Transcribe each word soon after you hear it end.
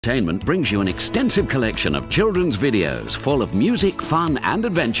Entertainment brings you an extensive collection of children's videos full of music, fun and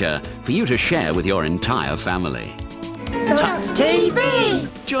adventure for you to share with your entire family. Tots TV!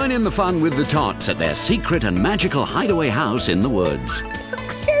 Join in the fun with the Tots at their secret and magical hideaway house in the woods.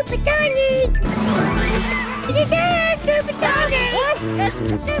 Super Tony! Super Tony!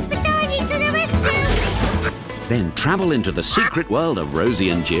 Super Tony to the rescue! Then travel into the secret world of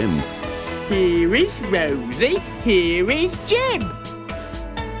Rosie and Jim. Here is Rosie, here is Jim.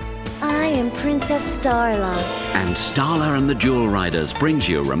 I am Princess Starla. And Starla and the Jewel Riders brings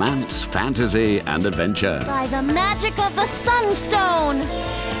you romance, fantasy and adventure. By the magic of the Sunstone!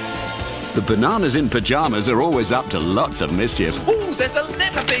 The bananas in pyjamas are always up to lots of mischief. Ooh, there's a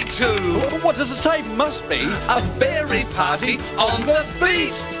letter B too. What does it say? Must be A fairy party on the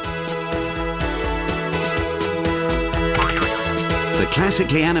beach. The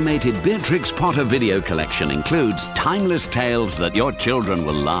classically animated Beatrix Potter video collection includes timeless tales that your children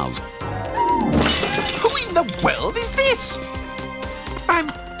will love. Who in the world is this? I'm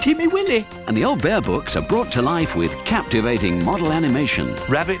Timmy Willie. And the old bear books are brought to life with captivating model animation.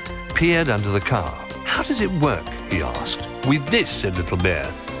 Rabbit peered under the car. How does it work, he asked. With this, said Little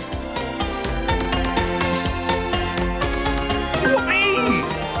Bear.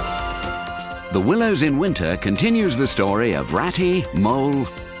 The Willows in Winter continues the story of Ratty, Mole,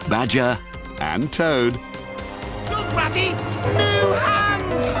 Badger and Toad. Look, Ratty! New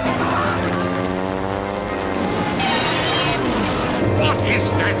hands! What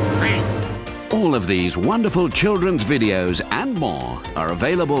is that thing? All of these wonderful children's videos and more are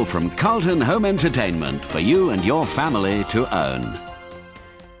available from Carlton Home Entertainment for you and your family to own.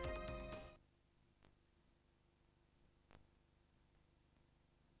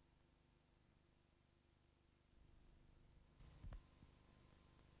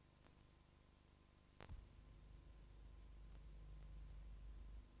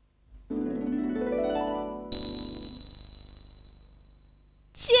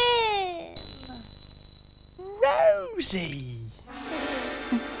 Jim! Rosie.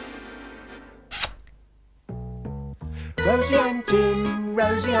 Rosie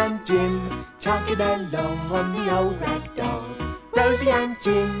and Jim, chugging along on the old rag doll. Rosie and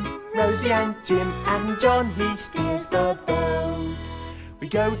Jim, and John, he steers the boat. We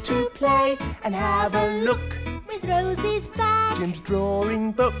go to play and have a look With Rosie's bag, Jim's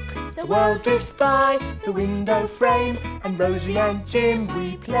drawing book. The world drifts by the window frame, and Rosie and Jim,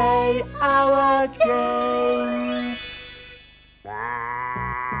 we play our games.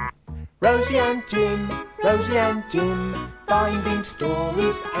 Rosie and Jim, finding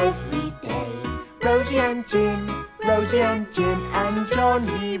stories every day. Rosie and Jim, and John,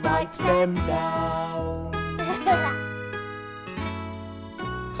 he writes them down.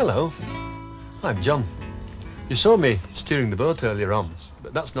 Hello, I'm John. You saw me steering the boat earlier on,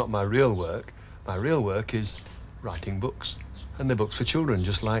 but that's not my real work. My real work is writing books, and they're books for children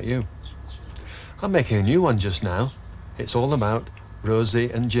just like you. I'm making a new one just now. It's all about Rosie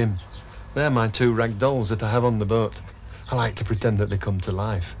and Jim. They're my two rag dolls that I have on the boat. I like to pretend that they come to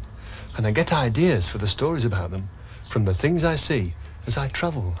life. And I get ideas for the stories about them from the things I see as I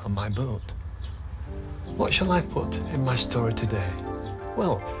travel on my boat. What shall I put in my story today?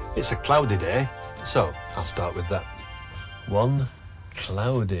 Well, it's a cloudy day, so I'll start with that. One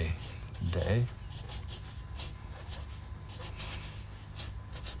cloudy day.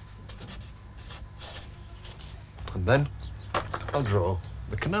 And then I'll draw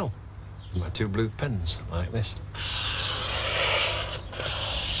the canal with my two blue pens, like this.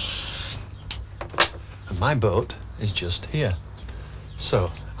 And my boat is just here.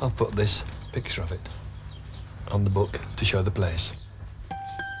 So I'll put this picture of it on the book to show the place.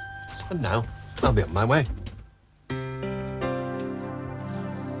 And now I'll be on my way.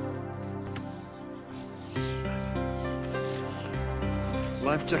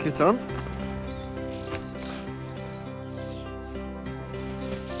 Life jacket on.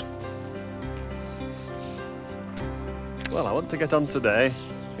 Well, I want to get on today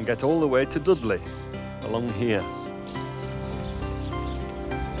and get all the way to Dudley, along here.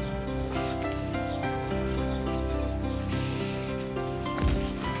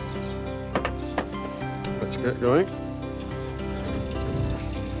 Let's get going.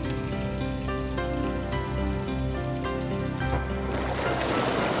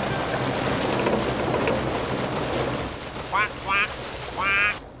 Quack, quack,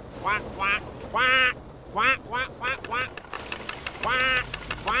 quack, quack, quack, quack, quack, quack, quack, quack, quack,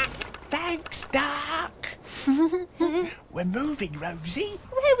 quack. Thanks, Doc. We're moving, Rosie.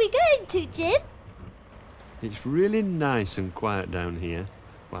 where are we going to, Jim? It's really nice and quiet down here,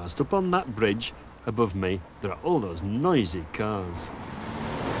 whilst up on that bridge above me there are all those noisy cars.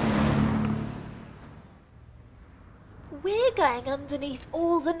 we're going underneath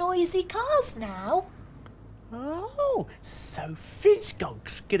all the noisy cars now. Oh, so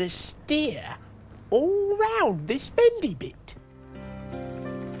Fizzgog's gonna steer all round this bendy bit.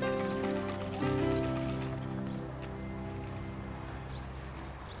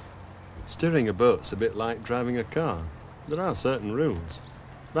 Steering a boat's a bit like driving a car. There are certain rules.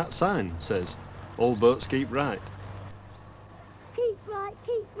 That sign says, all boats keep right. Keep right,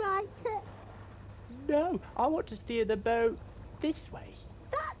 keep right. No, I want to steer the boat this way.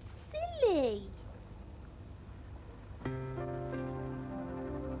 That's silly.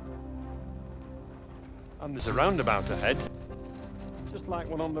 And there's a roundabout ahead, just like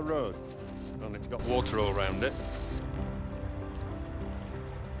one on the road. And it's got water all around it.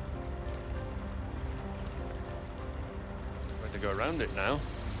 Where to go around it now?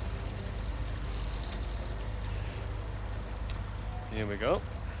 Here we go.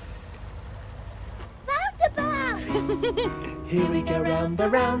 Roundabout. Here we go round the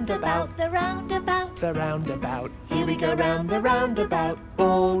roundabout, The roundabout. the roundabout. Here we go round the roundabout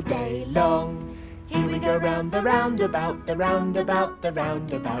all day long. Here we go round the roundabout, the roundabout, the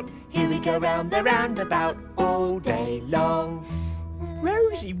roundabout. Here we go round the roundabout all day long.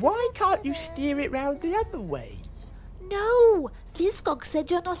 Rosie, why can't you steer it round the other way? No, Fizzgog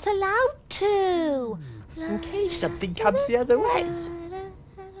said you're not allowed to. In case something comes the other way.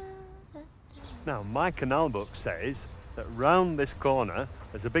 Now, my canal book says that round this corner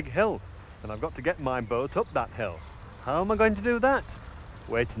there's a big hill, and I've got to get my boat up that hill. How am I going to do that?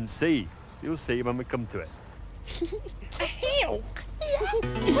 Wait and see. You'll see when we come to it. A hill?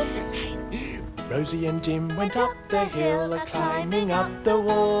 Rosie and Jim went up the hill, climbing up the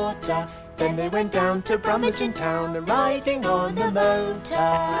water. Then they went down to Brummagem town, riding on a motor.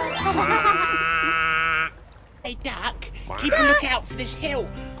 Hey, Duck, keep a lookout for this hill.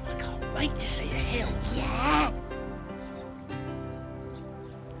 I can't wait to see a hill. Yeah.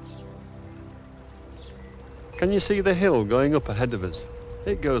 Can you see the hill going up ahead of us?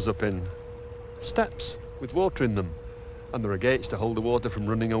 It goes up in steps with water in them, and there are gates to hold the water from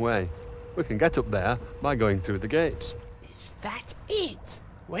running away. We can get up there by going through the gates. Is that it?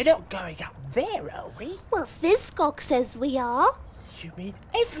 We're not going up there, are we? Well, Fizzgog says we are. You mean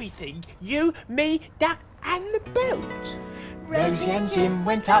everything? You, me, Duck, and the boat? Rosie and Jim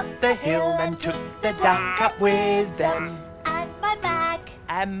went up the hill and took the duck up with them. And my mag.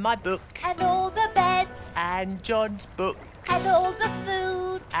 And my book. And all the beds. And John's book. And all the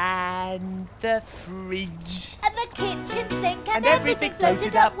food. And the fridge. And the kitchen sink. And everything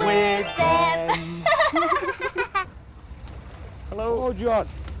floated up with them. Hello. Oh, John.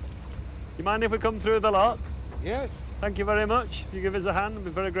 You mind if we come through the lock? Yes. Thank you very much. If you give us a hand, we'll be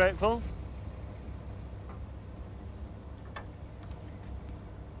very grateful.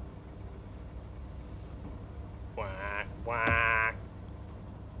 Quack, quack.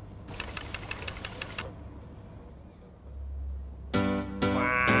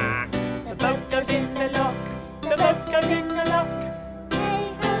 Quack. The boat goes in the lock. The boat goes in the lock.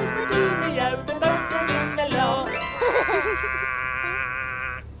 Hey ho, the doomy-o, the boat goes in the lock.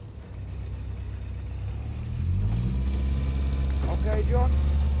 Okay, John.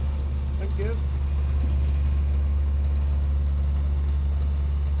 Thank you.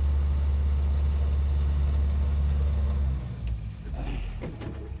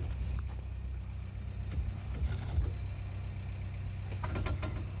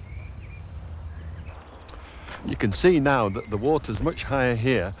 You can see now that the water's much higher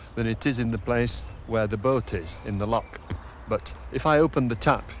here than it is in the place where the boat is, in the lock. But if I open the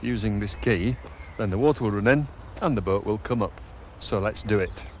tap using this key, then the water will run in and the boat will come up. So let's do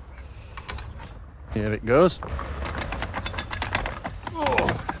it. Here it goes.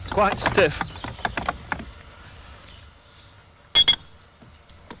 Oh, quite stiff.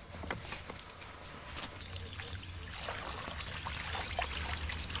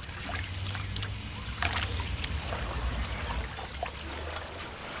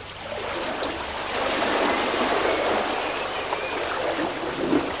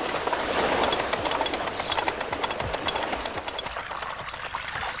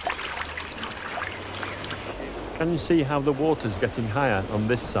 Can you see how the water's getting higher on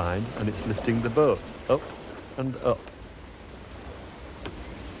this side and it's lifting the boat up and up?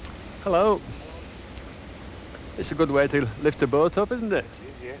 Hello. It's a good way to lift a boat up, isn't it?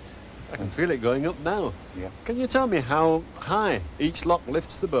 Yes. I can feel it going up now. Yeah. Can you tell me how high each lock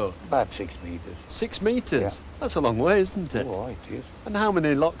lifts the boat? About 6 metres. 6 metres? Yeah. That's a long way, isn't it? All right, yes. And how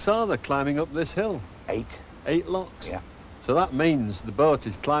many locks are there climbing up this hill? 8. 8 locks? Yeah. So that means the boat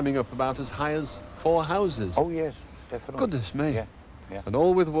is climbing up about as high as 4 houses. Oh, yes, definitely. Goodness me. Yeah, yeah. And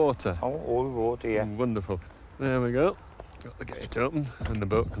all with water. Oh, all water, yeah. Wonderful. There we go. Got the gate open and the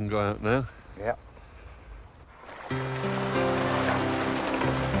boat can go out now. Yeah.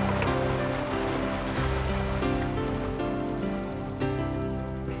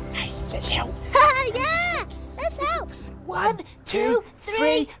 Hey, let's help. Yeah, let's help. 1, 2,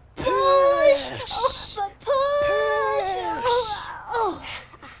 3, push! Oh, push! Oh.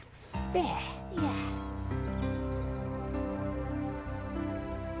 There. Yeah.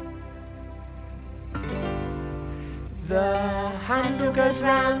 The handle goes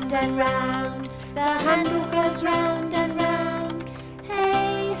round and round. The handle goes round and round.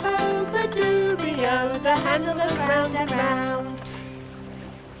 Hey ho, ba-doo-be-o. The handle goes round and round.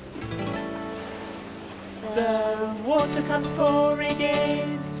 The water comes pouring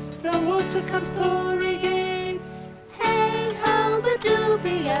in. The water comes pouring in. Hey ho,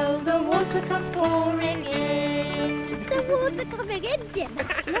 ba-doo-be-o. The water comes pouring in. The water coming in, Jim.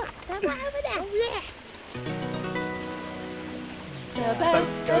 Look, there's one over there. Yeah. The boat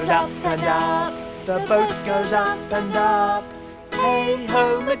goes up and up. The boat goes up and up. Hey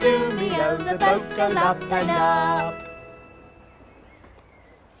ho, ba-doo-be-o. The boat goes up and up.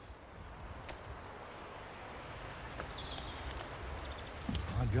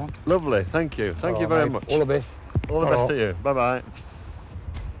 Hi, John. Lovely, thank you. Thank you All right, very mate. much. All the best. All the best to you. Bye-bye.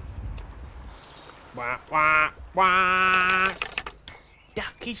 Wah, wah, wah.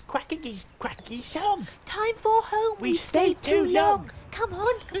 Duck is quacking his cracky song. Time for home. We stayed too long. Come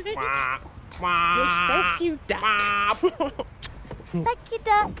on. Wah, wah. Yes, thank you, Duck. Wah. Thank you,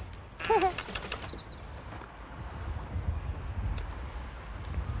 Duck.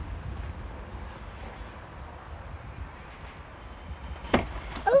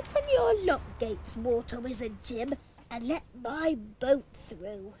 Open your lock gates, Water Wizard Jim, and let my boat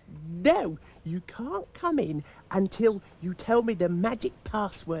through. No, you can't come in until you tell me the magic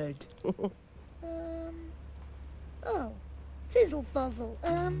password. Oh, fizzle fuzzle.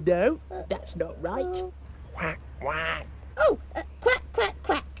 No, that's not right. Quack, quack. Oh, quack, quack,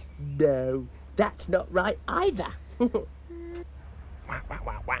 quack. No, that's not right either. Wah, wah,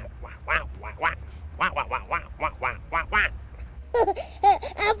 wah, wah, wah, wah, wah, wah. Wah, wah, wah, wah, wah, wah, wah, wah.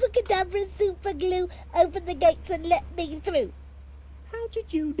 Abracadabra super glue, open the gates and let me through. How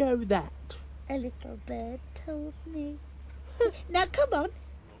did you know that? A little bird told me. Now come on,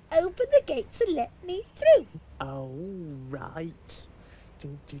 open the gates and let me through. Oh, right.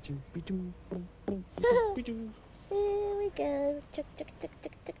 Here we go. Chuck, chuck, chuck,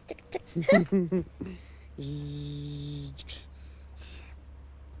 chuck, chuck, chuck, chuck.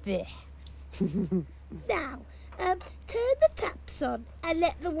 There. Now, turn the taps on and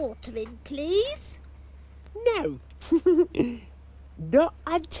let the water in, please. No. Not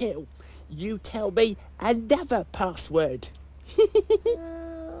until you tell me another password.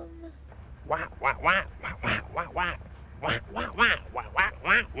 Wah, wah, wah, wah, wah, wah, wah. Wah, wah, wah, wah, wah,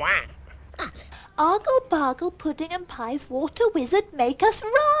 wah, wah. Argle bargle pudding and pies, Water Wizard, make us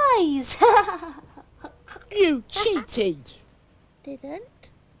rise. You cheated. Didn't?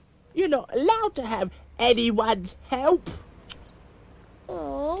 You're not allowed to have anyone's help.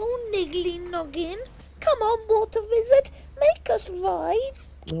 Oh, niggly noggin. Come on, Water Wizard, make us rise.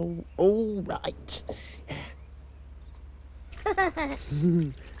 Oh, all right.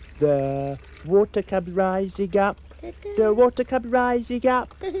 The water comes rising up. The water comes rising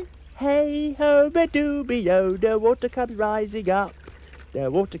up. Hey ho, ba-doo-be-o. The water comes rising up.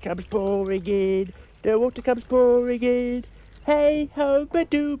 The water comes pouring in. The water comes pouring in. Hey ho,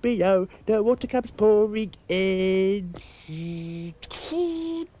 ba-doo-be-o. The water comes pouring in.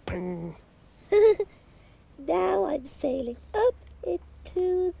 Now I'm sailing up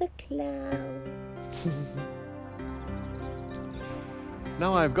into the clouds.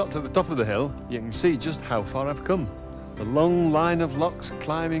 Now I've got to the top of the hill, you can see just how far I've come. A long line of locks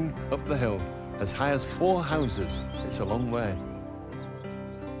climbing up the hill, as high as 4 houses. It's a long way.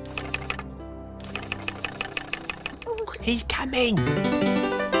 He's coming.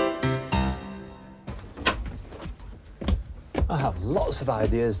 I have lots of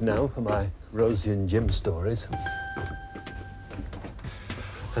ideas now for my Rosie and Jim stories.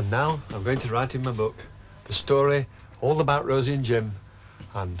 And now I'm going to write in my book the story all about Rosie and Jim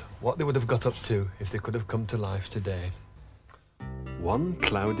and what they would have got up to if they could have come to life today. One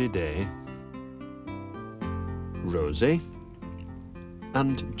cloudy day, Rosie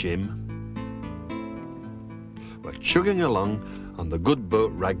and Jim were chugging along on the good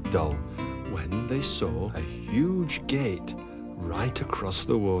boat Ragdoll when they saw a huge gate right across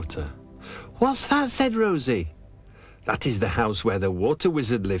the water. "What's that?" said Rosie. "That is the house where the Water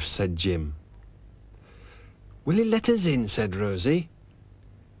Wizard lives," said Jim. "Will he let us in?" said Rosie.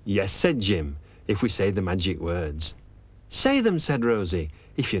 "Yes," said Jim, "if we say the magic words." Say them, said Rosie,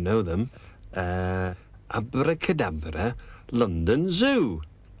 if you know them. Abracadabra, London Zoo.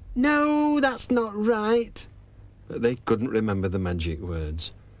 No, that's not right. But they couldn't remember the magic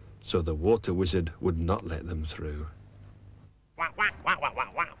words, so the water wizard would not let them through.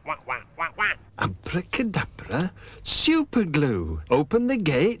 Abracadabra, super glue, open the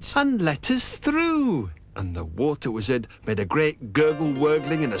gates and let us through. And the water wizard made a great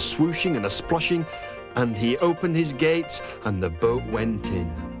gurgle-wurgling and a swooshing and a sploshing, and he opened his gates and the boat went in.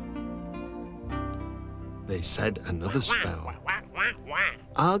 They said another spell.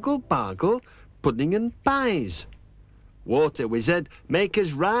 Argle-bargle, pudding and pies. Water wizard, make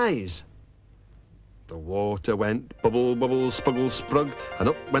us rise. The water went bubble, bubble, spuggle, sprug, and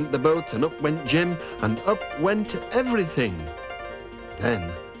up went the boat, and up went Jim, and up went everything. Then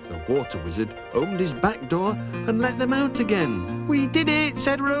the water wizard opened his back door and let them out again. We did it,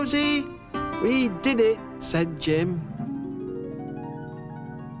 said Rosie. We did it, said Jim.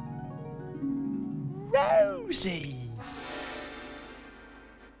 Rosie!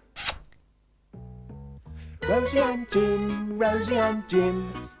 Rosie and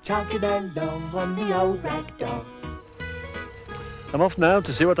Jim, chugging along on the old rag doll. I'm off now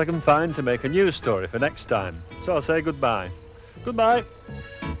to see what I can find to make a news story for next time. So I'll say goodbye. Goodbye.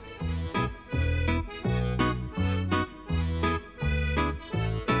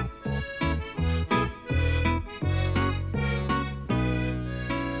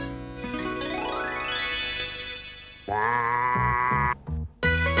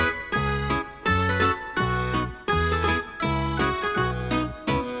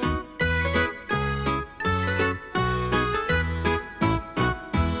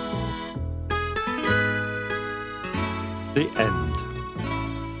 The end.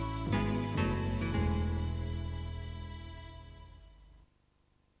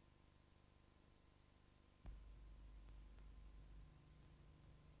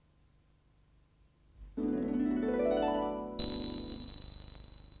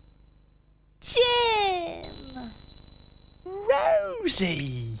 Jim!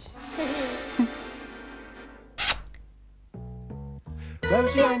 Rosie!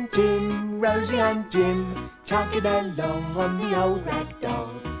 Rosie and Jim, chugging along on the old rag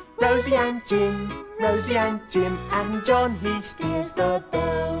doll. Rosie and Jim, and John, he steers the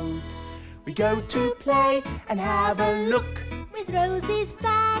boat. We go to play and have a look With Rosie's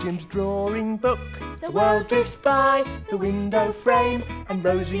bag, Jim's drawing book. The world drifts by the window frame, and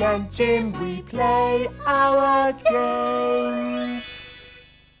Rosie and Jim, we play our games.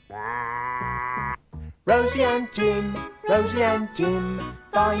 Rosie and Jim,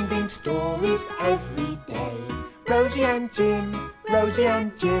 finding stories every day. Rosie and Jim,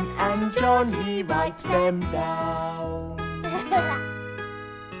 and John, he writes them down.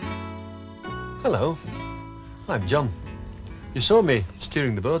 Hello, I'm John. You saw me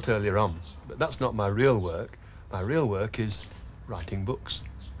steering the boat earlier on, but that's not my real work. My real work is writing books,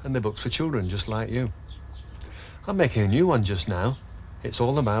 and they're books for children just like you. I'm making a new one just now. It's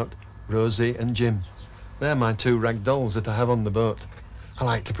all about Rosie and Jim. They're my two rag dolls that I have on the boat. I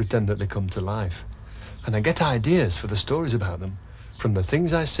like to pretend that they come to life, and I get ideas for the stories about them from the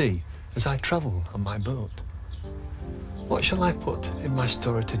things I see as I travel on my boat. What shall I put in my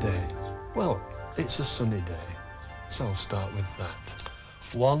story today? Well, it's a sunny day, so I'll start with that.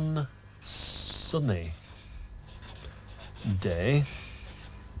 One sunny day,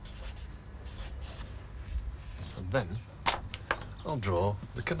 and then I'll draw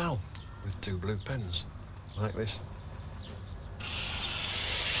the canal with two blue pens, like this.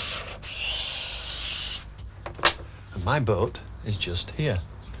 And my boat is just here,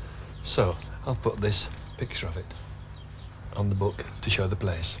 so I'll put this picture of it on the book to show the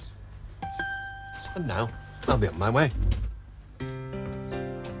place. And now I'll be on my way.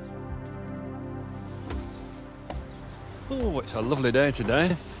 Oh, it's a lovely day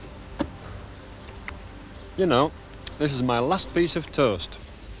today. You know, this is my last piece of toast.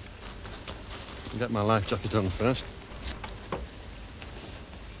 I'll get my life jacket on first.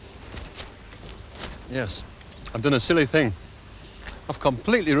 Yes, I've done a silly thing. I've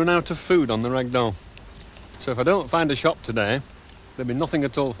completely run out of food on the ragdoll. So if I don't find a shop today, there'll be nothing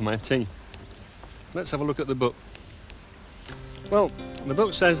at all for my tea. Let's have a look at the book. Well, the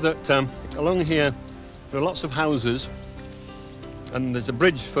book says that along here there are lots of houses, and there's a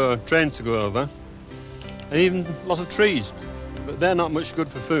bridge for trains to go over, and even a lot of trees, but they're not much good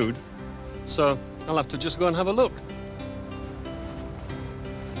for food, so I'll have to just go and have a look.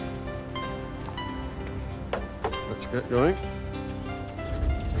 Let's get going.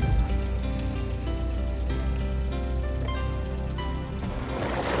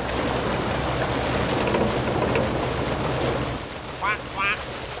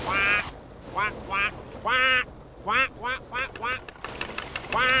 Quack, quack, quack, quack.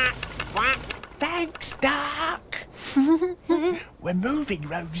 Quack, quack. Thanks, Duck. We're moving,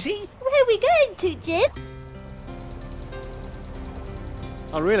 Rosie. Where are we going to, Jim?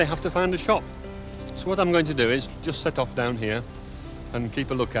 I'll really have to find a shop. So what I'm going to do is just set off down here and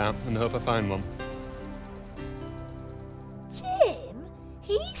keep a lookout and hope I find one. Jim,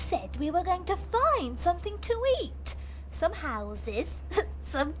 he said we were going to find something to eat. Some houses,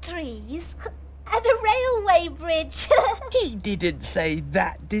 some trees, and a railway bridge. He didn't say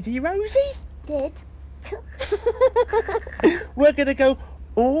that, did he, Rosie? Did. We're going to go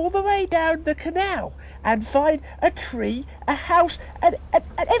all the way down the canal and find a tree, a house, and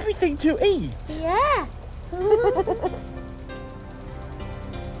everything to eat. Yeah.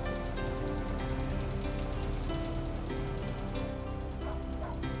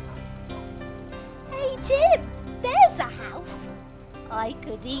 Hey, Jim, there's a house. I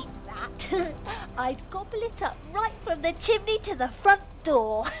could eat that. I'd gobble it up right from the chimney to the front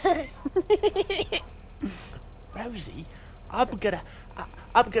door. Rosie, I'm gonna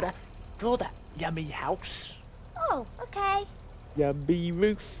draw that yummy house. Oh, okay. Yummy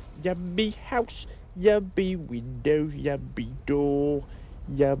roof, yummy house, yummy windows, yummy door,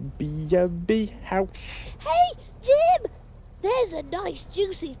 yummy, yummy house. Hey, Jim, there's a nice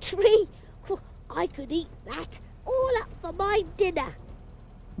juicy tree. I could eat that all up for my dinner.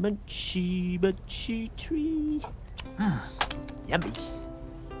 Munchy, munchy tree. Yummy.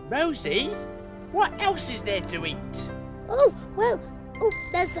 Rosie, what else is there to eat? Oh, well,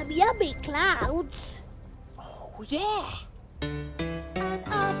 there's some yummy clouds. Oh, yeah. And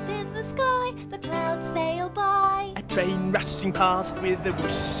up in the sky, the clouds sail by. A train rushing past with a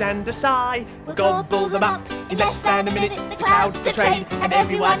whoosh and a sigh. We'll gobble them up in less than a minute. The clouds, the train, and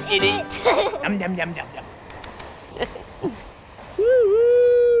everyone in it. Yum, yum, yum, yum, yum.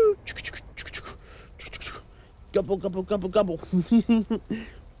 Woo-woo. Gobble, gobble, gobble, gobble.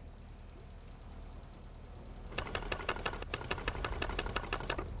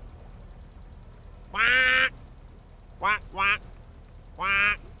 Quack, quack, quack,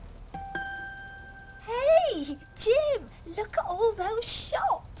 quack. Hey, Jim, look at all those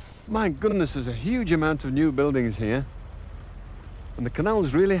shops. My goodness, there's a huge amount of new buildings here. And the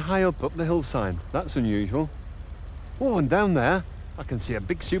canal's really high up the hillside. That's unusual. Oh, and down there, I can see a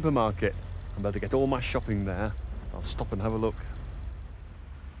big supermarket. I better get all my shopping there. I'll stop and have a look.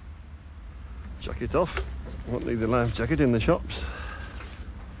 Jacket off. Won't need the life jacket in the shops.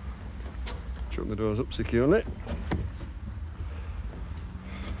 Shut the doors up securely.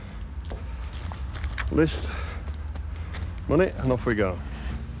 List, money, and off we go.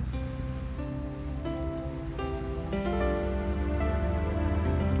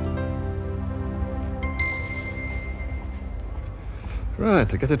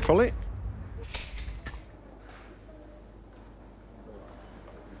 Right, I get a trolley.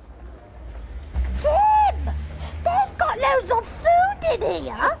 Jim, they've got loads of food in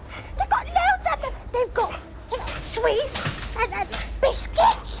here. They've got loads of them. They've got sweets and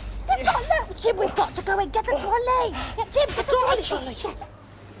biscuits. They've got loads. Jim, we've got to go and get a trolley. Yeah, Jim, get the trolley. Yeah.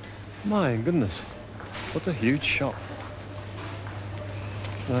 My goodness, what a huge shop.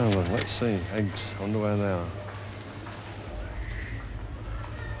 Now then, let's see. Eggs, I wonder where they are.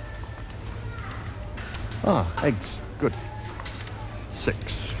 Ah, eggs, good.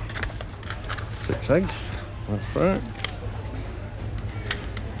 6. 6 eggs, that's right.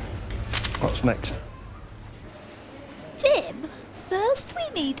 What's next? Jim, first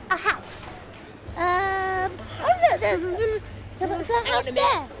we need a house. What's that house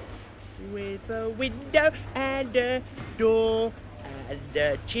there? With a window and a door and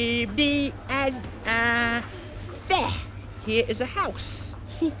a chimney and there. Here is a house.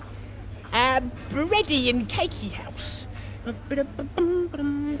 A bready and cakey house. One house.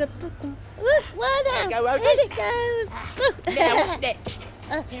 Go, Rosie. Here it goes. Now what's next?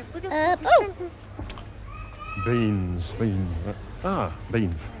 Beans, beans.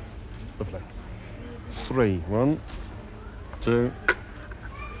 Beans. Lovely. 3. 1, 2,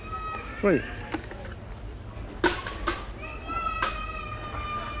 3.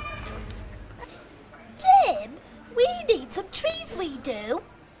 Jim, we need some trees, we do.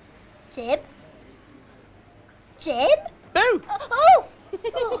 Jim? Jim? Boo! Oh,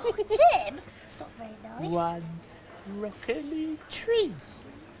 Jim! It's not very nice. One broccoli tree.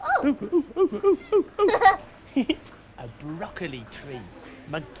 Oh, A broccoli tree.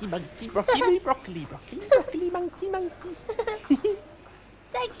 Monkey, monkey, broccoli, broccoli, broccoli, broccoli, monkey, monkey.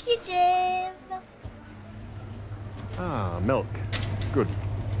 thank you, Jim. Milk. Good.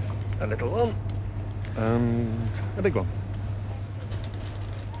 A little one. And a big one.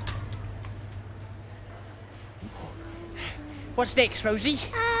 What's next, Rosie?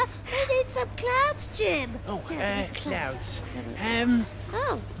 We need some clouds, Jim. Oh, clouds.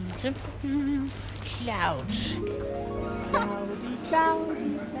 Oh. Clouds. Cloudy,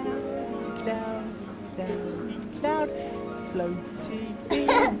 cloudy, cloudy, cloudy, cloudy, cloud floating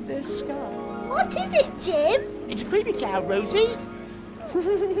in the sky. What is it, Jim? It's a creepy cloud, Rosie.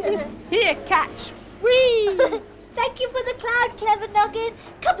 Here, catch. Whee! Thank you for the cloud, Clever Noggin.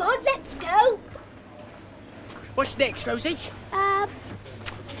 Come on, let's go. What's next, Rosie? Oh,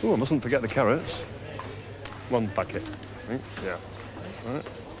 I mustn't forget the carrots. 1 packet. Right, yeah. That's right.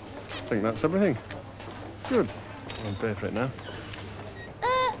 I think that's everything. Good. I'll pay for it now.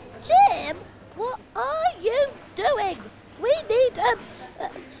 Jim, what are you doing? We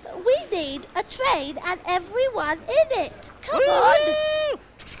need a train and everyone in it. Come on.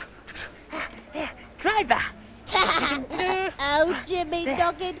 Driver. Oh, Jimmy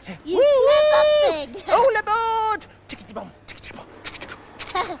Noggin, you clever thing. All aboard! Tickety bomb, tickety bomb, tickety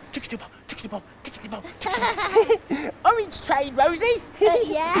bomb, tickety bomb, tickety bomb, tickety bomb. Orange train, Rosie.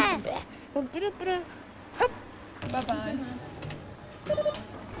 Yeah. Bye-bye.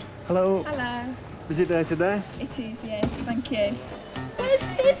 Hello. Hello. Busy day today? It is, yes, thank you. Where's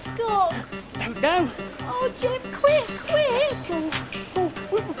Fisgog? Don't know. Oh, Jim, quick.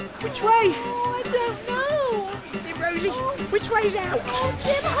 Which way? Oh, I don't know. Hey, Rosie, which way's out? Oh,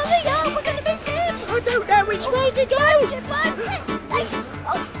 Jim, hurry up. We're going to miss him. I don't know which way to go. Jim,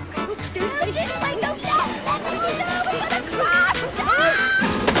 oh, Excuse me. this way, no, left. Oh, no, we're going to crash.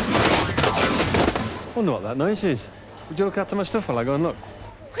 I wonder what that noise is. Would you look after my stuff while I go and look?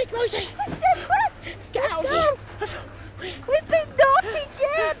 Quick, Rosie. Get out of here. We've been naughty,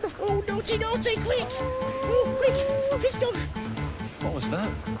 Jim. Oh, naughty, quick. Oh, quick. Fisgog. What was that?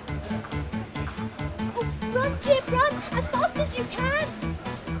 Oh, run, Jim, run, as fast as you can.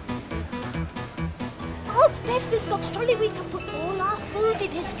 Oh, there's Fisgog's trolley. We can put all our food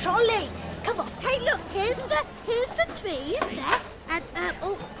in his trolley. Come on. Hey, look, here's the trees there. And,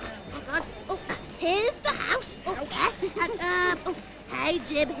 oh God. Oh, here's the house. Oh, there. And, oh, hey,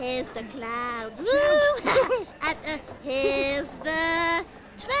 Jim, here's the clouds. Woo! And, here's the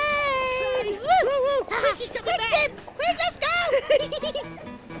train. Woo! Quick, Jim, quick, let's go.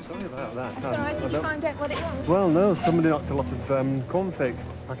 Sorry about that. Sorry, did you find out what it was? Well, no, somebody knocked a lot of cornflakes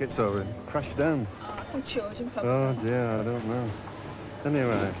packets over and crashed down. Oh, some children probably. Oh dear, I don't know.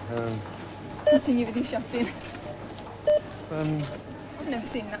 Anyway, Continue with your shopping. I've I've never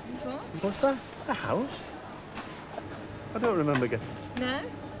seen that before. what's that? A house? I don't remember getting. No?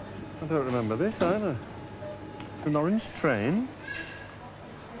 I don't remember this either. An orange train.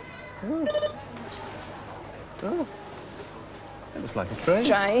 Oh. Oh. It looks like a train.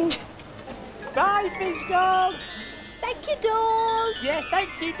 Strange. Bye, Fisgog. Thank you, Dawes. Yeah,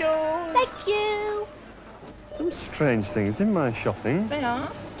 thank you, Dawn. Thank you. Some strange things in my shopping. They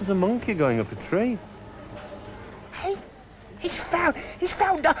are. There's a monkey going up a tree. Hey, he's found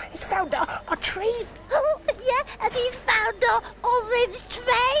a tree. Oh, yeah, and he's found an orange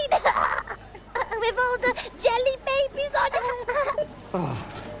train with all the jelly babies on it. Oh,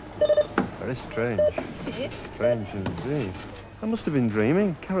 very strange. It is. Strange indeed. I must have been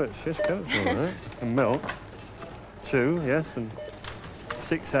dreaming. Carrots, yes, carrots, all right. And milk. 2, yes, and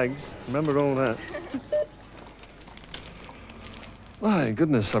 6 eggs. Remember all that. My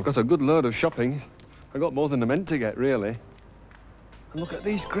goodness, I've got a good load of shopping. I got more than I meant to get, really. And look at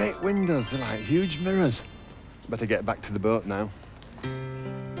these great windows. They're like huge mirrors. Better get back to the boat now.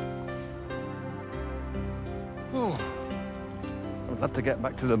 Oh, I would love to get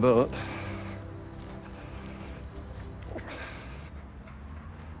back to the boat.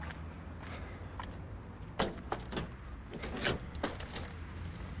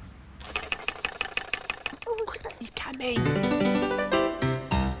 He's coming.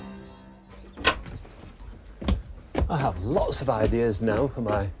 I have lots of ideas now for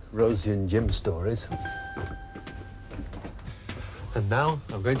my Rosie and Jim stories. And now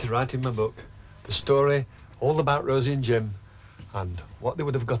I'm going to write in my book the story all about Rosie and Jim and what they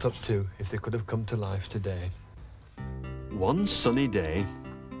would have got up to if they could have come to life today. One sunny day,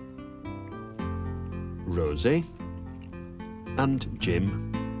 Rosie and Jim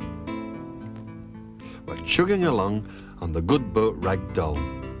were chugging along on the good boat Ragdoll.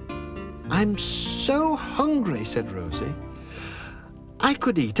 "I'm so hungry," said Rosie. "I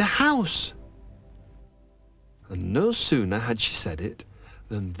could eat a house." And no sooner had she said it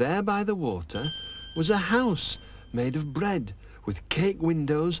than there by the water was a house made of bread with cake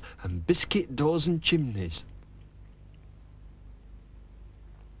windows and biscuit doors and chimneys.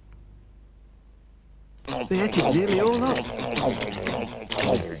 They ate it nearly all up,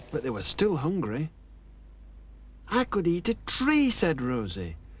 but they were still hungry. I could eat a tree, said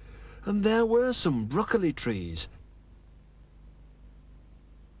Rosie. And there were some broccoli trees.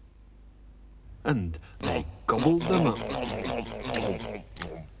 And they gobbled them up.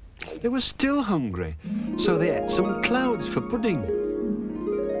 They were still hungry, so they ate some clouds for pudding.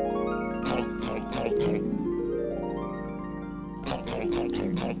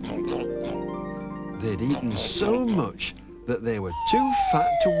 They'd eaten so much that they were too fat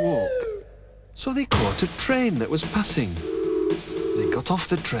to walk, so they caught a train that was passing. They got off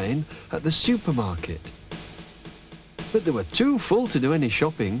the train at the supermarket, but they were too full to do any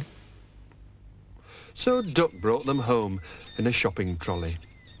shopping. So Duck brought them home in a shopping trolley.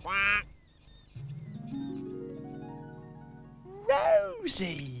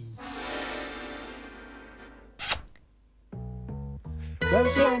 Rosie!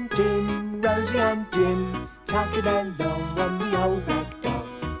 Rosie and Jim, chugging along on the old rag doll.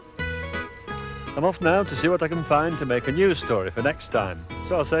 I'm off now to see what I can find to make a news story for next time.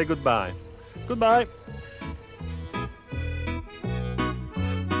 So I'll say goodbye. Goodbye.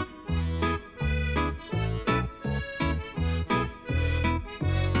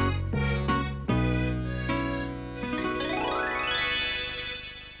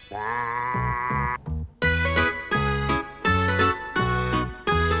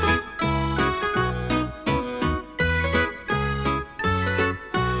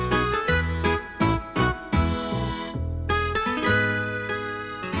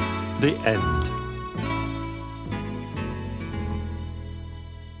 The end.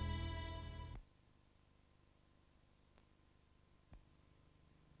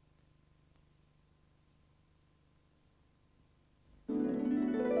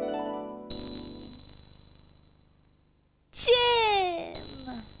 Jim!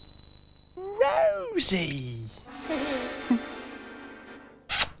 Rosie!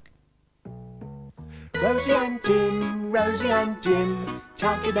 Rosie and Jim,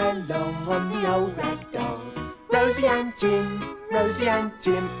 chugging along on the old rag doll. Rosie and Jim,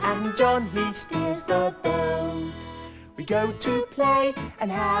 and John, he steers the boat. We go to play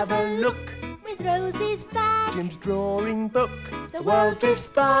and have a look With Rosie's bag, Jim's drawing book. The world drifts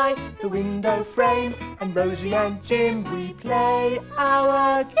by the window frame, and Rosie and Jim, we play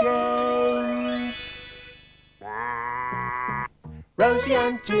our games. Rosie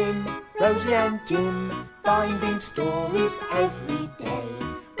and Jim, finding stories every day.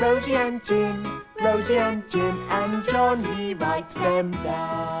 Rosie and Jim, and John, he writes them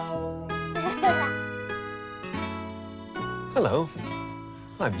down. Hello,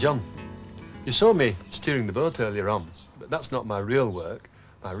 I'm John. You saw me steering the boat earlier on, but that's not my real work.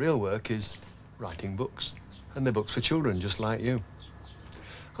 My real work is writing books, and they're books for children just like you.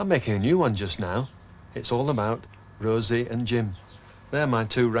 I'm making a new one just now. It's all about Rosie and Jim. They're my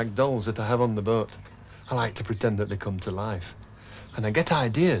two rag dolls that I have on the boat. I like to pretend that they come to life, and I get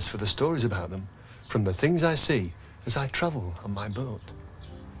ideas for the stories about them from the things I see as I travel on my boat.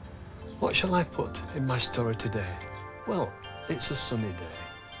 What shall I put in my story today? Well, it's a sunny day,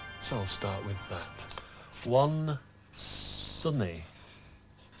 so I'll start with that. One sunny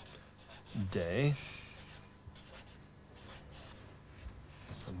day.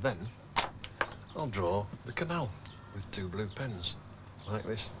 And then I'll draw the canal with two blue pens, like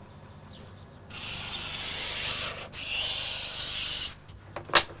this.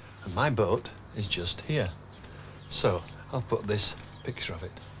 And my boat is just here. So I'll put this picture of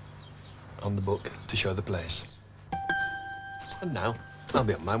it on the book to show the place. And now I'll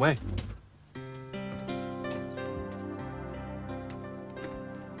be on my way.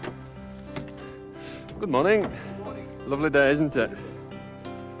 Good morning. Good morning. Lovely day, isn't it?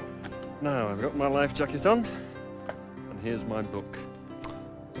 Now I've got my life jacket on, and here's my book.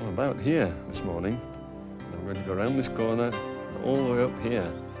 I'm about here this morning, and I'm going to go around this corner and all the way up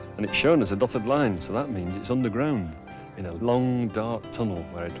here. And it's shown as a dotted line, so that means it's underground in a long, dark tunnel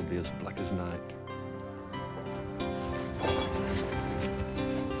where it'll be as black as night.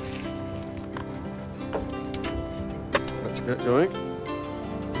 Let's get going.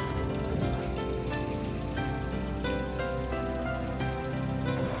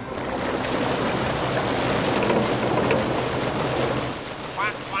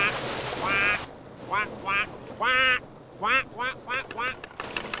 Quack, quack, quack, quack, quack, quack, quack, quack, quack, quack,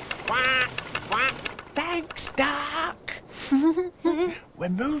 quack, quack. Thanks, Duck. We're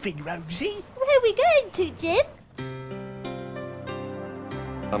moving, Rosie. where are we going to, Jim?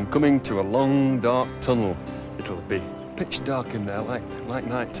 I'm coming to a long, dark tunnel. It'll be pitch dark in there, like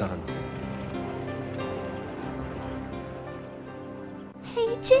night time.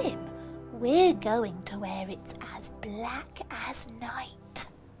 Hey, Jim, we're going to where it's as black as night.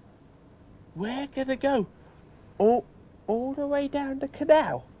 We're gonna go All the way down the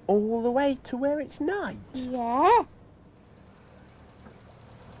canal? All the way to where it's night? Yeah.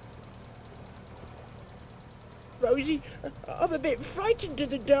 Rosie, I'm a bit frightened of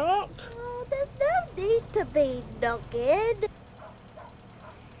the dark. Oh, there's no need to be, Noggin.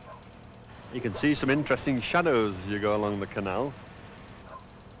 You can see some interesting shadows as you go along the canal.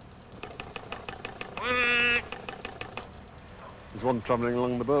 There's one travelling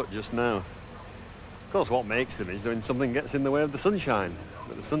along the boat just now. Of course, what makes them is when something gets in the way of the sunshine,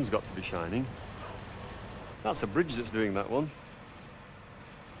 but the sun's got to be shining. That's a bridge that's doing that one.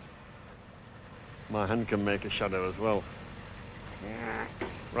 My hand can make a shadow as well.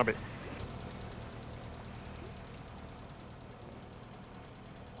 Rabbit.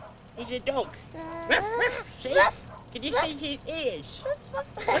 He's a dog. See? Can you see his ears?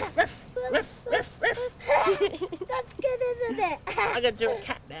 That's good, isn't it? I'm going to do a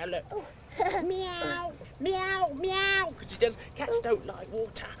cat now, look. Meow, meow, meow. Because he does. Cats don't like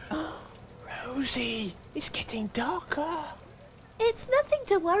water. Rosie, it's getting darker. It's nothing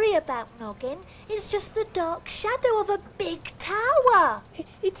to worry about, Noggin. It's just the dark shadow of a big tower.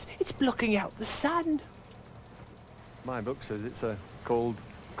 It's blocking out the sun. My book says it's called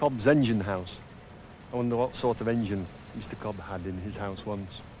Cobb's engine house. I wonder what sort of engine Mr. Cobb had in his house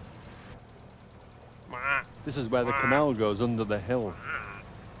once. This is where the canal goes under the hill.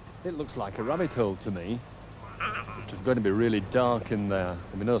 It looks like a rabbit hole to me. It's going to be really dark in there.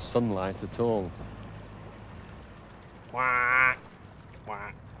 There'll be no sunlight at all.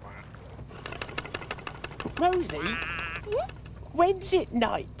 Rosie? Yeah? When's it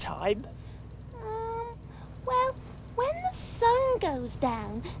night time? Well, when the sun goes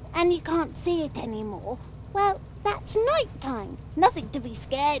down and you can't see it anymore, well, that's night time. Nothing to be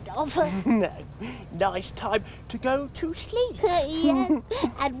scared of. No, nice time to go to sleep. Yes,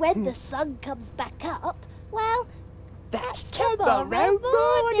 and when the sun comes back up, well, that's tomorrow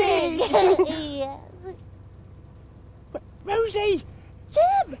morning. Yes. Rosie!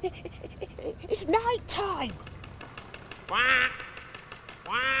 Jim! It's night time.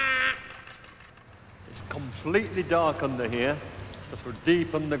 It's completely dark under here, because we're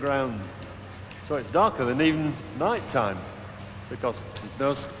deep underground. So it's darker than even night time, because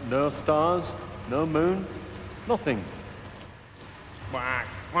there's no stars, no moon, nothing.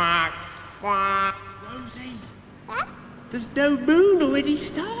 Rosie, there's no moon or any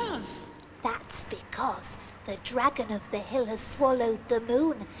stars. That's because the dragon of the hill has swallowed the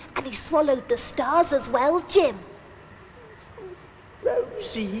moon, and he swallowed the stars as well, Jim.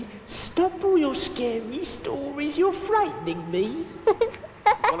 Rosie, stop all your scary stories. You're frightening me.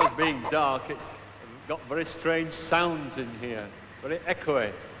 As well as being dark, it's got very strange sounds in here, very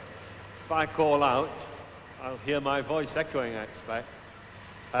echoey. If I call out, I'll hear my voice echoing, I expect.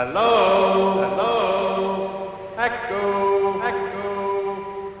 Hello, hello, echo,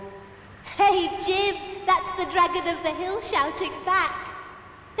 echo. Hey, Jim, that's the dragon of the hill shouting back.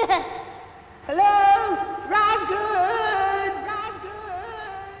 Hello, dragon!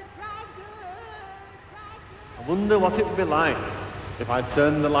 I wonder what it would be like if I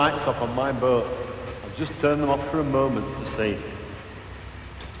turned the lights off on my boat. I'll just turn them off for a moment to see.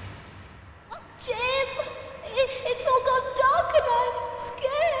 Jim, it's all gone dark and I'm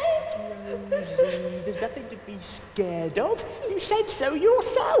scared. Rosie, there's nothing to be scared of. You said so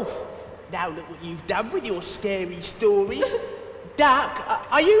yourself. Now look what you've done with your scary stories. Duck,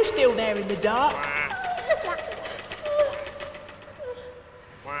 are you still there in the dark?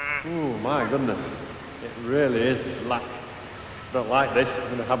 Oh, my goodness. It really is black. I don't like this. I'm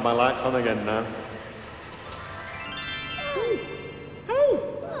going to have my lights on again now.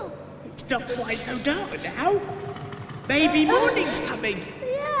 Oh, it's not quite so dark now. Maybe morning's coming.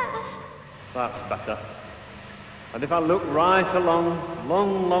 Yeah. That's better. And if I look right along,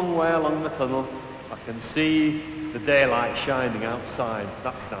 long way along the tunnel, I can see the daylight shining outside.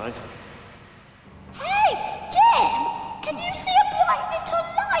 That's nice. Hey, Jim! Can you see a bright little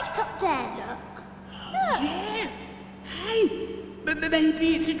light up there, look? Look. Yeah. Hey, maybe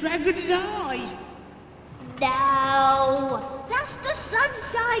it's a dragon's eye. No, that's the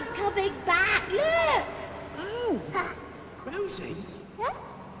sunshine coming back, look! Oh, Rosie? Huh?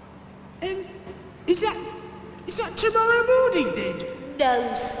 Is that tomorrow morning then?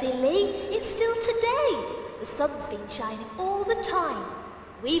 No, silly. It's still today. The sun's been shining all the time.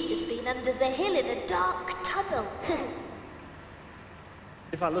 We've just been under the hill in a dark tunnel.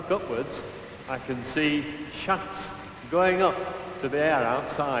 If I look upwards, I can see shafts going up to the air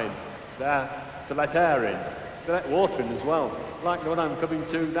outside there to let air in, to let water in as well, like the one I'm coming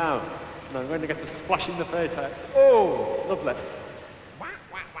to now. And I'm going to get a splash in the face. Oh, lovely.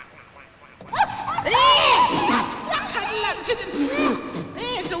 Ah!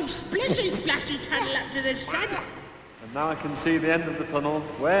 There's all splishy splashy tunnel up to the sun. And now I can see the end of the tunnel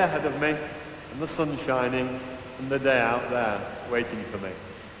way ahead of me, and the sun shining, and the day out there waiting for me.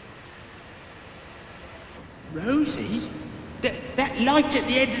 Rosie? That light at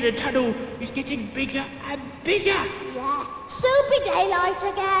the end of the tunnel is getting bigger and bigger. Yeah, super daylight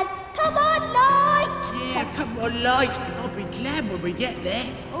again. Come on, light! Yeah, come on, light. I'll be glad when we get there.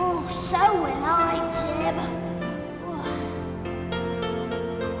 Oh, so will I, Jim.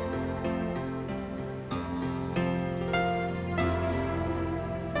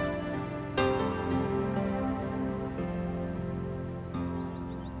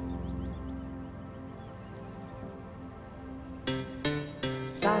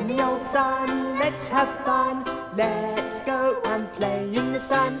 Sunny old sun, let's have fun. Let's go and play in the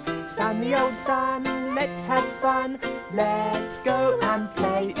sun. Sunny old sun, let's have fun. Let's go and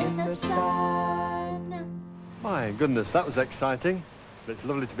play in the sun. My goodness, that was exciting. But it's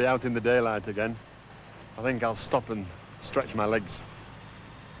lovely to be out in the daylight again. I think I'll stop and stretch my legs.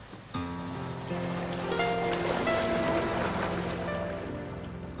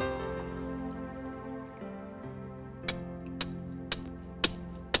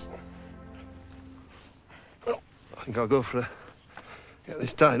 I think I'll go for get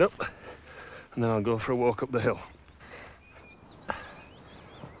this tied up, and then I'll go for a walk up the hill.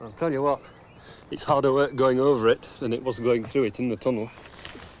 I'll tell you what, it's harder work going over it than it was going through it in the tunnel.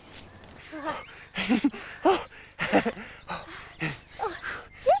 Oh, Jim!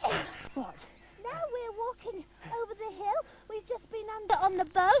 What? Now we're walking over the hill. We've just been under on the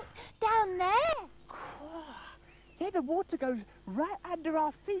boat down there. Yeah, the water goes right under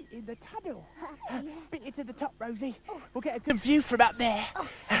our feet in the tunnel. Bit you to the top, Rosie. We'll get a good view from up there. Oh,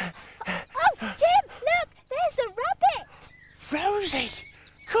 Jim, look, there's a rabbit. Rosie!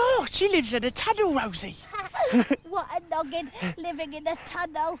 Cool, she lives in a tunnel, Rosie. What a noggin, living in a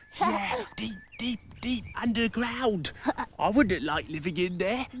tunnel. Yeah, deep underground. I wouldn't like living in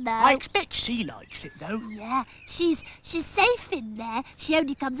there. No. I expect she likes it, though. Yeah, she's safe in there. She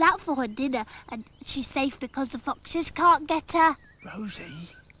only comes out for her dinner, and she's safe because the foxes can't get her. Rosie?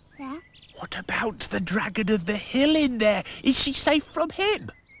 Yeah? What about the dragon of the hill in there? Is she safe from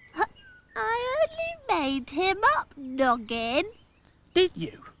him? I only made him up, noggin. Did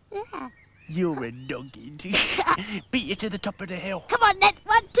you? Yeah. You're a noggin. Beat you to the top of the hill. Come on then,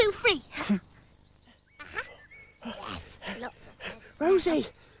 1, 2, 3. Yes, lots of them. Rosie,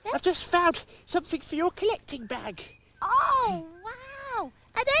 I've just found something for your collecting bag. Oh, wow!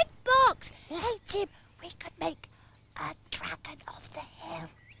 An egg box! Hey, Jim, we could make a dragon of the hill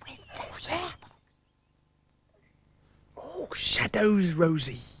with the egg box. Oh, shadows,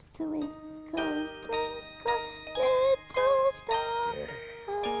 Rosie. Twinkle, twinkle, little star,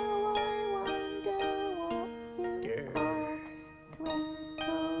 how I wonder what you are.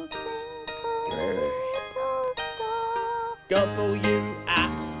 Twinkle, twinkle, little star. Gobble you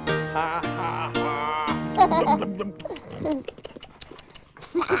up. Ha ha ha.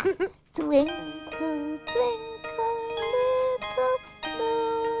 Twinkle, twinkle, little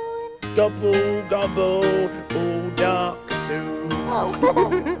moon. Gobble, gobble, all dark soon.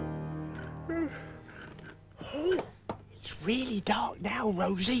 Oh. Oh, it's really dark now,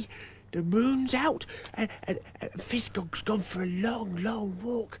 Rosie. The moon's out, and Fizzgog's gone for a long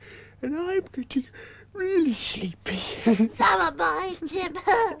walk, and I'm getting really sleepy. So am I, Jim.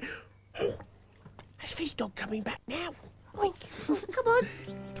 Oh, is Fizzgog coming back now? Oh, come on.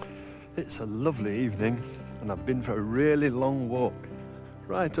 It's a lovely evening, and I've been for a really long walk,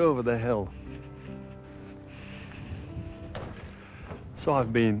 right over the hill. So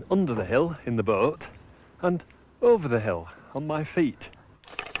I've been under the hill in the boat, and over the hill on my feet.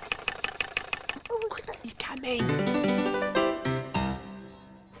 Oh, he's coming.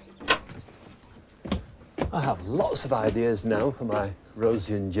 I have lots of ideas now for my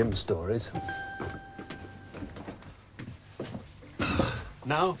Rosie and Jim stories.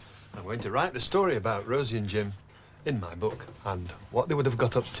 Now, I'm going to write the story about Rosie and Jim in my book and what they would have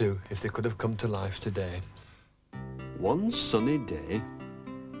got up to if they could have come to life today. One sunny day,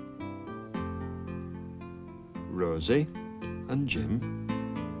 Rosie and Jim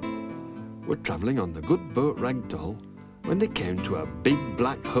were travelling on the good boat Ragdoll when they came to a big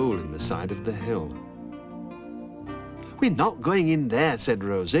black hole in the side of the hill. "We're not going in there," said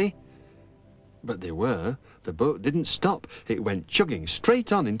Rosie. But they were. The boat didn't stop. It went chugging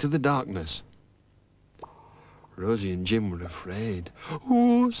straight on into the darkness. Rosie and Jim were afraid.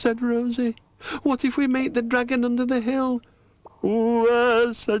 "Oh," said Rosie, "what if we meet the dragon under the hill?"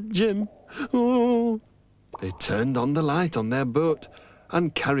 "Oh," said Jim. "Oh." They turned on the light on their boat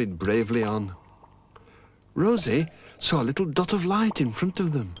and carried bravely on. Rosie saw a little dot of light in front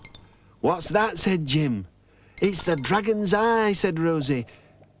of them. "What's that?" said Jim. "It's the dragon's eye," said Rosie.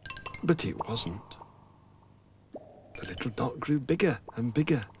 But it wasn't. The little dot grew bigger and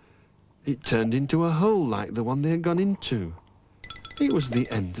bigger. It turned into a hole like the one they had gone into. It was the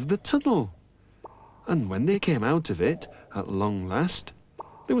end of the tunnel. And when they came out of it, at long last,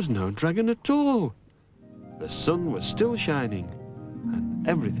 there was no dragon at all. The sun was still shining, and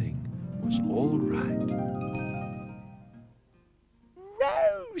everything was all right.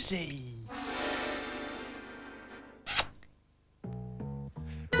 Rosie!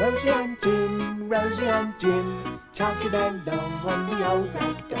 Rosie and Jim, chugging along on the old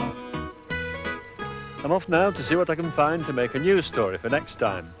rag doll. I'm off now to see what I can find to make a news story for next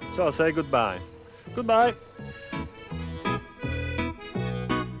time. So I'll say goodbye. Goodbye.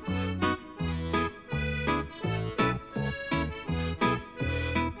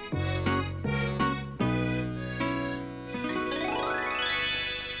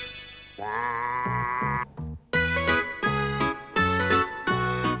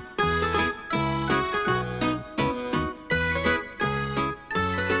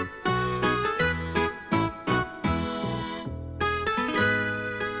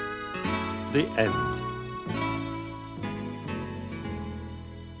 The end.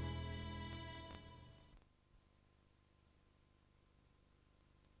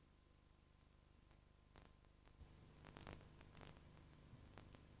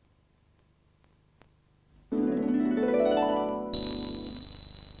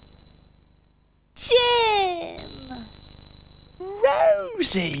 Jim!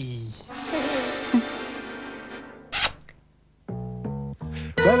 Rosie!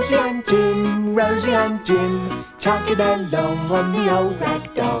 Rosie and Jim, chugging along on the old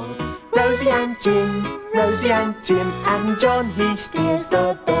rag doll. Rosie and Jim, and John, he steers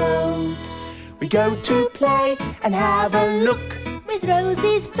the boat. We go to play and have a look With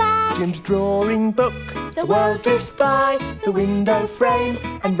Rosie's bag, Jim's drawing book. The world drifts by the window frame,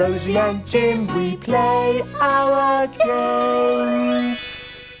 and Rosie and Jim, we play our games.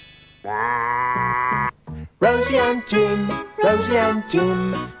 Rosie and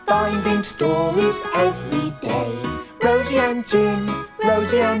Jim, finding stories every day. Rosie and Jim,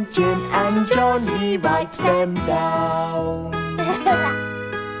 and John, he writes them down.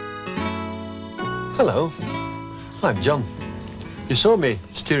 Hello, I'm John. You saw me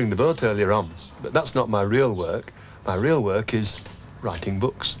steering the boat earlier on, but that's not my real work. My real work is writing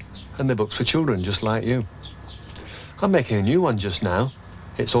books, and they're books for children just like you. I'm making a new one just now.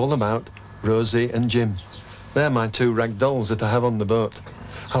 It's all about Rosie and Jim. They're my two rag dolls that I have on the boat.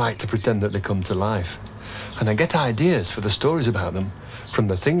 I like to pretend that they come to life, and I get ideas for the stories about them from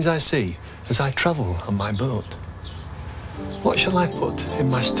the things I see as I travel on my boat. What shall I put in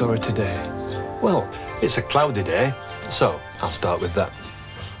my story today? Well, it's a cloudy day, so I'll start with that.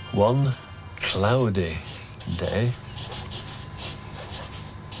 One cloudy day.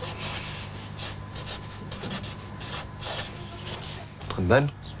 And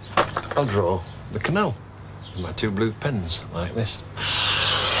then I'll draw the canal with my two blue pens like this.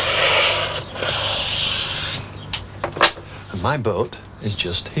 And my boat is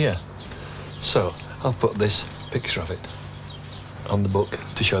just here. So I'll put this picture of it on the book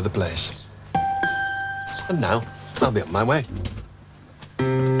to show the place. And now I'll be on my way.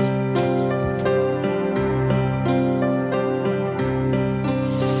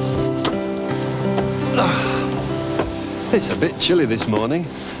 It's a bit chilly this morning.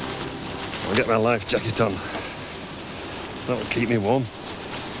 I'll get my life jacket on. That'll keep me warm.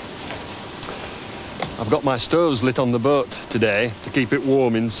 I've got my stoves lit on the boat today to keep it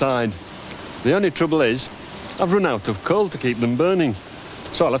warm inside. The only trouble is, I've run out of coal to keep them burning.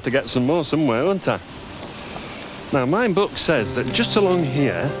 So I'll have to get some more somewhere, won't I? Now, my book says that just along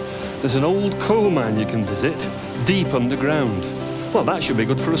here, there's an old coal mine you can visit, deep underground. Well, that should be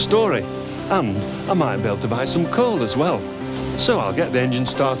good for a story. And I might be able to buy some coal as well. So I'll get the engine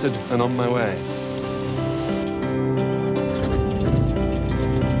started and on my way.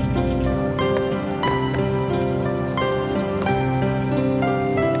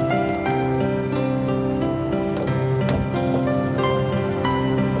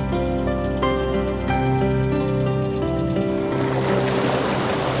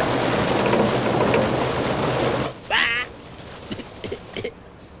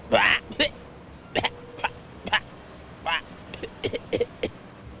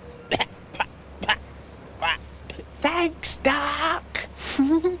 Thanks, Doc.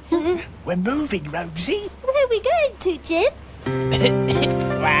 We're moving, Rosie. where are we going to, Jim?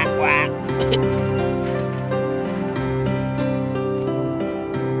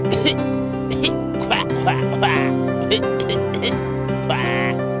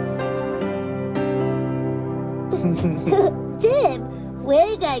 Jim,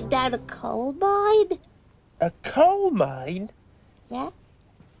 we're going down a coal mine. A coal mine? Yeah?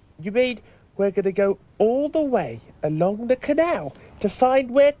 You mean we're going to go all the way along the canal to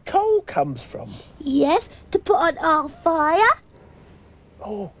find where coal comes from? Yes, to put on our fire.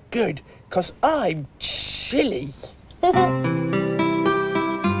 Oh, good, 'cause I'm chilly.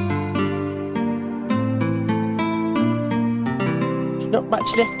 Not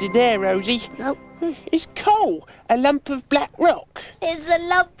much left in there, Rosie. Nope. It's coal, a lump of black rock. It's a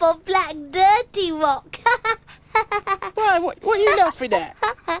lump of black dirty rock. Why, what are you laughing at?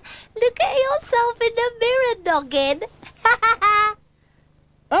 Look at yourself in the mirror, noggin.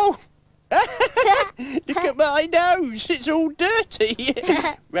 Oh, look at my nose. It's all dirty.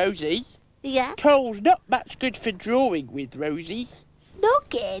 Rosie? Yeah? Coal's not much good for drawing with, Rosie.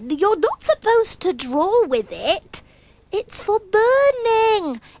 Noggin, you're not supposed to draw with it. It's for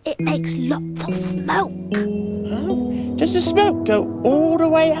burning. It makes lots of smoke. Oh, does the smoke go all the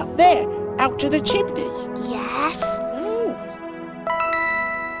way up there, out to the chimney? Yes. Oh.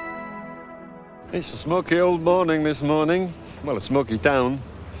 It's a smoky old morning this morning. Well, a smoky town.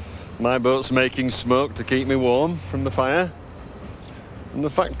 My boat's making smoke to keep me warm from the fire. And the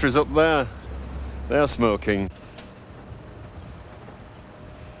factories up there, they're smoking.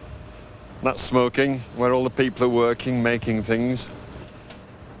 That's smoking, where all the people are working, making things.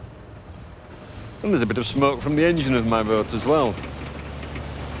 And there's a bit of smoke from the engine of my boat as well.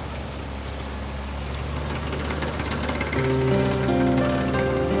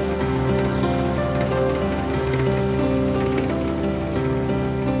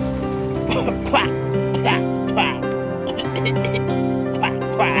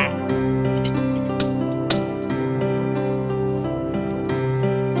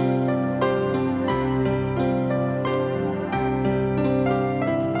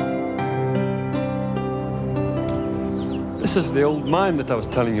 This is the old mine that I was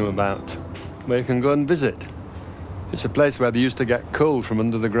telling you about, where you can go and visit. It's a place where they used to get coal from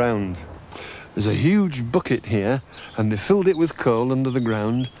under the ground. There's a huge bucket here, and they filled it with coal under the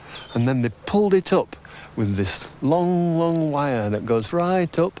ground, and then they pulled it up with this long, long wire that goes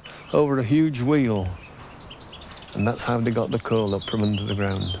right up over a huge wheel. And that's how they got the coal up from under the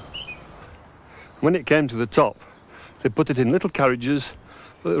ground. When it came to the top, they put it in little carriages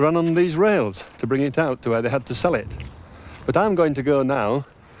that ran on these rails to bring it out to where they had to sell it. But I'm going to go now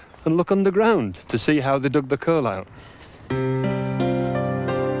and look underground to see how they dug the coal out.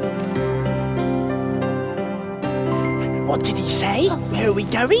 What did he say? Where are we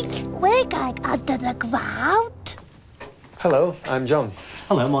going? We're going under the ground. Hello, I'm John.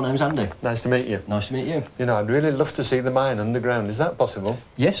 Hello, my name's Andy. Nice to meet you. Nice to meet you. You know, I'd really love to see the mine underground. Is that possible?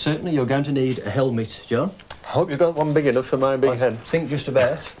 Yes, certainly. You're going to need a helmet, John. I hope you've got one big enough for my big head. Think just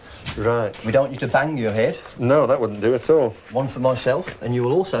about. Right. We don't want you to bang your head. No, that wouldn't do at all. One for myself, and you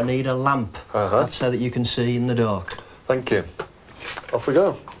will also need a lamp. That's so that you can see in the dark. Thank you. Off we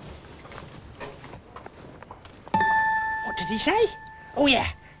go. What did he say? Oh, yeah.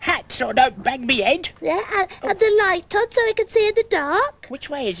 Hat so don't bang me head. Yeah, and the light on so I can see in the dark.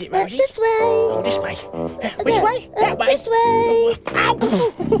 Which way is it, Rosie? This way. Oh, this way. Which way? That way. This way. Ow!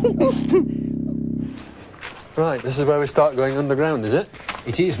 Right, this is where we start going underground, is it?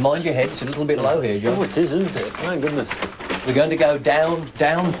 It is. Mind your head. It's a little bit low here, John. Oh, it is, isn't it? My goodness. We're going to go down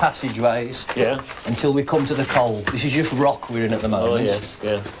passageways. Yeah. Until we come to the coal. This is just rock we're in at the moment. Oh, yes,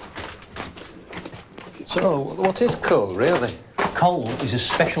 yeah. So, what is coal, really? Coal is a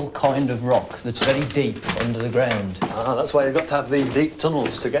special kind of rock that's very deep under the ground. Ah, that's why you've got to have these deep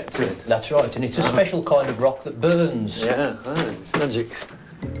tunnels to get to it. That's right, and it's a special kind of rock that burns. Yeah, it's magic.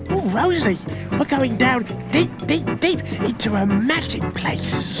 Oh, Rosie, we're going down deep, deep, deep into a magic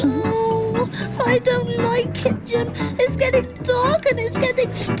place. Oh, I don't like it, Jim. It's getting dark and it's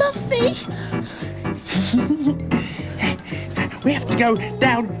getting stuffy. We have to go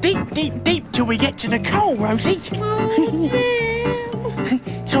down deep, deep, deep till we get to the coal, Rosie. Oh, Jim.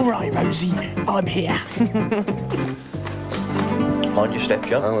 It's all right, Rosie. I'm here. Mind your step,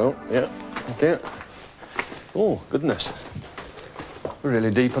 John. I will, yeah. Okay. Oh, goodness. We're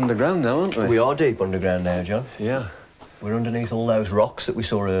really deep underground now, aren't we? We are deep underground now, John. Yeah. We're underneath all those rocks that we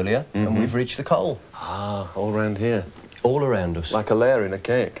saw earlier, and we've reached the coal. Ah, all round here. All around us. Like a layer in a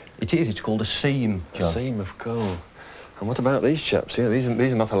cake. It is. It's called a seam, John. A seam of coal. And what about these chaps here? These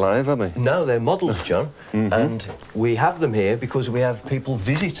are not alive, are they? No, they're models, John. And we have them here because we have people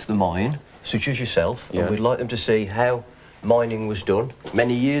visit the mine, such as yourself, and we'd like them to see how mining was done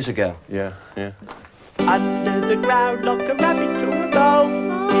many years ago. Yeah, yeah. Under the ground like a rabbit to a mole.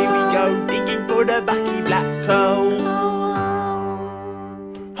 Here we go, digging for the mucky black coal.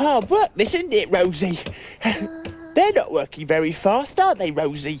 Hard work, this, isn't it, Rosie? They're not working very fast, are they,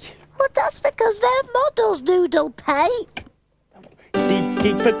 Rosie? Well, that's because they're models, Noodle Pape.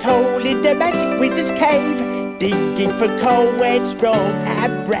 Digging for coal in the magic wizard's cave. Digging for coal, we're strong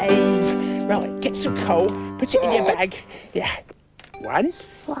and brave. Right, get some coal, put it in your bag. Yeah. 1,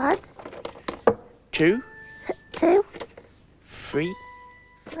 2, 3.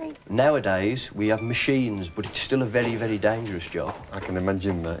 Nowadays, we have machines, but it's still a very, very dangerous job. I can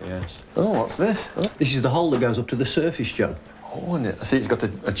imagine that, yes. Oh, what's this? Huh? This is the hole that goes up to the surface, John. Oh, and I see it's got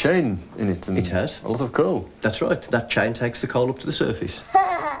a chain in it. And it has. A lot of coal. That's right. That chain takes the coal up to the surface.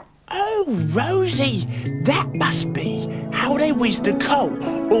 Oh, Rosie, that must be how they whiz the coal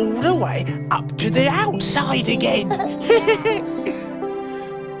all the way up to the outside again.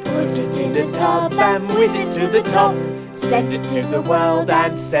 Put it in the tub and whiz it to the top. Send it to the world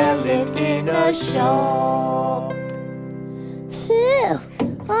and sell it in a shop. Phew,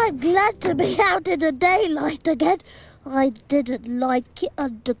 I'm glad to be out in the daylight again. I didn't like it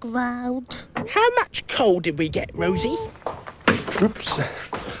underground. How much coal did we get, Rosie? Oops.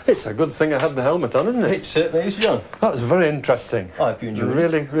 It's a good thing I had the helmet on, isn't it? It certainly is, John. That was very interesting. I hope you enjoyed it.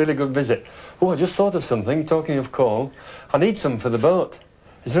 Really, really good visit. Oh, I just thought of something, talking of coal. I need some for the boat.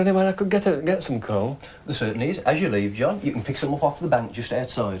 Is there anywhere I could get some coal? There certainly is. As you leave, John, you can pick some up off the bank just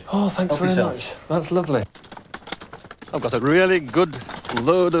outside. Oh, thanks Help very yourself. much. That's lovely. I've got a really good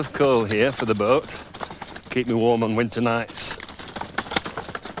load of coal here for the boat. Keep me warm on winter nights.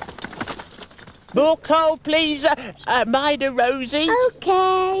 More coal, please, Mida Rosie.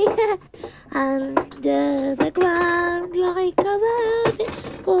 Okay. Under the ground like a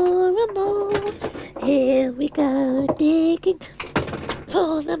rabbit or a mole. Here we go digging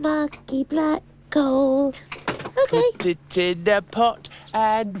for the muggy black coal. Okay. Put it in the pot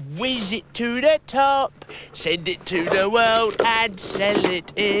and whiz it to the top. Send it to the world and sell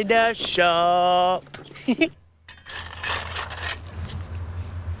it in a shop.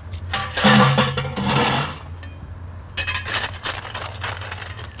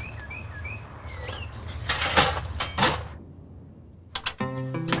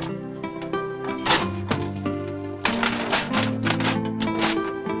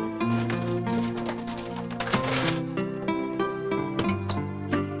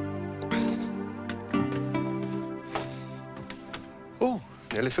 Oh,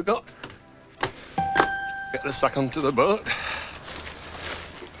 nearly forgot. Get the sack onto the boat.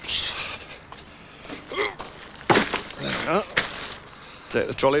 There we are. Take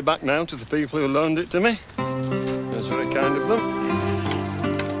the trolley back now to the people who loaned it to me. That's very kind of them.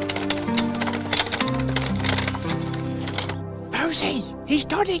 Rosie, he's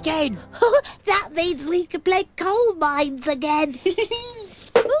gone again. That means we can play coal mines again.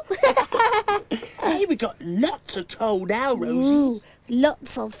 Hey, we got lots of coal now, Rosie. Ooh,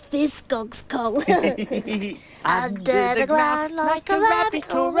 lots of Fisgog's coal. Under the ground like a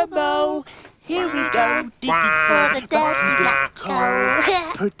rabbit or a mole. Here we go, digging for the dirty black coal.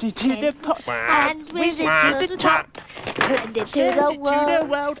 Put it in the pot and whiz it to the top. Send it to the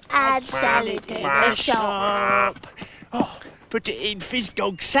world and sell it in a shop. Oh, put it in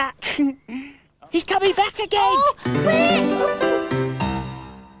Fisgog's sack. He's coming back again. Oh, quick!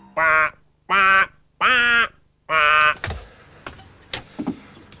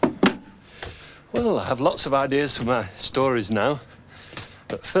 Well, I have lots of ideas for my stories now.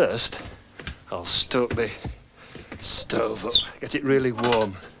 But first, I'll stoke the stove up, get it really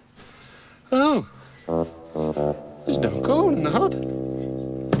warm. Oh, there's no coal in the hood.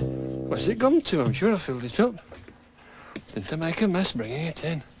 Where's it gone to? I'm sure I filled it up. Didn't I make a mess bringing it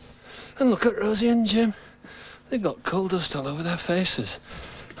in? And look at Rosie and Jim. They've got coal dust all over their faces.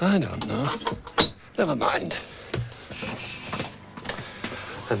 I don't know. Never mind.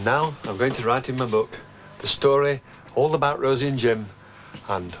 And now I'm going to write in my book the story all about Rosie and Jim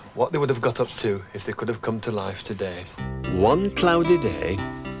and what they would have got up to if they could have come to life today. One cloudy day,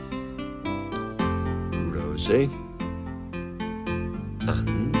 Rosie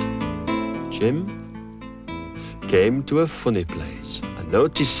and Jim came to a funny place. A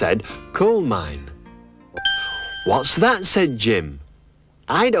notice said, coal mine. What's that? Said Jim.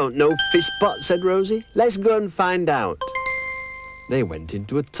 I don't know, Fistpot, said Rosie. Let's go and find out. They went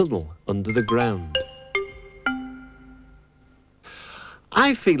into a tunnel under the ground.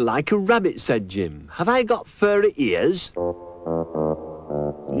 I feel like a rabbit, said Jim. Have I got furry ears? No,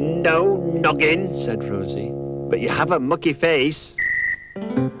 noggin, said Rosie. But you have a mucky face.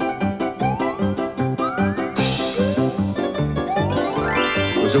 There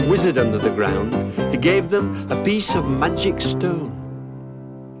was a wizard under the ground. He gave them a piece of magic stone.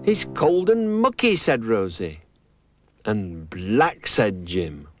 It's cold and mucky, said Rosie. And black, said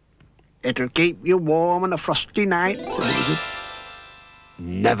Jim. It'll keep you warm on a frosty night, said the wizard.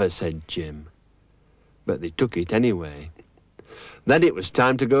 Never, said Jim. But they took it anyway. Then it was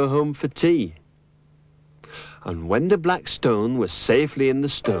time to go home for tea. And when the black stone was safely in the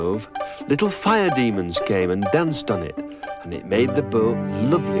stove, little fire demons came and danced on it, and it made the boat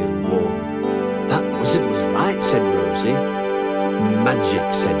lovely and warm. That wizard was right, said Rosie.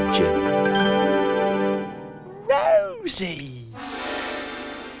 Magic, said Jim. Rosie!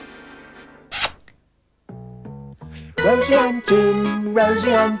 Rosie and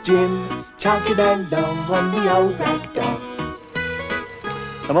Jim, chugging along on the old rag doll.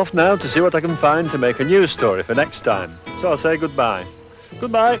 I'm off now to see what I can find to make a new story for next time. So I'll say goodbye.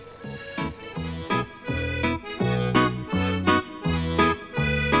 Goodbye.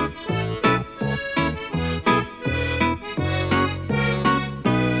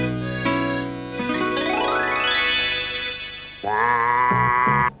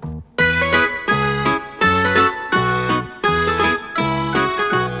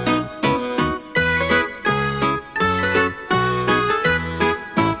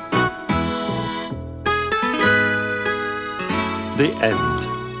 The end.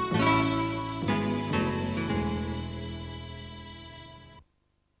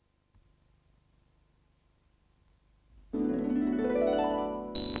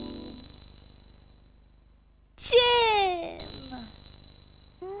 Jim!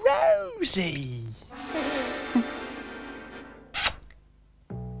 Rosie!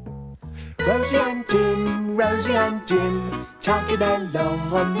 Rosie and Jim, chugging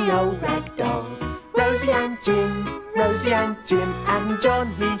along on the old rag doll. Rosie and Jim, and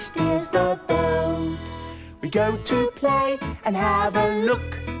John, he steers the boat. We go to play and have a look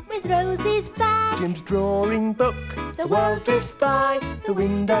With Rosie's bag, Jim's drawing book. The world drifts by the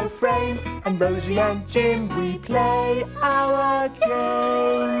window frame, and Rosie and Jim, we play our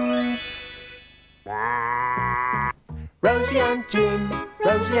games. Rosie and Jim,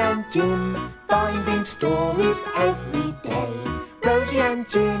 finding stories every day. Rosie and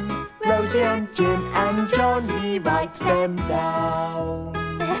Jim, and John, he writes them down.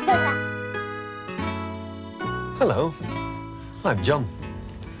 Hello, I'm John.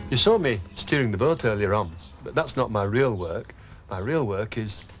 You saw me steering the boat earlier on, but that's not my real work. My real work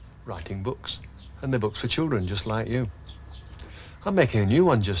is writing books, and they're books for children just like you. I'm making a new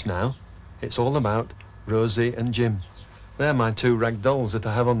one just now. It's all about Rosie and Jim. They're my two rag dolls that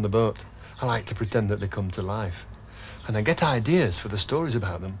I have on the boat. I like to pretend that they come to life. And I get ideas for the stories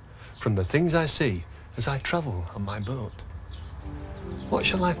about them from the things I see as I travel on my boat. What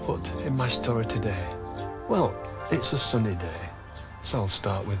shall I put in my story today? Well, it's a sunny day, so I'll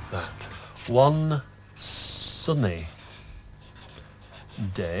start with that. One sunny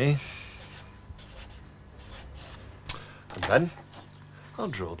day. And then I'll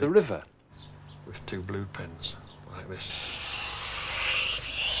draw the river with two blue pens, like this.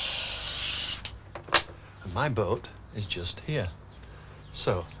 And my boat is just here.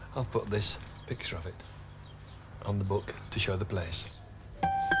 So I'll put this picture of it on the book to show the place.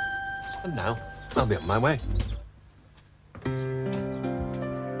 And now I'll be on my way.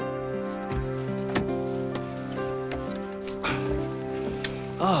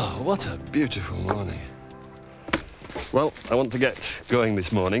 Oh, what a beautiful morning. Well, I want to get going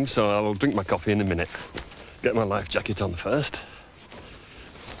this morning, so I will drink my coffee in a minute. Get my life jacket on first.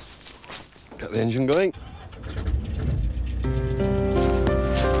 Get the engine going.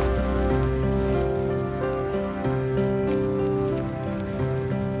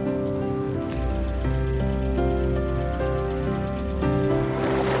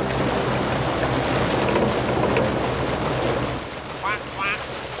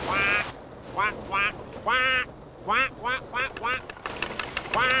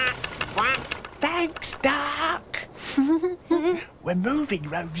 Thanks, Doc. We're moving,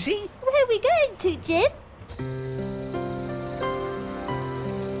 Rosie. Where are we going to, Jim?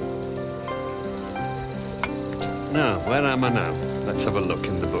 Now, where am I now? Let's have a look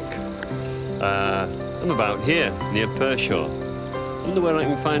in the book. I'm about here, near Pershore. Wonder where I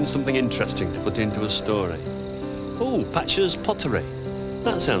can find something interesting to put into a story. Oh, Patcher's Pottery.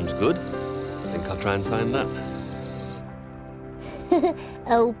 That sounds good. I think I'll try and find that.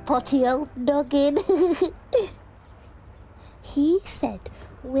 Oh, potty old noggin. He said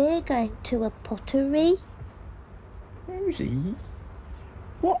we're going to a pottery. Rosie,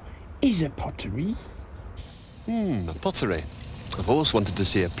 what is a pottery? A pottery. I've always wanted to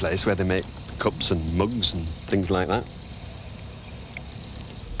see a place where they make cups and mugs and things like that.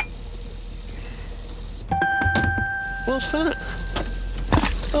 What's that?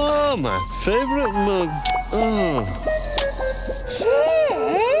 Oh, my favourite mug. Oh.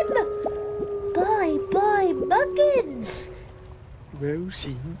 Jim!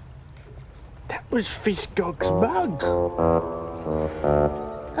 Rosie, that was Fishgog's mug.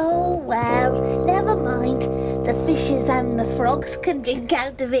 Oh, well, never mind. The fishes and the frogs can drink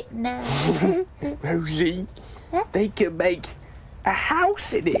out of it now. Rosie, they can make a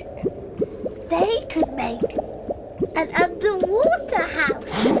house in it. They could make an underwater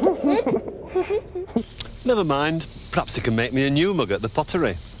house. Never mind. Perhaps they can make me a new mug at the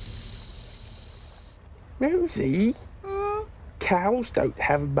Pottery. Rosie, cows don't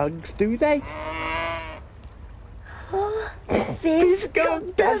have mugs, do they?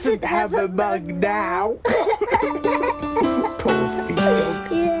 Fishgog doesn't have a mug now. Poor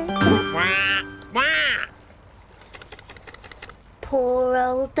Fishgog. Yeah. Poor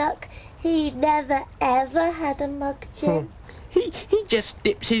old duck. He never ever had a mug, Jim. He just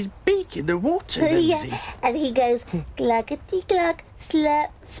dips his beak in the water, Rosie. Yeah, and he goes gluggity glug,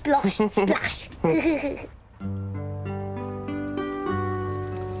 slurp, splosh, splash.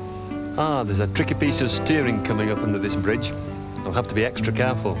 Ah, there's a tricky piece of steering coming up under this bridge. I'll have to be extra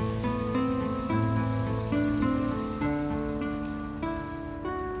careful.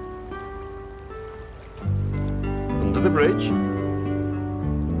 Under the bridge.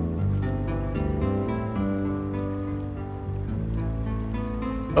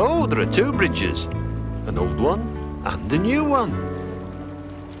 Oh, there are two bridges. An old one and a new one.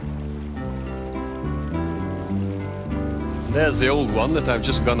 There's the old one that I've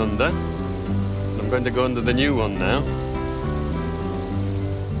just gone under. I'm going to go under the new one now.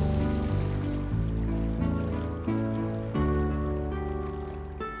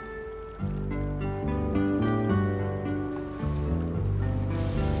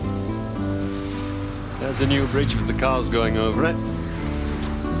 There's a new bridge with the cars going over it.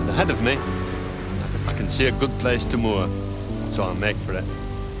 And ahead of me, I can see a good place to moor, so I'll make for it.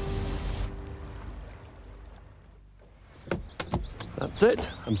 That's it.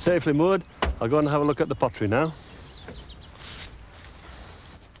 I'm safely moored. I'll go and have a look at the Pottery now.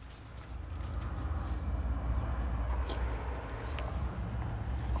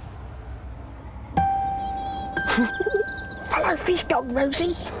 Follow Fishgog,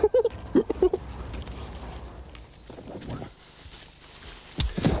 Rosie.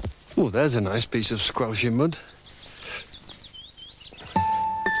 Oh, there's a nice piece of squelchy mud.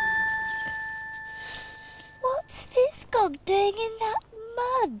 What's Fishgog doing in that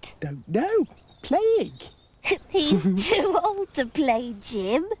mud? Don't know. Playing. He's too old to play,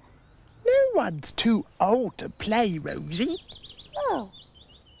 Jim. No one's too old to play, Rosie. Oh.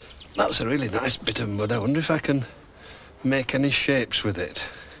 That's a really nice bit of mud. I wonder if I can make any shapes with it.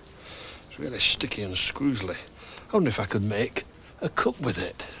 It's really sticky and scroozly. I wonder if I could make a cup with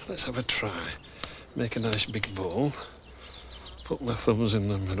it. Let's have a try. Make a nice big bowl. Put my thumbs in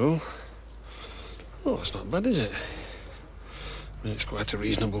the middle. Oh, that's not bad, is it? I mean, it's quite a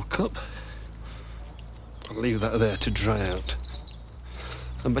reasonable cup. I'll leave that there to dry out.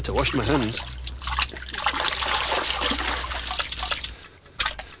 I'd better wash my hands.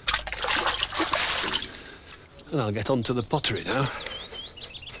 And I'll get on to the Pottery now.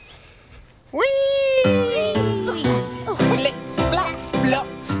 Split, splat,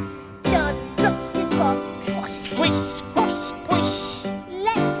 splot. John dropped his pot. Squish, squish, squash, squish.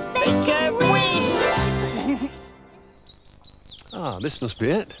 Let's make a wish. Ah, this must be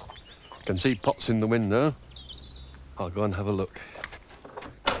it. I can see pots in the window. I'll go and have a look.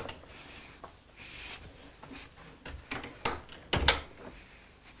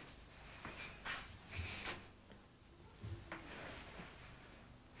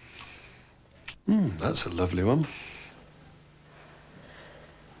 That's a lovely one.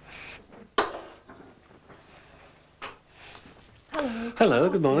 Hello. Hello,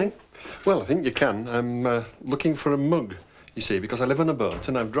 good morning. Well, I think you can. I'm looking for a mug, you see, because I live on a boat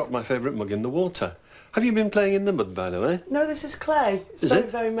and I've dropped my favourite mug in the water. Have you been playing in the mud, by the way? No, this is clay. It's Is both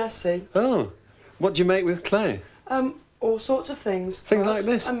it? very messy. Oh, what do you make with clay? All sorts of things. Things like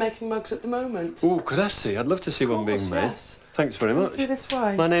this? I'm making mugs at the moment. Oh, could I see? I'd love to see one being made. Yes. Thanks very much. Through this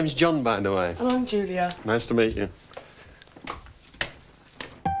way. My name's John, by the way. And I'm Julia. Nice to meet you.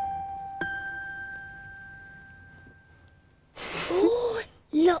 Oh,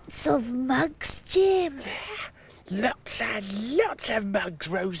 lots of mugs, Jim. Lots and lots of mugs,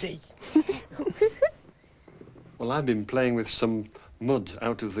 Rosie. Well, I've been playing with some mud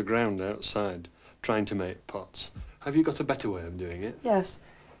out of the ground outside, trying to make pots. Have you got a better way of doing it? Yes.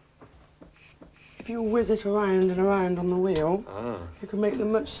 If you whiz it around and around on the wheel, you can make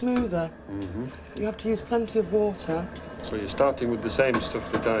them much smoother. You have to use plenty of water. So you're starting with the same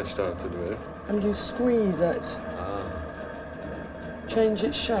stuff that I started with? And you squeeze it. Change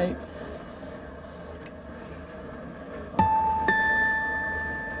its shape.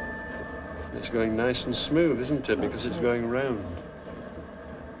 It's going nice and smooth, isn't it? Because it's going round.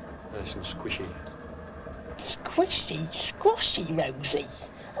 Nice and squishy. Squishy, squashy, Rosie.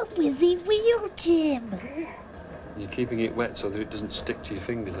 A whizzy wheel, Jim. You're keeping it wet so that it doesn't stick to your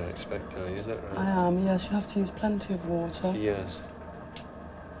fingers, I expect, are you? Is that right? I am, yes. You have to use plenty of water. Yes.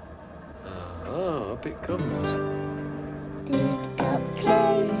 Oh, up it comes. Dig up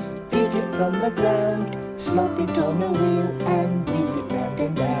clay, dig it from the ground, slop it on a wheel and whiz it round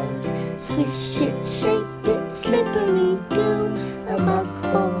and round. Squish it, shape it, slippery goo. A mug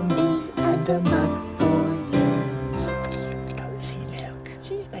for me and a mug for you. Rosie, look,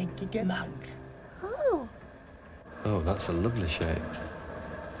 she's making a mug. Oh. Oh, that's a lovely shape.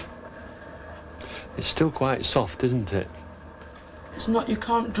 It's still quite soft, isn't it? It's not, you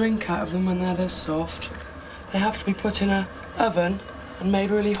can't drink out of them when they're this soft. They have to be put in an oven and made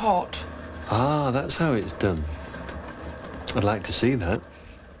really hot. Ah, that's how it's done. I'd like to see that.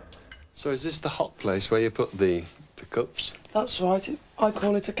 So is this the hot place where you put the cups? That's right. I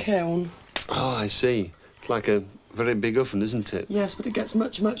call it a kiln. Oh, I see. It's like a very big oven, isn't it? Yes, but it gets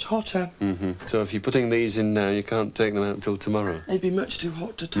much, much hotter. Mm-hmm. So if you're putting these in now, you can't take them out until tomorrow? They'd be much too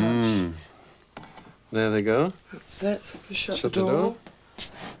hot to touch. There they go. That's it. Just shut Shut the door.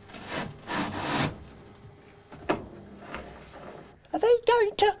 Are they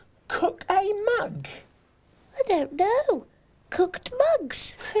going to cook a mug? I don't know. Cooked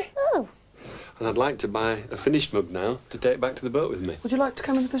mugs. Oh. And I'd like to buy a finished mug now to take back to the boat with me. Would you like to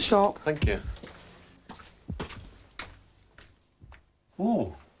come into the shop? Thank you.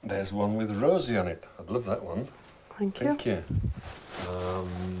 Oh, there's one with Rosie on it. I'd love that one. Thank you. Thank you.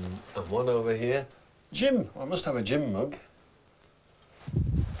 And one over here. Jim. I must have a Jim mug.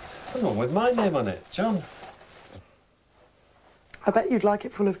 And one with my name on it. John. I bet you'd like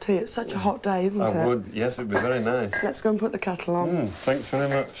it full of tea. It's such a hot day, isn't it? I would. Yes, it'd be very nice. Let's go and put the kettle on. Thanks very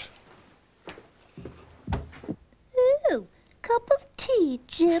much. Ooh, cup of tea,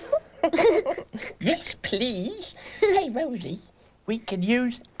 Jim. Yes, please. Hey, Rosie, we can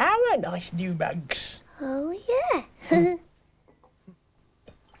use our nice new mugs. Oh, yeah.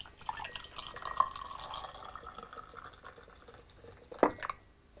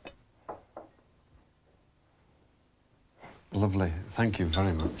 Lovely. Thank you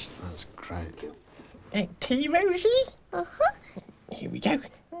very much. That's great. Tea, Rosie? Uh-huh. Here we go.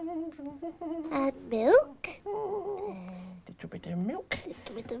 And milk. Little bit of milk.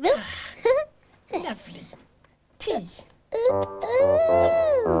 Little bit of milk. Lovely. Tea. Oh.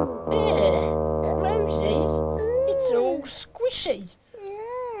 Rosie, it's all squishy.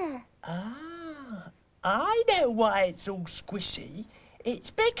 Yeah. Ah, I know why it's all squishy.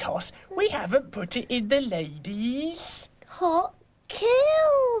 It's because we haven't put it in the ladies' hot kiln.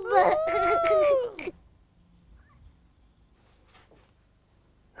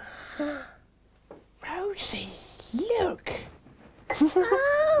 Rosie, look.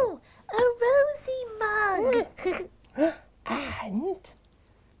 Oh, a Rosie mug. And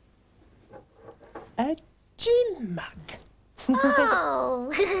a Jim mug.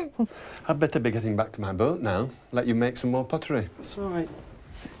 Oh. I'd better be getting back to my boat now. Let you make some more pottery. That's right.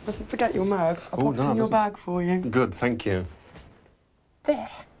 Mustn't forget your mug. I'll pop it no, in your bag for you. Good, thank you. There.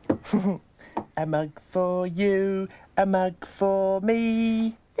 A mug for you, a mug for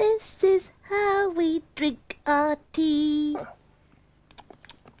me. This is how we drink our tea.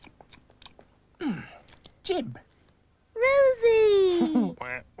 Jim. Rosie.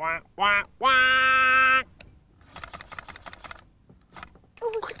 Quack, quack, quack, quack.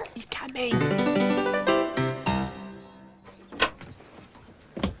 Oh, quick, he's coming.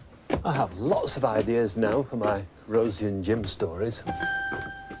 I have lots of ideas now for my Rosie and Jim stories.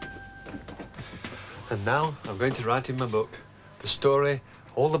 And now I'm going to write in my book the story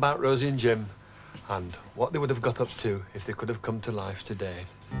all about Rosie and Jim and what they would have got up to if they could have come to life today.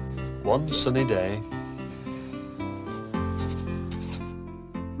 One sunny day,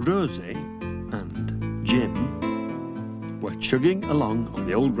 Rosie and Jim were chugging along on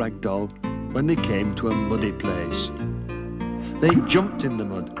the old rag doll when they came to a muddy place. They jumped in the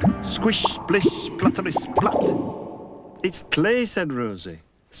mud. Squish, splish, splattery, splat. It's clay, said Rosie.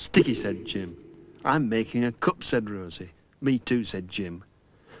 Sticky, said Jim. I'm making a cup, said Rosie. Me too, said Jim.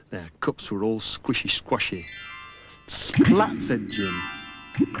 Their cups were all squishy, squashy. Splat, said Jim.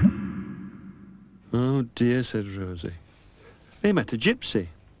 Oh dear, said Rosie. They met a gypsy.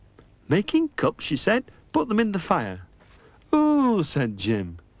 Making cups, she said. Put them in the fire. Oh, said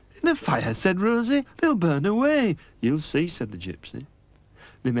Jim. In the fire, said Rosie. They'll burn away. You'll see, said the gypsy.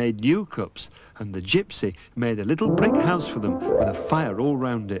 They made new cups, and the gypsy made a little brick house for them with a fire all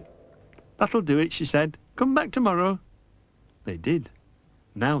round it. That'll do it, she said. Come back tomorrow. They did.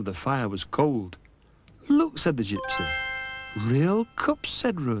 Now the fire was cold. Look, said the gypsy. Real cups,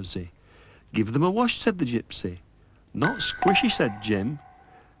 said Rosie. Give them a wash, said the gypsy. Not squishy, said Jim.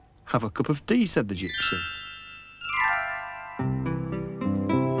 Have a cup of tea, said the gypsy.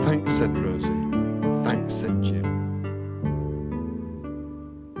 Thanks, said Rosie. Thanks, said Jim.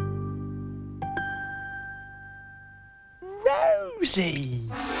 Rosie!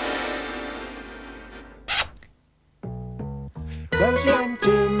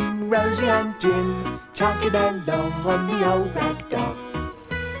 Rosie and Jim, chugging along on the old rag dog.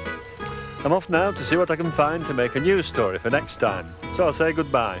 I'm off now to see what I can find to make a news story for next time. So I'll say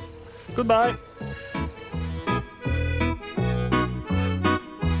goodbye. Goodbye.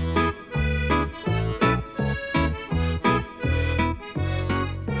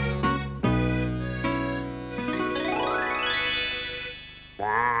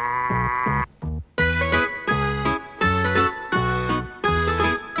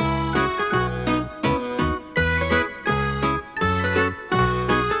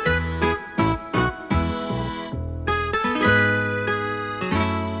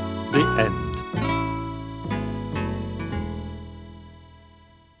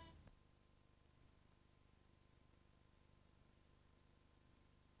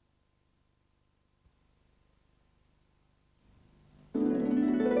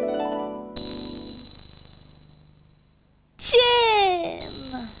 Jim!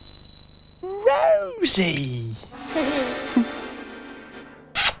 Rosie!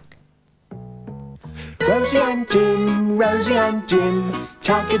 Rosie and Jim,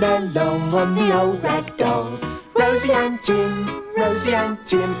 chugging along on the old rag doll. Rosie and Jim,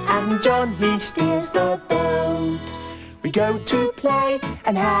 and John, he steers the boat. We go to play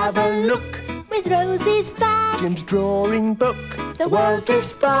and have a look with Rosie's bag, Jim's drawing book. The world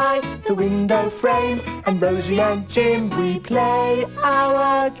drifts by the window frame, and Rosie and Jim, we play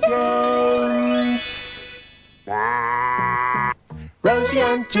our games. Rosie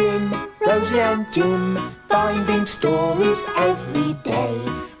and Jim, finding stories every day.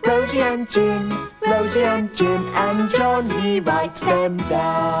 Rosie and Jim, and John, he writes them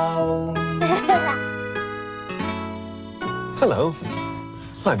down. Hello,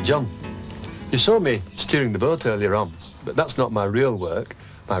 I'm John. You saw me steering the boat earlier on, but that's not my real work.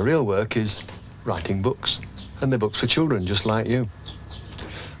 My real work is writing books, and they're books for children just like you.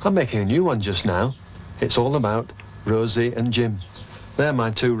 I'm making a new one just now. It's all about Rosie and Jim. They're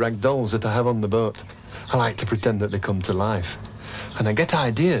my two rag dolls that I have on the boat. I like to pretend that they come to life. And I get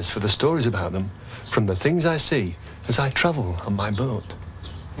ideas for the stories about them from the things I see as I travel on my boat.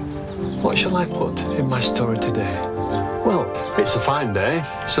 What shall I put in my story today? Well, it's a fine day,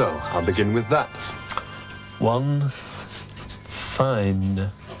 so I'll begin with that. One fine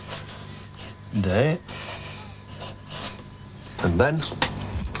day. And then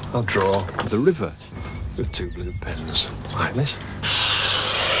I'll draw the river with two blue pens, like this.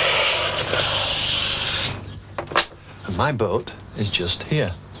 And my boat is just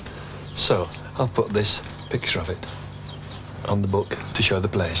here. So I'll put this picture of it on the book to show the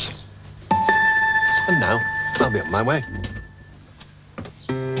place. And now I'll be on my way.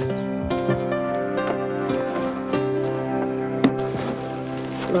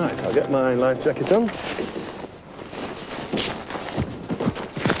 Right, I'll get my life jacket on.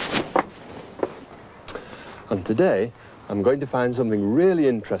 And today, I'm going to find something really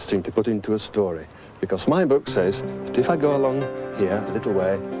interesting to put into a story, because my book says that if I go along here a little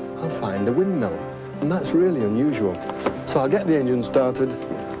way, I'll find a windmill, and that's really unusual. So I'll get the engine started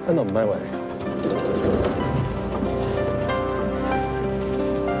and on my way.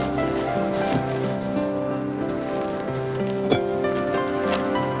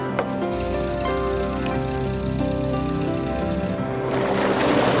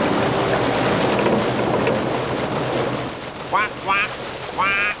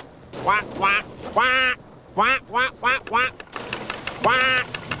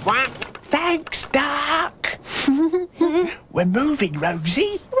 Thanks, Doc. We're moving,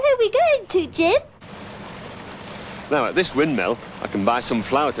 Rosie. Where are we going to, Jim? Now, at this windmill, I can buy some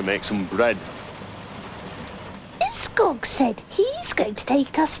flour to make some bread. Skog said he's going to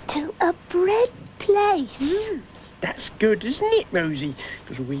take us to a bread place. That's good, isn't it, Rosie?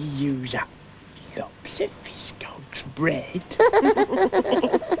 Because we use up lots of Skog's bread.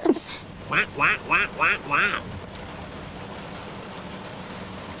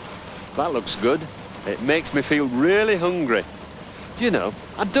 That looks good. It makes me feel really hungry. Do you know,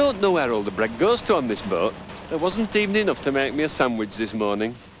 I don't know where all the bread goes to on this boat. There wasn't even enough to make me a sandwich this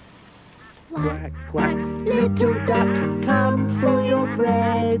morning. Quack, quack, little duck, come for your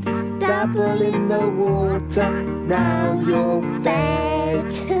bread. Dabble in the water, now you're fed.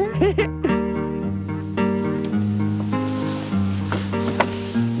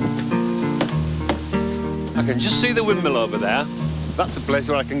 see the windmill over there? That's the place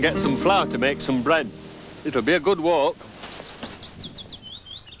where I can get some flour to make some bread. It'll be a good walk.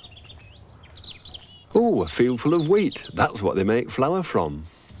 Oh, a field full of wheat. That's what they make flour from.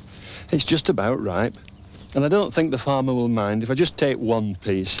 It's just about ripe. And I don't think the farmer will mind if I just take one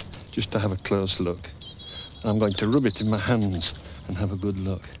piece, just to have a close look. I'm going to rub it in my hands and have a good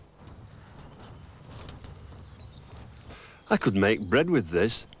look. I could make bread with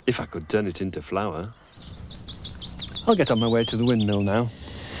this, if I could turn it into flour. I'll get on my way to the windmill now.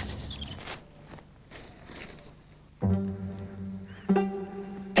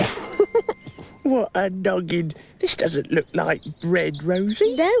 What a noggin. This doesn't look like bread,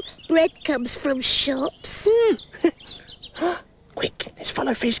 Rosie. No, bread comes from shops. Quick, let's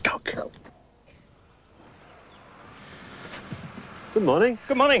follow Fizzcock. Oh. Good morning.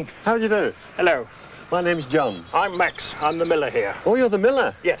 Good morning. How do you do? Hello. My name's John. I'm Max. I'm the miller here. Oh, you're the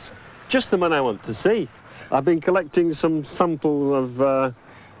miller? Yes. Just the man I want to see. I've been collecting some sample of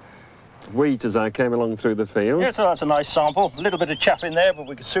wheat as I came along through the field. Yes, so that's a nice sample. A little bit of chaff in there, but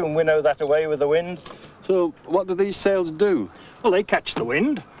we can soon winnow that away with the wind. So what do these sails do? Well, they catch the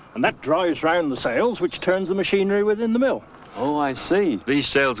wind, and that drives round the sails, which turns the machinery within the mill. Oh, I see. These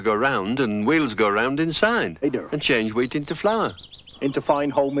sails go round and wheels go round inside. They do. And change wheat into flour. Into fine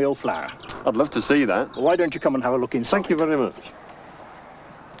wholemeal flour. I'd love to see that. Well, why don't you come and have a look inside? Thank you very much.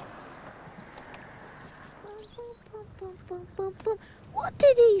 What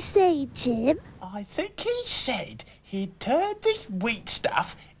did he say, Jim? I think he said he'd turn this wheat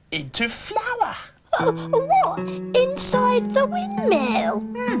stuff into flour. What? Inside the windmill?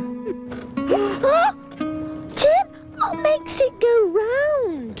 Huh? Jim, what makes it go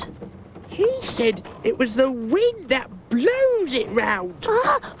round? He said it was the wind that blows it round.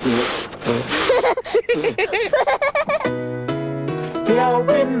 The old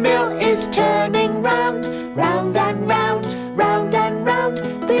windmill is turning round, round and round, round and round.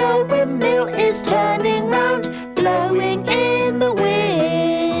 The old windmill is turning round, blowing in the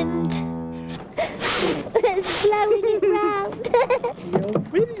wind. It's blowing it round. The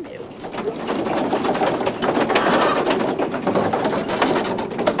old windmill.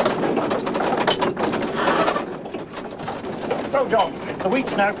 So, John, the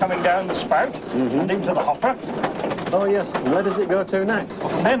wheat's now coming down the spout and into the hopper. Oh, yes. Where does it go to next?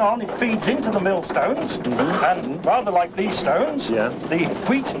 From then on, it feeds into the millstones, and rather like these stones, the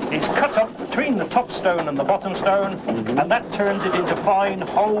wheat is cut up between the top stone and the bottom stone, and that turns it into fine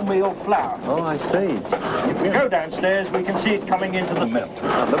wholemeal flour. Oh, I see. If we go downstairs, we can see it coming into the mill.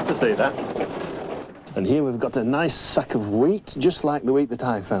 I'd love to see that. And here we've got a nice sack of wheat, just like the wheat that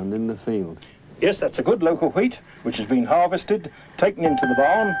I found in the field. Yes, that's a good local wheat, which has been harvested, taken into the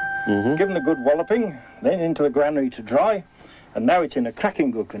barn, given a good walloping, then into the granary to dry, and now it's in a cracking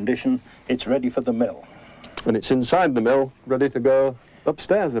good condition. It's ready for the mill. And it's inside the mill, ready to go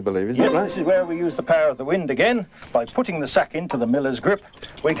upstairs, I believe, is that right? Yes, this is where we use the power of the wind again. By putting the sack into the miller's grip,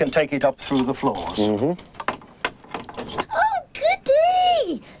 we can take it up through the floors. Oh,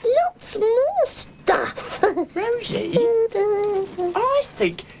 goody! Lots more stuff. Rosie, I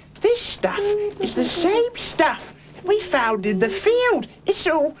think this stuff is the same stuff we found in the field. It's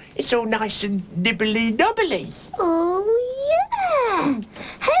all nice and nibbly-nubbly. Oh, yeah.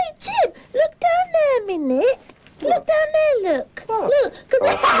 Hey, Jim, look down there a minute. Look down there, look. Look.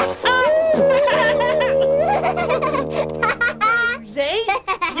 Rosie,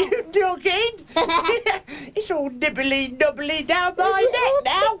 you noggin. It's all nibbly-nubbly down my neck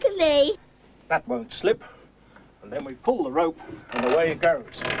now. Tickly. That won't slip. And then we pull the rope, and away it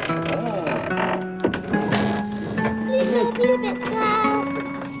goes. Leave it down.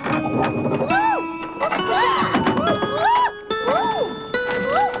 Whoa! What's that?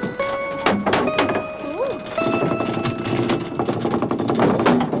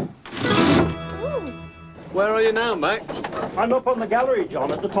 Where are you now, Max? I'm up on the gallery,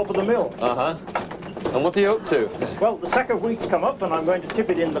 John, at the top of the mill. Uh-huh. And what are you up to? Well, the sack of wheat's come up, and I'm going to tip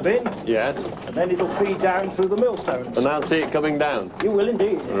it in the bin. Yes. And then it'll feed down through the millstones. And I'll see it coming down? You will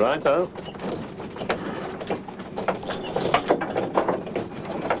indeed. Righto.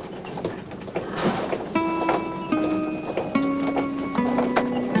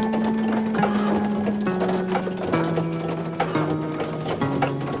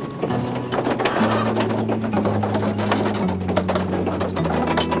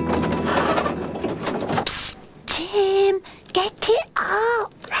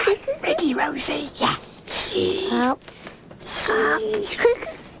 Rosie? Yeah. Up. Up.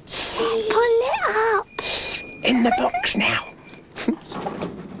 Pull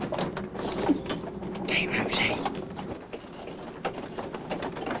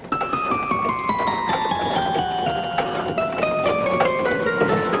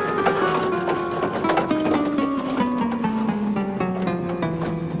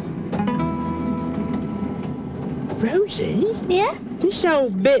Rosie? Yeah? This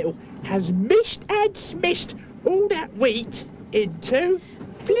old mill has missed and smished all that wheat into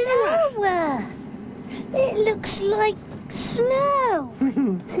flour. Flour. It looks like snow.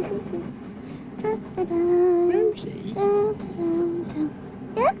 Rosie?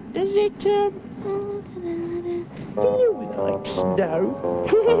 Yeah? Does it feel like snow?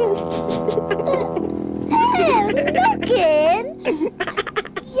 Noggin?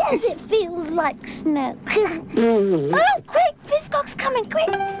 Yes, it feels like snow. Oh, quick! Fizzcock's coming, quick!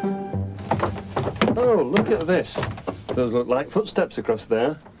 Oh, look at this. Those look like footsteps across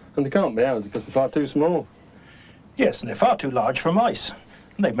there, and they can't be ours because they're far too small. Yes, and they're far too large for mice.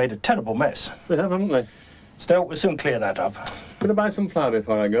 And they've made a terrible mess. They have, haven't they? Still, we'll soon clear that up. Can I buy some flour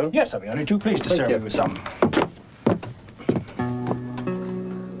before I go? Yes, I'll be only too pleased to serve you with some.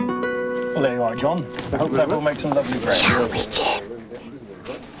 Well, there you are, John. I hope that will make some lovely bread. Shall we, Jim?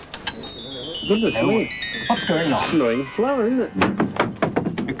 Goodness me. What's going on? Snowing flour, isn't it?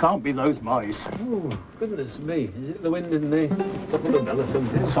 It can't be those mice. Oh, goodness me. Is it the wind in the top of the bell or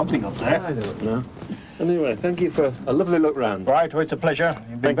something? There's something up there. I don't know. Anyway, thank you for a lovely look round. Right, well, it's a pleasure.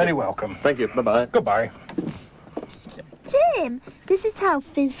 You've been very welcome. Thank you. Bye-bye. Goodbye. Jim, this is how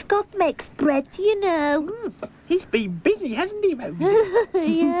Fizzcock makes bread, you know. He's been busy, hasn't he, Rosie?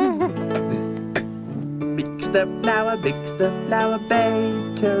 Yeah. Mix the flour, baker,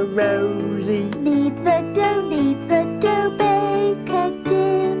 Rosie. Knead the dough, baker,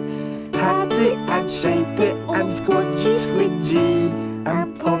 Jim. Pat it and shape it and squidgy,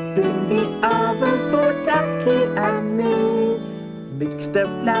 and pop in the oven for Ducky and me. Mix the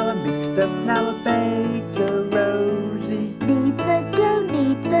flour, baker, Rosie. Knead the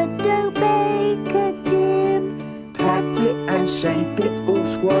dough, baker, Jim. Pat it and shape it all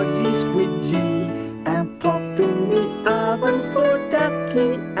squidgy, and pop in the oven for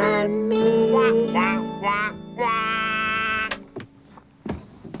Ducky and me.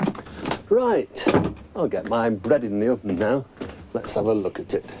 Right. I'll get my bread in the oven now. Let's have a look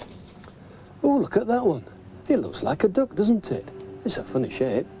at it. Oh, look at that one. It looks like a duck, doesn't it? It's a funny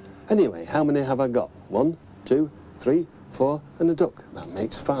shape. Anyway, how many have I got? 1, 2, 3, 4, and a duck. That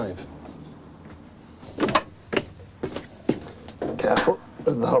makes 5. Careful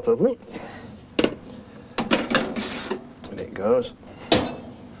with the hot oven. And it goes.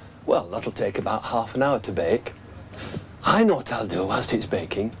 Well, that'll take about half an hour to bake. I know what I'll do whilst it's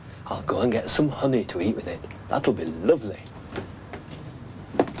baking. I'll go and get some honey to eat with it. That'll be lovely.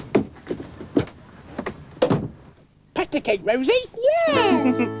 Pat a cake, Rosie?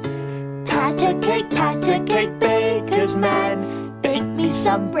 Yes! Pat a cake, baker's man. Bake me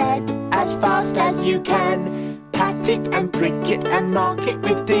some bread as fast as you can. Pat it and prick it and mark it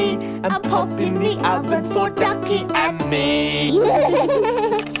with D, and pop in the oven for Ducky and me.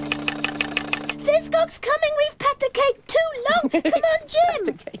 Fizzcock's coming, we've pat the cake too long. Come on,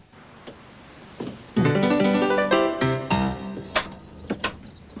 Jim.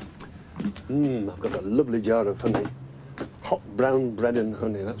 I've got a lovely jar of honey. Hot brown bread and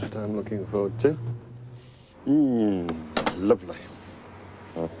honey, that's what I'm looking forward to. Lovely.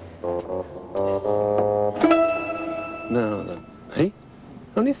 Now then, hey,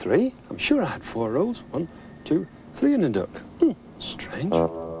 only 3? I'm sure I had 4 rolls. 1, 2, 3 and a duck. Strange. A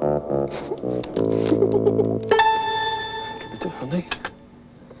little bit of honey.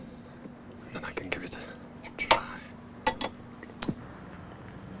 And then I can give it a try.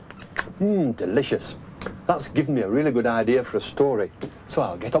 Delicious. That's given me a really good idea for a story, so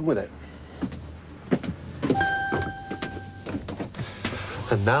I'll get on with it.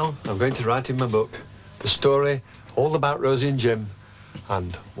 And now I'm going to write in my book the story all about Rosie and Jim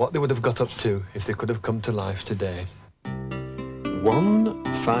and what they would have got up to if they could have come to life today. One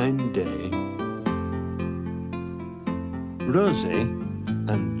fine day, Rosie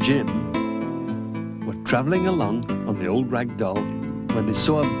and Jim were travelling along on the old rag doll when they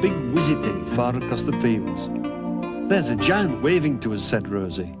saw a big whizzy thing far across the fields. "There's a giant waving to us," said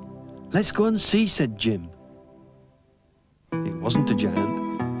Rosie. "Let's go and see," said Jim. It wasn't a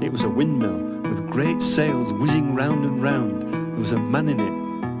giant, it was a windmill with great sails whizzing round and round. There was a man in it.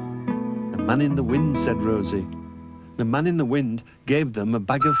 "The man in the wind," said Rosie. The man in the wind gave them a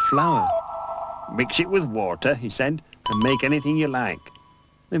bag of flour. "Mix it with water," he said, "and make anything you like."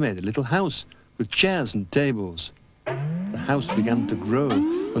 They made a little house with chairs and tables. The house began to grow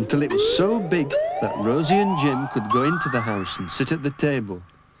until it was so big that Rosie and Jim could go into the house and sit at the table.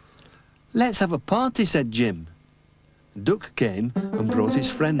 "Let's have a party," said Jim. A duck came and brought his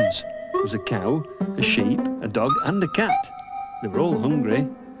friends. There was a cow, a sheep, a dog and a cat. They were all hungry.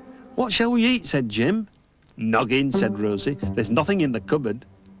 "What shall we eat?" said Jim. "Noggin," said Rosie. "There's nothing in the cupboard."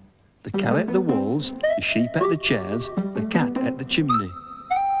 The cow ate the walls, the sheep ate the chairs, the cat ate the chimney.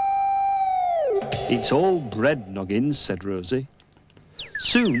 It's all bread, Noggins, said Rosie.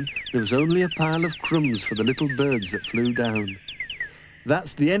 Soon there was only a pile of crumbs for the little birds that flew down.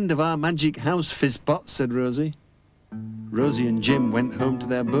 That's the end of our magic house, Fizzpot, said Rosie. Rosie and Jim went home to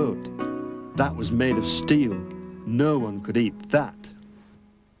their boat. That was made of steel. No one could eat that.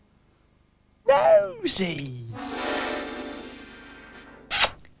 Rosie!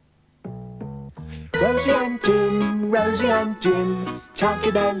 Rosie and Jim,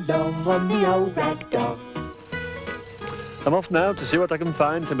 chugging along on the old rag doll. I'm off now to see what I can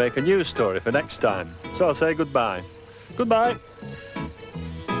find to make a news story for next time. So I'll say goodbye. Goodbye.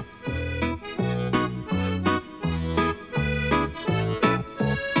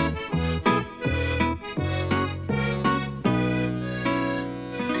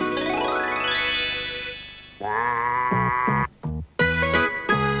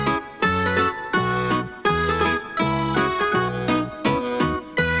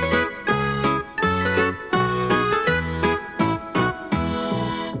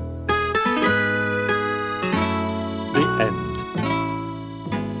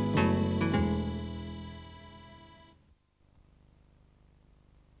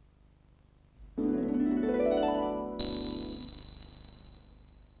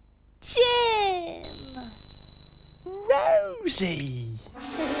 Rosie!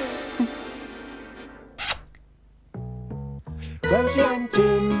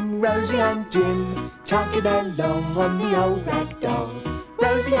 Rosie and Jim, chugging along on the old rag doll.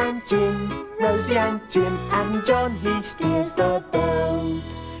 Rosie and Jim, and John, he steers the boat.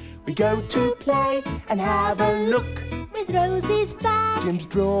 We go to play and have a look with Rosie's bag, Jim's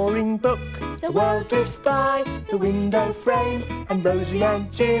drawing book, the world drifts by, the window frame, and Rosie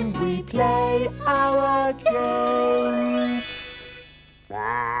and Jim, we play our games.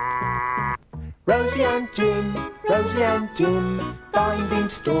 Rosie and Jim, finding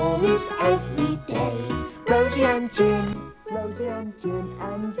stories every day. Rosie and Jim,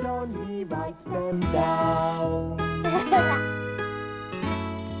 and John, he writes them down.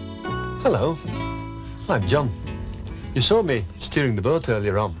 Hello, I'm John. You saw me steering the boat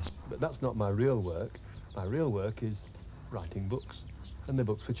earlier on, but that's not my real work. My real work is writing books, and they're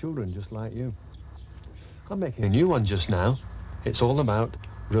books for children just like you. I'm making a new one just now. It's all about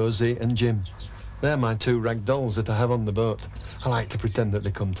Rosie and Jim. They're my two rag dolls that I have on the boat. I like to pretend that they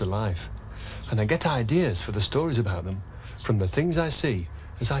come to life. And I get ideas for the stories about them from the things I see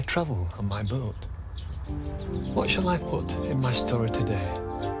as I travel on my boat. What shall I put in my story today?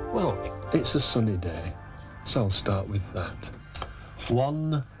 Well, it's a sunny day, so I'll start with that.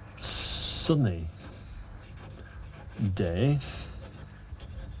 One sunny day.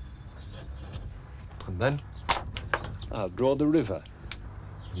 And then I'll draw the river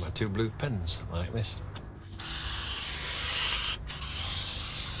with my two blue pens, like this.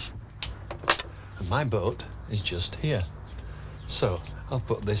 And my boat is just here. So I'll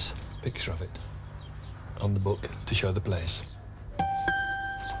put this picture of it on the book to show the place.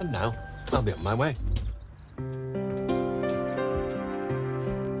 And now I'll be on my way.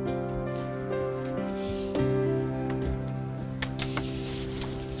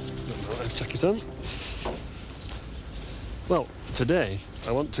 Check it on. Well, today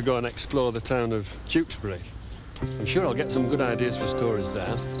I want to go and explore the town of Tewkesbury. I'm sure I'll get some good ideas for stories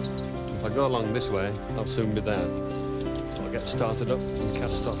there. If I go along this way, I'll soon be there. So I'll get started up and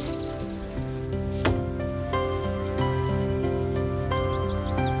cast off.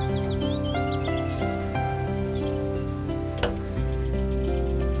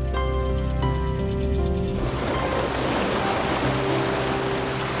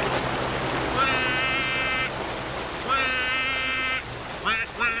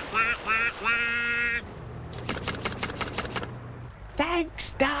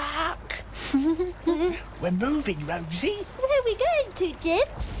 Thanks, Doc. We're moving, Rosie. Where are we going to, Jim?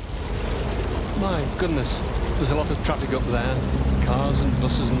 My goodness, there's a lot of traffic up there. Cars and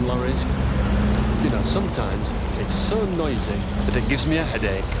buses and lorries. You know, sometimes it's so noisy that it gives me a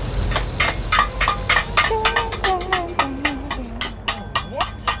headache.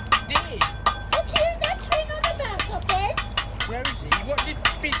 What did? What are you nattering on about up there? Rosie, what did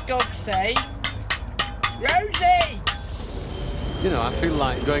Sheepdog say? Rosie! You know, I feel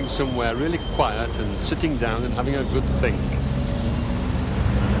like going somewhere really quiet and sitting down and having a good think.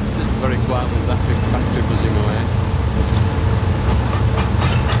 It isn't very quiet with that big factory buzzing away.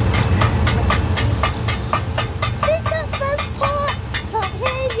 Speak up, Fuzzpot. Can't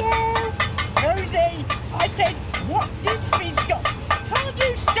hear you. Rosie, I said, what did Sheepdog? Can't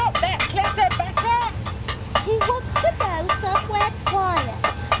you stop that clatter-batter? He wants to go somewhere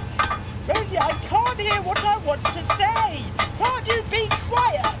quiet. want to say. Can't you be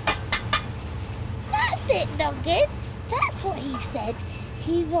quiet? That's it, Noggin. That's what he said.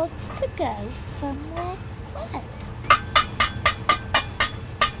 He wants to go somewhere quiet.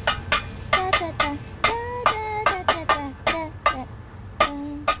 Da, da, da, da, da, da, da, da, da,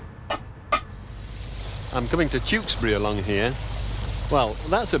 da. I'm coming to Tewkesbury along here. Well,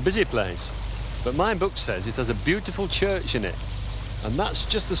 that's a busy place, but my book says it has a beautiful church in it, and that's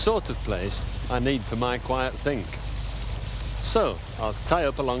just the sort of place I need for my quiet think. So, I'll tie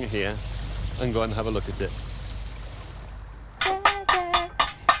up along here and go and have a look at it.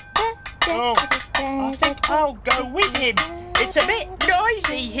 Oh, I think I'll go with him. It's a bit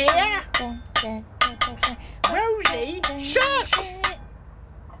noisy here. Rosie, shush!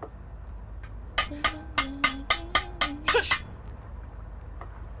 Shush!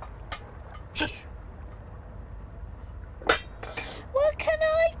 Shush! Well, can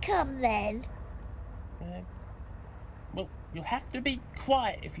I come then? Well, you'll have to be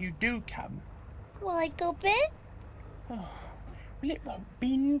quiet if you do come. Why, Goblin? Oh, well, it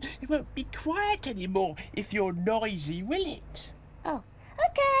won't be quiet anymore if you're noisy, will it? Oh,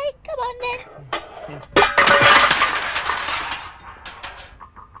 okay, come on then.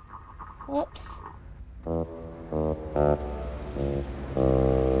 Whoops.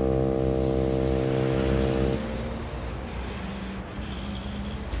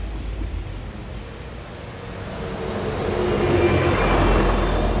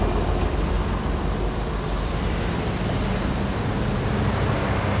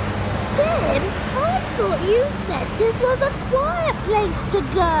 You said this was a quiet place to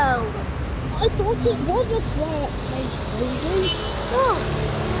go. I thought it was a quiet place, Rosie. Oh.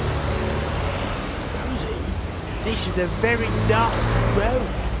 Rosie, this is a very nasty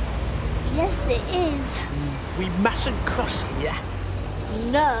road. Yes, it is. We mustn't cross here.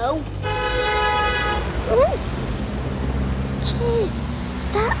 No. Oh. Gee,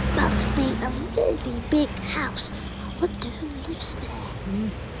 that must be a really big house. I wonder who lives there.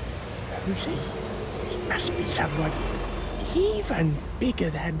 Rosie, it must be someone even bigger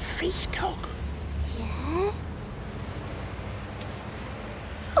than Fishcock. Yeah?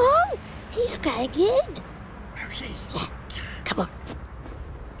 Oh, he's going in. Rosie. Yeah, come on.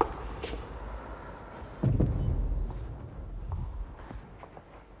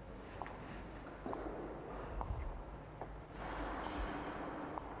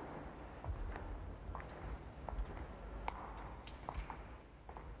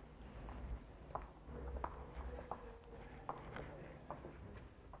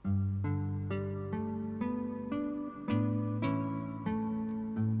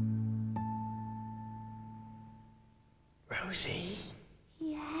 Rosie?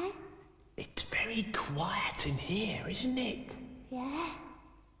 Yeah? It's very quiet in here, isn't it? Yeah.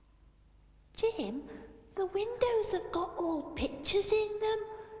 Jim, the windows have got old pictures in them.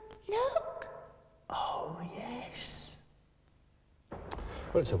 Look. Oh, yes.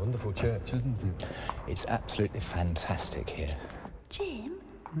 Well, it's a wonderful church, isn't it? It's absolutely fantastic here. Jim,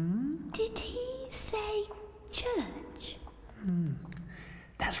 did he say church?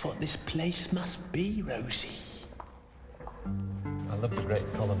 That's what this place must be, Rosie. I love the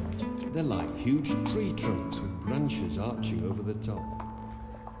great columns. They're like huge tree trunks with branches arching over the top.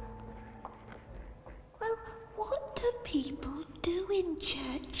 Well, what do people do in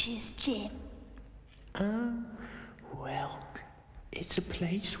churches, Jim? Well, it's a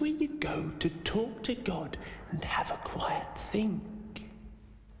place where you go to talk to God and have a quiet think.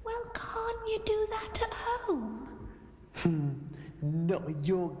 Well, can't you do that at home? Not when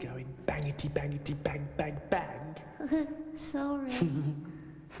you're going bangity, bangity, bang, bang, bang. Sorry.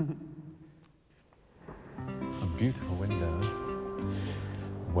 A beautiful window.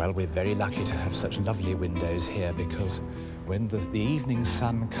 Well, we're very lucky to have such lovely windows here because when the evening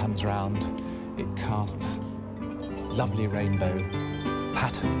sun comes round, it casts lovely rainbow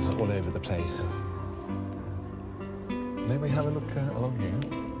patterns all over the place. May we have a look along here?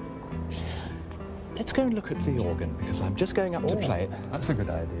 Let's go and look at the organ because I'm just going up to play it. That's a good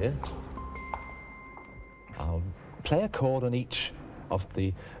idea. I'll play a chord on each of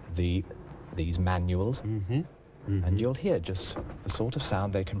these manuals, and you'll hear just the sort of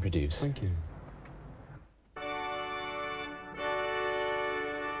sound they can produce. Thank you.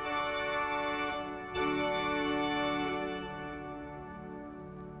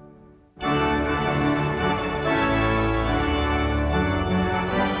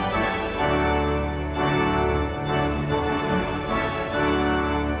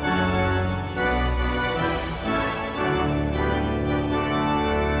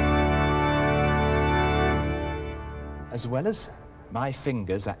 As well as my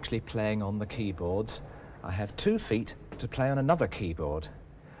fingers actually playing on the keyboards, I have 2 feet to play on another keyboard,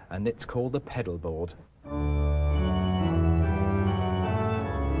 and it's called the pedal board.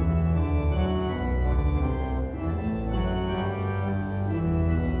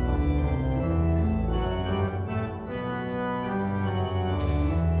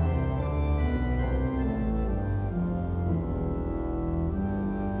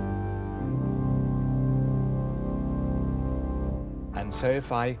 And so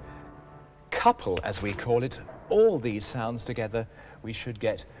if I couple, as we call it, all these sounds together, we should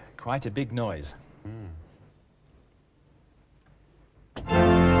get quite a big noise.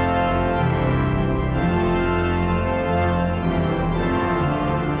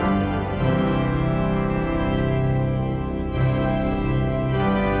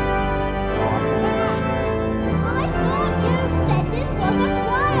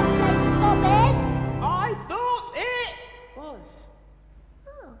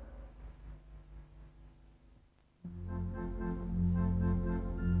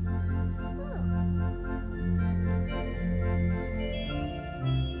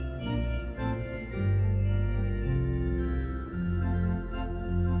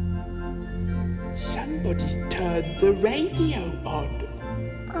 Somebody's turned the radio on.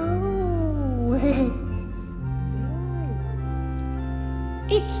 Oh.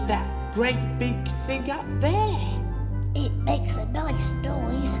 It's that great big thing up there. It makes a nice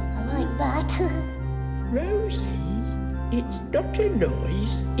noise. I like that. Rosie, it's not a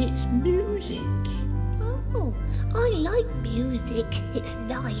noise, it's music. Oh, I like music. It's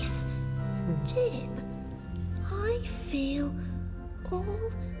nice. Jim, I feel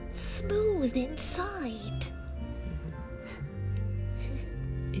all smooth inside.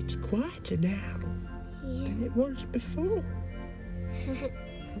 It's quieter now than it was before.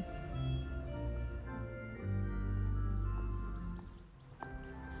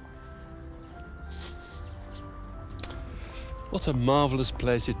 What a marvellous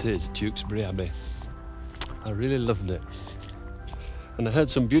place it is, Tewkesbury Abbey. I really loved it. And I heard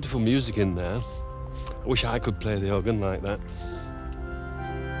some beautiful music in there. I wish I could play the organ like that.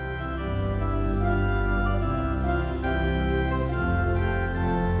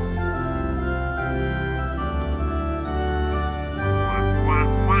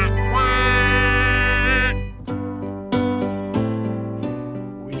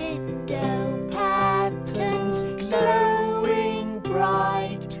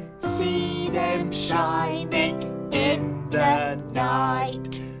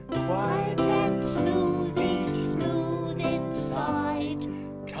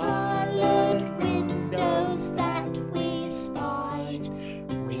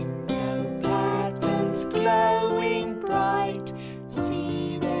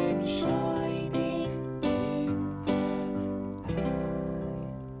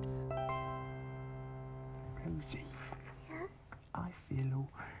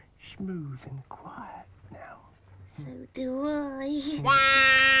 Smooth and quiet now. So do I.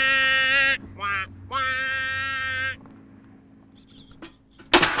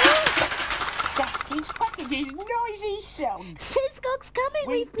 That is fucking his noisy song. Sheepdog's coming.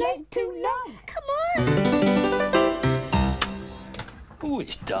 We've played too long. Come on. Oh,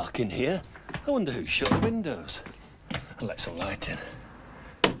 it's dark in here. I wonder who shut the windows. I'll let some light in.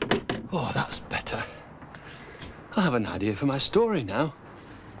 Oh, that's better. I have an idea for my story now.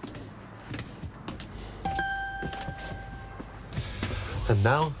 And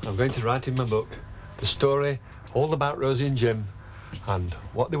now I'm going to write in my book the story all about Rosie and Jim and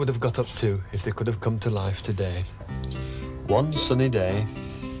what they would have got up to if they could have come to life today. One sunny day,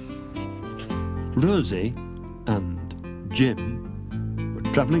 Rosie and Jim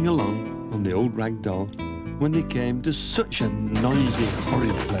were travelling along on the old rag doll when they came to such a noisy,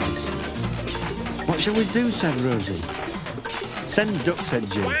 horrid place. "What shall we do?" said Rosie. "Send Duck,"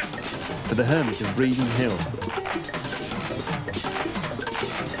 said Jim, "to the hermit of Breedon Hill."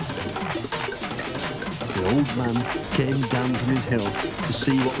 The old man came down from his hill to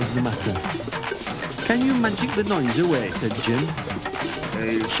see what was the matter. "Can you magic the noise away?" said Jim.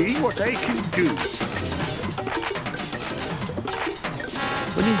 "I'll see what I can do."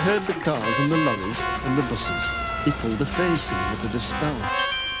 When he heard the cars and the lorries and the buses, he pulled a face and uttered a spell.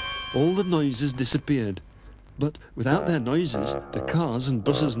 All the noises disappeared, but without their noises, the cars and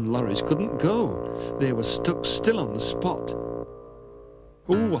buses and lorries couldn't go. They were stuck still on the spot.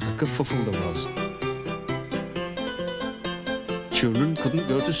 Oh, what a kerfuffle there was. Children couldn't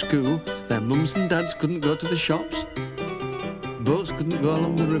go to school, their mums and dads couldn't go to the shops. Boats couldn't go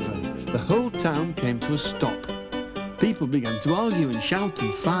along the river. The whole town came to a stop. People began to argue and shout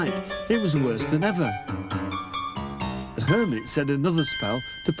and fight. It was worse than ever. The hermit said another spell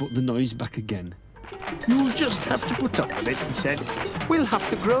to put the noise back again. You'll just have to put up with it, he said. We'll have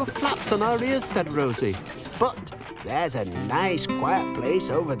to grow flaps on our ears, said Rosie. But there's a nice quiet place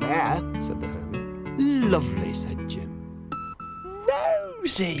over there, said the hermit. Lovely, said Jim.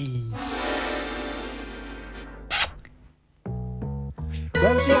 Rosie!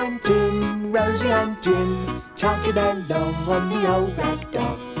 Rosie and Jim, chugging along on the old rag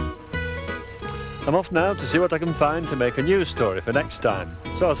doll. I'm off now to see what I can find to make a new story for next time.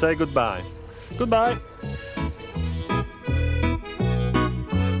 So I'll say goodbye. Goodbye.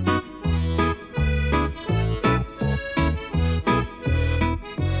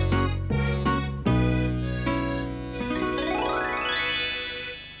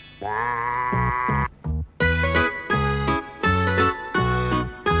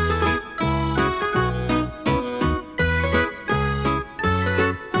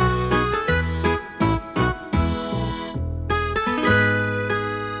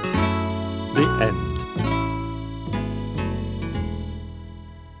 The end.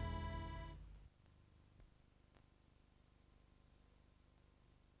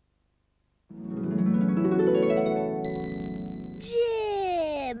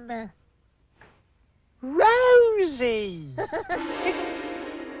 Jim! Rosie!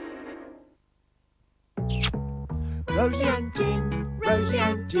 Rosie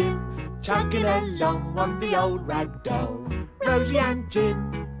and Jim, chugging along on the old rag doll. Rosie and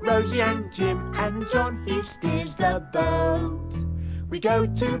Jim, and John, he steers the boat. We go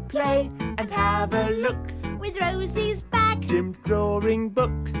to play and have a look With Rosie's bag, Jim's drawing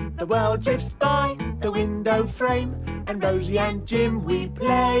book. The world drifts by the window frame, and Rosie and Jim, we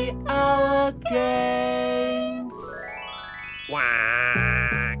play our games.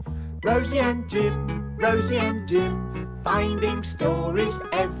 Rosie and Jim, finding stories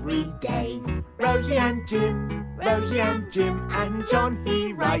every day. Rosie and Jim, and John,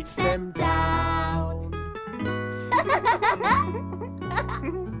 he writes them down.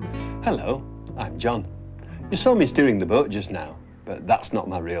 Hello, I'm John. You saw me steering the boat just now, but that's not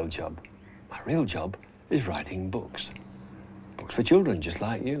my real job. My real job is writing books. Books for children just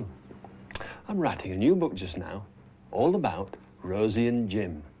like you. I'm writing a new book just now, all about Rosie and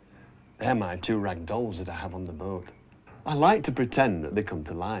Jim. They're my two rag dolls that I have on the boat. I like to pretend that they come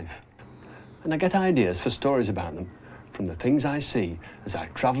to life. And I get ideas for stories about them from the things I see as I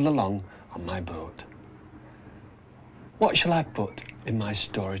travel along on my boat. What shall I put in my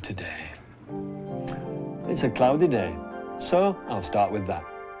story today? It's a cloudy day, so I'll start with that.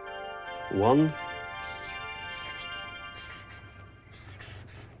 1,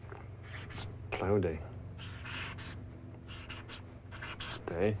 cloudy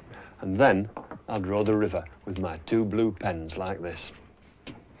day, and then I'll draw the river with my two blue pens like this.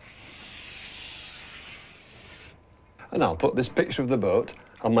 And I'll put this picture of the boat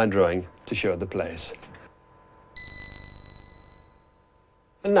on my drawing to show the place.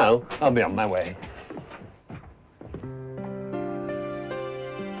 And now I'll be on my way.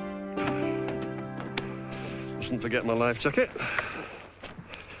 Mustn't forget my life jacket.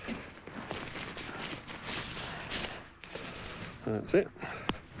 That's it.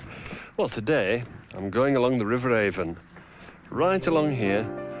 Well, today I'm going along the River Avon, right along here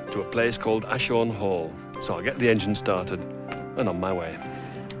to a place called Ashorn Hall. So I'll get the engine started and on my way.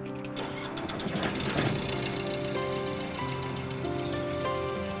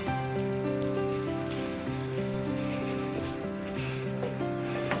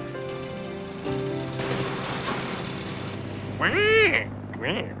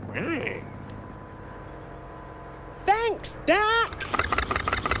 Thanks, Duck!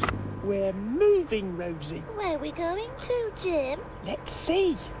 We're moving, Rosie. Where are we going to, Jim? Let's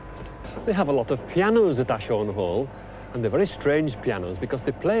see. They have a lot of pianos at Ashorn Hall, and they're very strange pianos because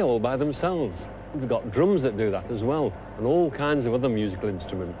they play all by themselves. They've got drums that do that as well, and all kinds of other musical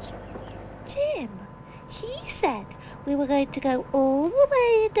instruments. Jim, he said we were going to go all the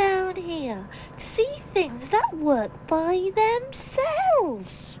way down here to see things that work by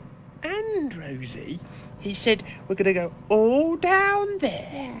themselves. And, Rosie, he said we're going to go all down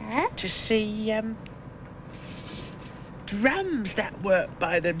there to see, drums that work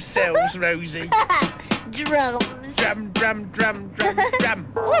by themselves, Rosie. Drums. Drum, drum, drum, drum, drum.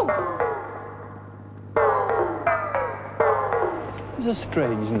 There's a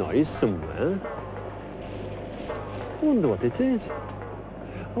strange noise somewhere. I wonder what it is.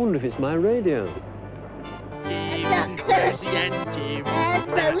 I wonder if it's my radio. Jim, Rosie and Jim.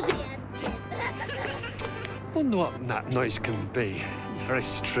 Rosie and Jim. I wonder what that noise can be. It's very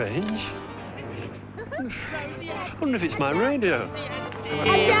strange. I wonder if it's my radio.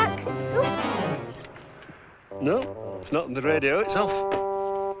 No, it's not the radio, it's off.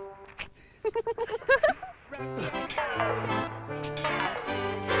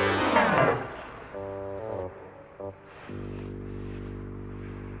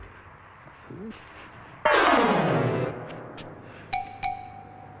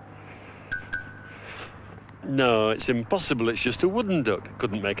 No, it's impossible. It's just a wooden duck.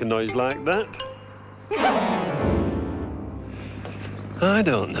 Couldn't make a noise like that. I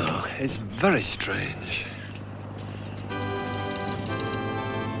don't know. It's very strange.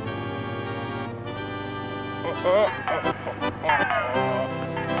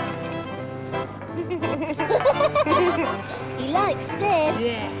 He likes this.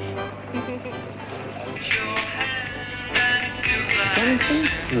 Yeah. Dancing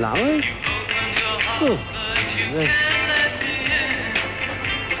flowers? Oh.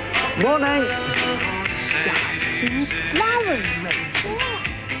 Morning. Dancing flowers, Rosie.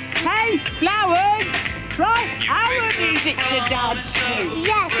 Hey, flowers! Try our music to dance to.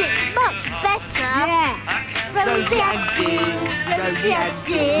 Yes, it's much better. Yeah. Rosie and Jim. Rosie and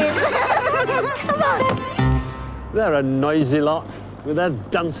Jim. Come on. They're a noisy lot with their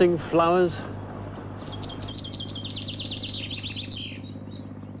dancing flowers.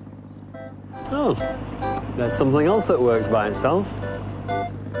 Oh, there's something else that works by itself.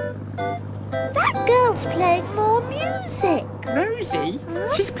 That girl's playing more music. Rosie?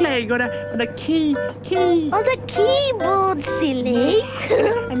 She's playing on a key. On a keyboard, silly.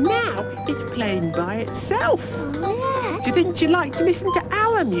 And now it's playing by itself. Oh, yeah. Do you think she'd like to listen to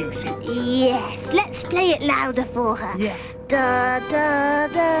our music? Yes, let's play it louder for her. Yeah. Da da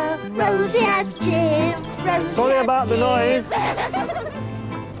da, Rosie and Jim. Rosie Sorry and about the Jim. noise.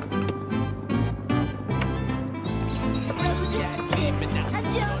 Rosie and Jim, and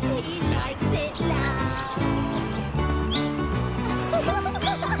Johnny likes it loud.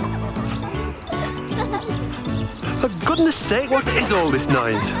 For goodness sake, what is all this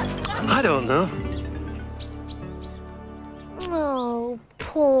noise? I don't know. Oh,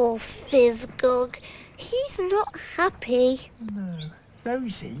 poor Fizzgug. He's not happy. No.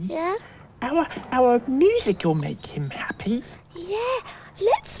 Rosie? Yeah? Our music will make him happy. Yeah,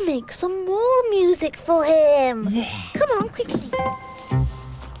 let's make some more music for him. Yeah. Come on, quickly.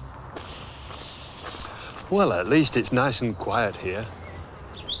 Well, at least it's nice and quiet here.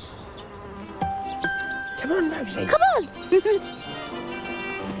 Come on, Rosie. Come on.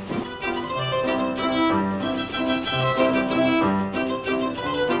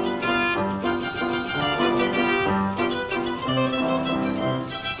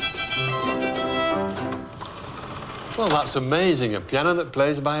 Well, that's amazing. A piano that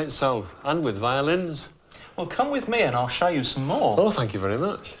plays by itself and with violins. Well, come with me and I'll show you some more. Oh, thank you very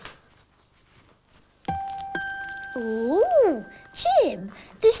much. Ooh, Jim,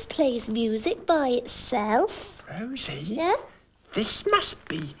 this plays music by itself. Rosie? Yeah? This must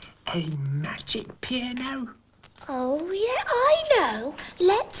be a magic piano. Oh, yeah, I know.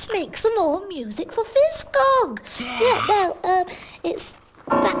 Let's make some more music for Fizzgog. Yeah, no, it's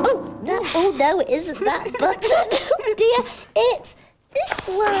that. Oh, no, it isn't that button. Oh, dear, it's this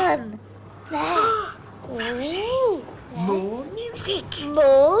one. There. Ooh. More music.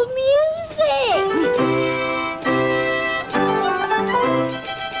 More music.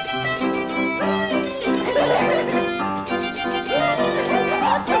 Come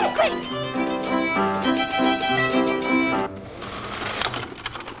on, Jim, quick.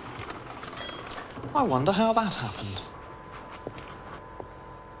 I wonder how that happened.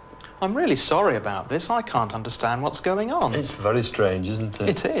 I'm really sorry about this. I can't understand what's going on. It's very strange, isn't it?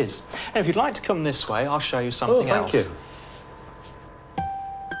 It is. And if you'd like to come this way, I'll show you something else. Thank you.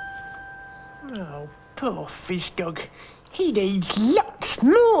 Oh, poor Fizzgug. He needs lots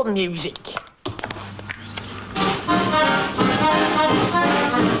more music.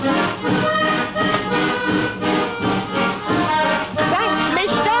 Thanks,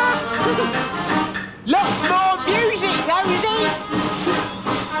 mister. Lots more music, Rosie.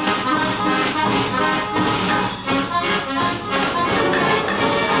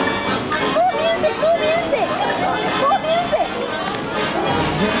 More music, more music. More music.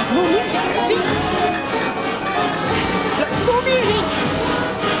 More music, Rosie. Lots more music.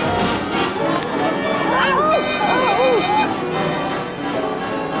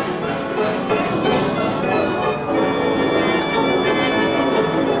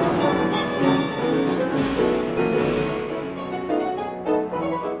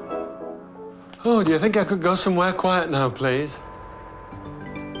 Oh, do you think I could go somewhere quiet now, please?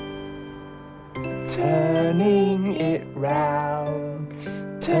 Turning it round,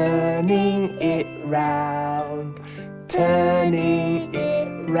 turning it round, turning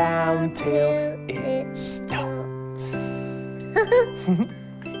it round till it stops.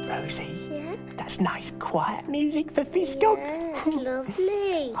 Rosie? Yeah? That's nice, quiet music for Fishgog. Yes,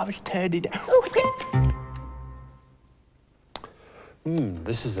 lovely. I was turning...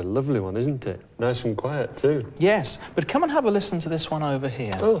 This is a lovely one, isn't it? Nice and quiet, too. Yes, but come and have a listen to this one over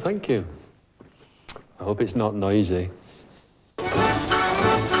here. Oh, thank you. I hope it's not noisy.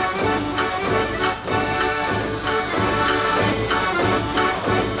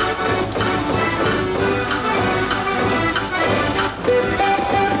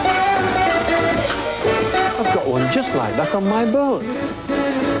 I've got one just like that on my boat.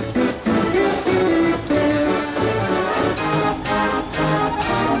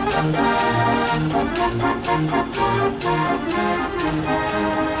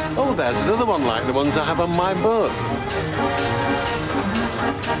 Oh, there's another one like the ones I have on my boat.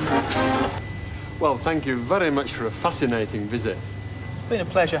 Well, thank you very much for a fascinating visit. It's been a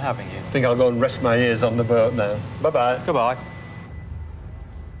pleasure having you. I think I'll go and rest my ears on the boat now. Bye-bye. Goodbye.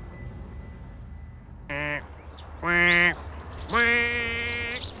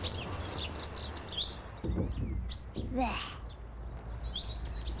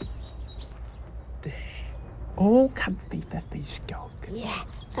 There. All comfy for Fishgog. Yeah,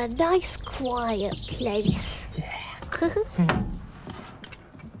 a nice quiet place. Yeah.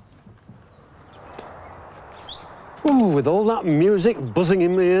 Ooh, with all that music buzzing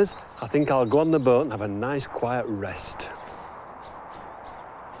in my ears, I think I'll go on the boat and have a nice quiet rest.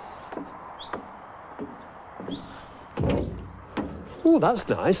 Ooh, that's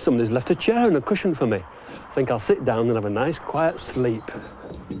nice. Somebody's left a chair and a cushion for me. I think I'll sit down and have a nice quiet sleep.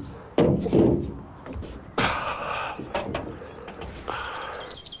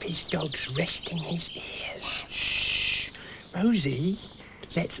 Fishgog's resting his ears. Shh. Rosie,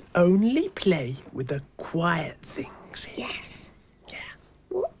 let's only play with the quiet things here. Yes.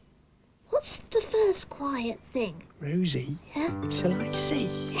 Yeah. What's the first quiet thing? Rosie, shall I see?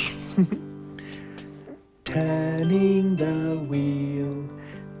 Yes. Turning the wheel,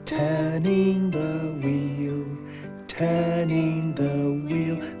 turning the wheel, turning the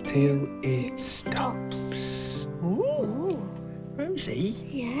wheel till it stops. Ooh. Rosie?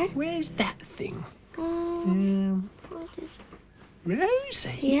 Yeah? Where's that thing? What is...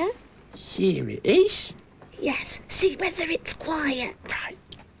 Rosie? Yeah? Here it is. Yes, see whether it's quiet. Right.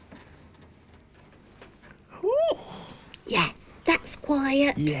 Ooh. Yeah, that's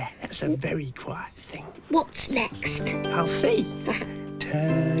quiet. Yeah, that's a very quiet thing. What's next? I'll see.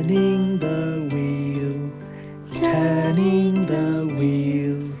 Turning the wheel, turning the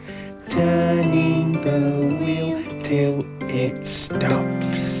wheel, turning the wheel till it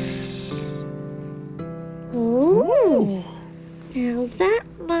stops. Ooh. Now that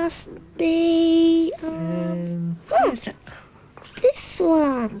must be... this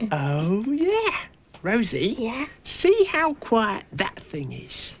one. Oh, yeah. Rosie? Yeah? See how quiet that thing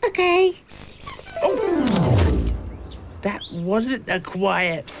is. Okay. Oh. That wasn't a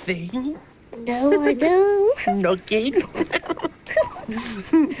quiet thing. No, I know. Knocking.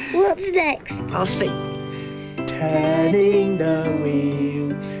 What's next? I'll see. Turning the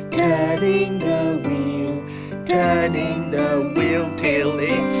wheel, turning the wheel, turning the wheel till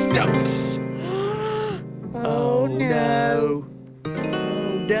it stops. Oh, no. Oh,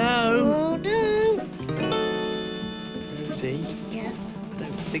 no. Oh, no. Rosie? Yes? I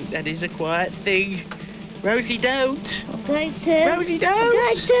don't think that is a quiet thing. Rosie, don't. I'm going to. Rosie, don't. I'm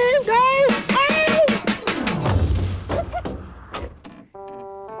going to. No.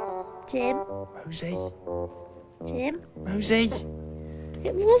 Jim? Rosie? Jim? Rosie?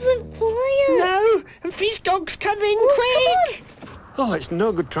 It wasn't quiet. No, and Fishgog's coming, quick! Oh, it's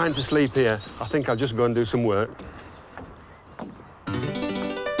no good trying to sleep here. I think I'll just go and do some work.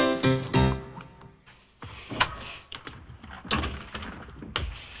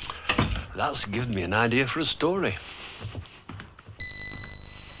 That's given me an idea for a story.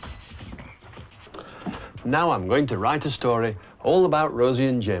 Now I'm going to write a story all about Rosie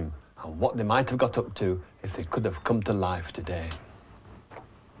and Jim and what they might have got up to if they could have come to life today.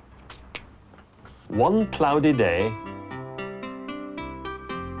 One cloudy day,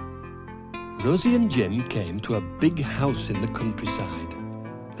 Rosie and Jim came to a big house in the countryside.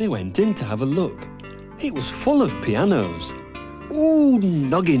 They went in to have a look. It was full of pianos. "Ooh,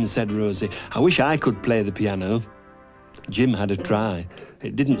 noggin," said Rosie. "I wish I could play the piano." Jim had a try.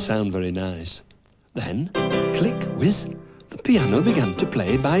 It didn't sound very nice. Then, click, whiz, the piano began to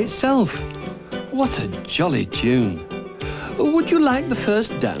play by itself. What a jolly tune. "Would you like the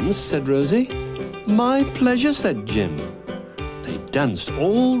first dance?" said Rosie. "My pleasure," said Jim. They danced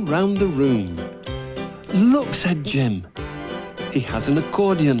all round the room. "Look," said Jim. "He has an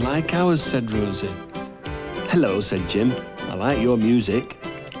accordion like ours," said Rosie. "Hello," said Jim. "I like your music."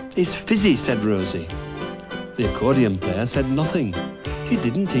 It's fizzy, said Rosie. The accordion player said nothing. He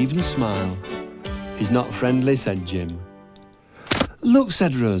didn't even smile. He's not friendly, said Jim. Look,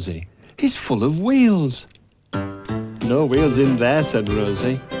 said Rosie, he's full of wheels. No wheels in there, said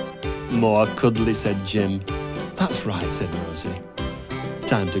Rosie. More cuddly, said Jim. That's right, said Rosie.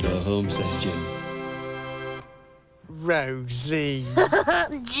 Time to go home, said Jim. Rosie.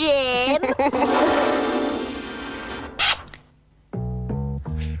 Jim.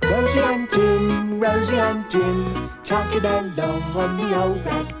 Rosie and Jim, chugging along on the old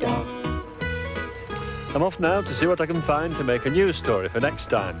rag doll. I'm off now to see what I can find to make a news story for next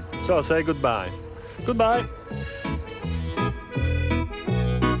time. So I'll say goodbye. Goodbye.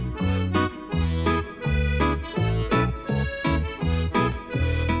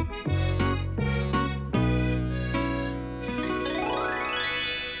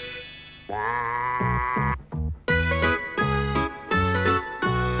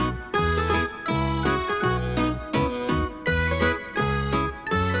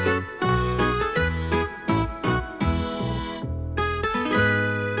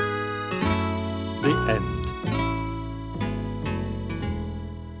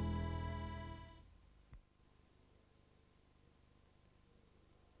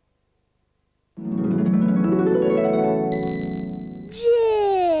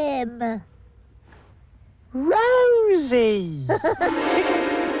 Rosie!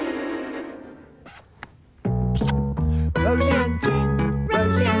 Rosie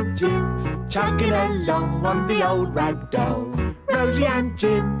and Jim, chugging along on the old rag doll. Rosie and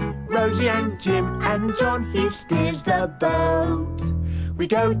Jim, and John, he steers the boat. We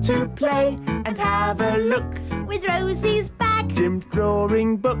go to play and have a look with Rosie's bag, Jim's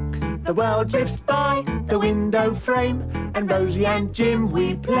drawing book. The world drifts by the window frame, and Rosie and Jim,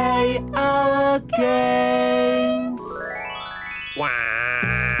 we play our games.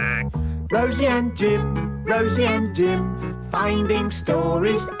 Rosie and Jim, finding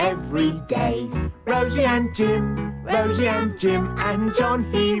stories every day. Rosie and Jim, and John,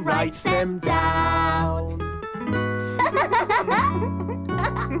 he writes them down.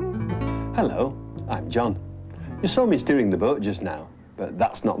 Hello, I'm John. You saw me steering the boat just now, but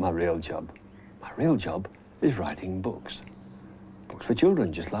that's not my real job. My real job is writing books. Books for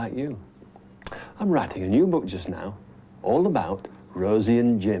children just like you. I'm writing a new book just now, all about Rosie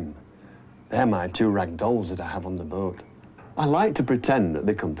and Jim. They're my two rag dolls that I have on the boat. I like to pretend that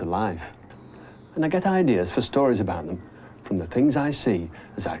they come to life. And I get ideas for stories about them from the things I see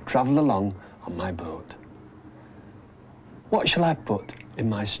as I travel along on my boat. What shall I put in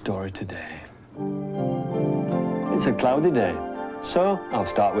my story today? It's a cloudy day, so I'll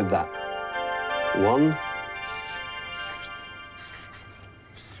start with that. 1,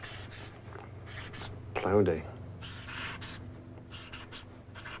 cloudy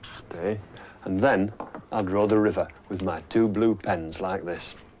day, and then I'll draw the river with my two blue pens like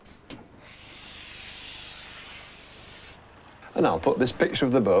this. And I'll put this picture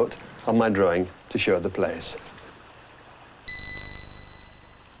of the boat on my drawing to show the place.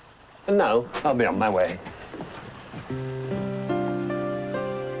 And now I'll be on my way.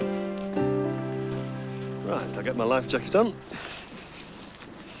 Right, I'll get my life jacket on.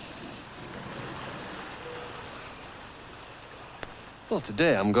 Well,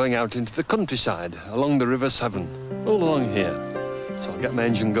 today I'm going out into the countryside, along the River Severn, all along here. So I'll get my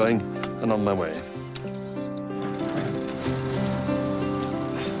engine going and on my way.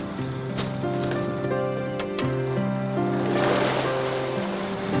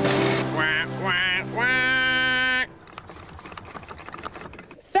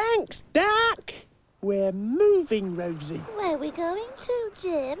 Thanks, Duck. We're moving, Rosie. Where are we going to,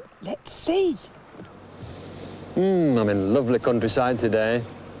 Jim? Let's see. I'm in lovely countryside today.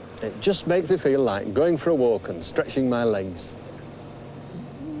 It just makes me feel like going for a walk and stretching my legs.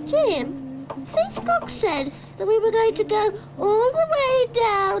 Jim, Fitzcock said that we were going to go all the way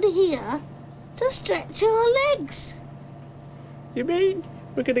down here to stretch our legs. You mean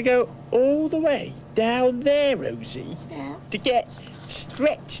we're going to go all the way down there, Rosie? Yeah. To get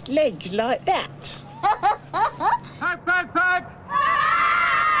stretched legs like that? Pack!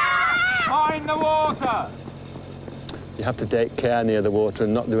 Mind the water! You have to take care near the water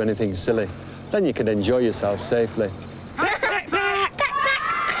and not do anything silly. Then you can enjoy yourself safely.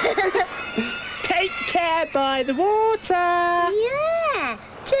 Take care by the water. Yeah,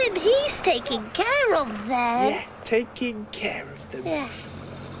 Jim, he's taking care of them. Yeah, taking care of them. Yeah.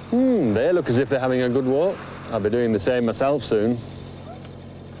 They look as if they're having a good walk. I'll be doing the same myself soon.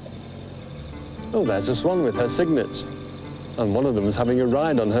 Oh, there's a swan with her cygnets. And one of them's having a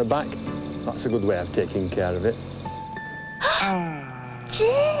ride on her back. That's a good way of taking care of it.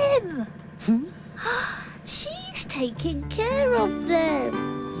 Jim! Jim. She's taking care of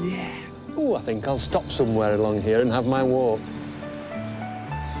them. Yeah. Oh, I think I'll stop somewhere along here and have my walk.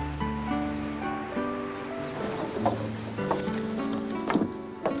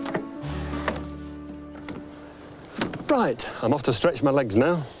 Right, I'm off to stretch my legs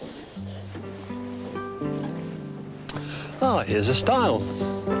now. Oh, here's a stile.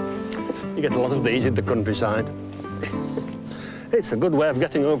 You get a lot of these in the countryside. It's a good way of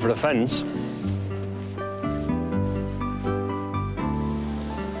getting over a fence.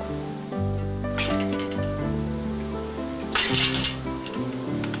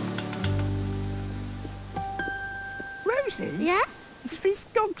 Rosie? Yeah? Is this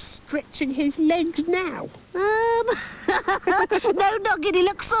dog stretching his legs now? No, Noggin, he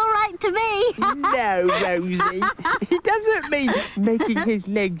looks all right to me. No, Rosie. He doesn't mean making his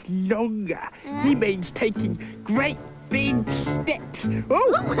legs longer. He means taking great big steps. Get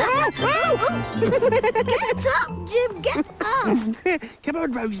up, Jim, get up. Come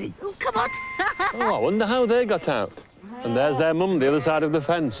on, Rosie. Oh, come on. Oh, I wonder how they got out. And there's their mum, the other side of the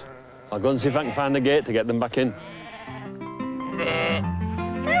fence. I'll go and see if I can find the gate to get them back in.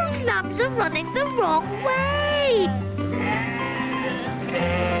 Those lambs are running the wrong way.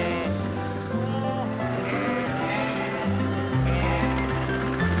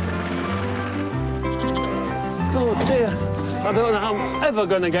 Oh, dear. I don't know how I'm ever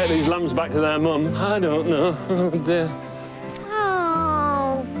going to get these lambs back to their mum. I don't know. Oh, dear.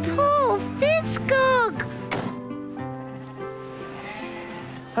 Oh, poor Fiskog.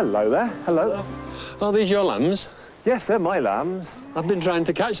 Hello there. Hello. Are these your lambs? Yes, they're my lambs. I've been trying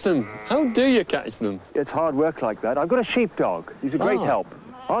to catch them. How do you catch them? It's hard work like that. I've got a sheepdog. He's a great help.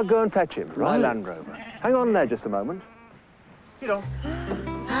 I'll go and fetch him from my Land Rover. Hang on there just a moment. Get on.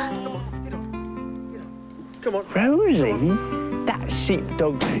 Come on. Rosie, that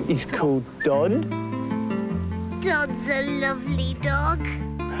sheepdog is called Don. Don's a lovely dog.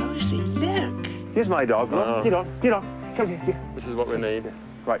 Rosie, look. Here's my dog. Look. Get on. Get on. Come here. This is what we need.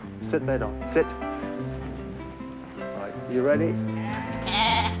 Right. Sit there, Don. Sit. Right. You ready?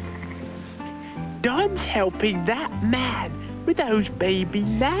 Don's helping that man with those baby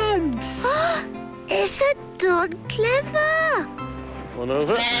lambs. Isn't Don clever? One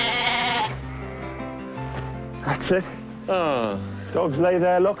over. That's it. Ah. Dogs lay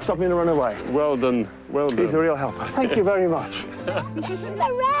there, look, something to run away. Well done. Well done. He's a real helper. Thank you very much.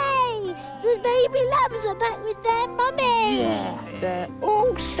 Hooray! The baby lambs are back with their mummy. Yeah, they're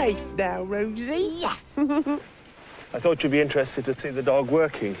all safe now, Rosie. Yes. I thought you'd be interested to see the dog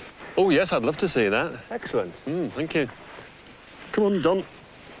working. Oh, yes, I'd love to see that. Excellent. Thank you. Come on, Don.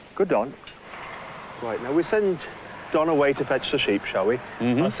 Good, Don. Right, now we send Don away to fetch the sheep, shall we?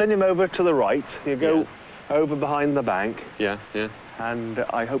 I'll send him over to the right. You go over behind the bank. Yeah, yeah. And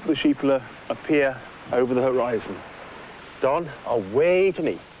I hope the sheep will appear over the horizon. Don, away to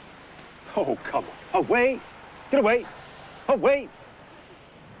me. Oh, come on. Away. Get away. Away.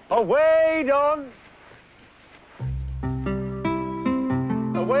 Away, Don.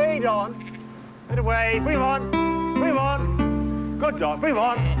 Away, Don. Get away. Bring him on. Bring him on. Good dog. Bring him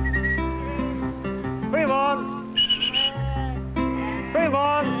on. Bring him on. Bring him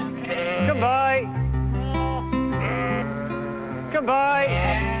on. Come by. Come by.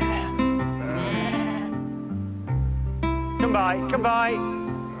 Come by. Come by.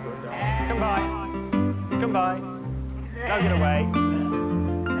 Come by. Come by. Now get away.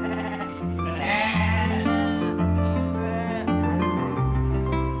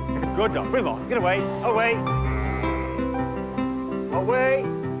 Good dog. Bring him on. Get away. Away. Away.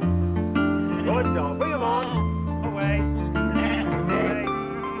 Good dog. Bring him on. Away.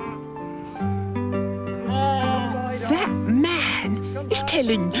 Away. That man is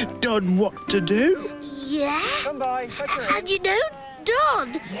telling Don what to do. Yeah? Come by. And you know,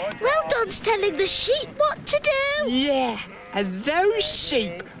 Don, well, Don's telling the sheep what to do. Yeah, and those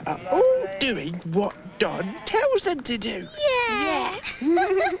sheep are all doing what Don tells them to do. Yeah.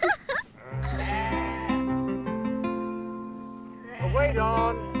 Away,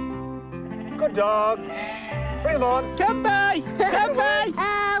 Don. Good dog. Bring him on. Come by. Come by.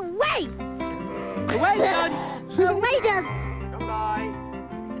 Away. Away, Don. Away, Don. Come by.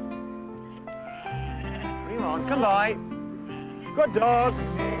 Bring him on. Come by. Good dog.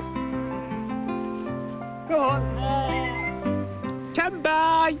 Come on. Come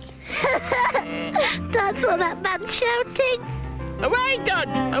by. That's what that man's shouting. Away,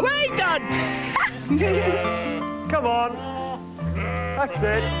 Don. Away, Don. Come on. That's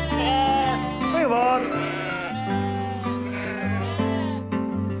it. Bring him on.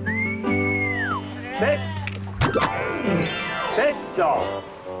 Sit. Sit, dog.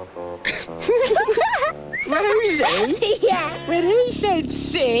 Rosie? Yeah? When he said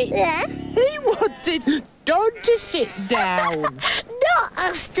sit, Yeah? he wanted Don to sit down. Not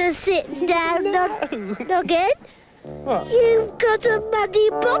us to sit down, Noggin. What? You've got a muddy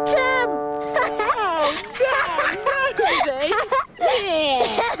bottom. Oh, no, Rosie.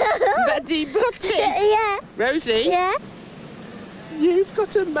 Yeah. Muddy botty. Yeah. Rosie? Yeah? You've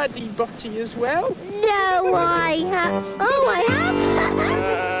got a muddy botty as well. No, I have. Oh, I have.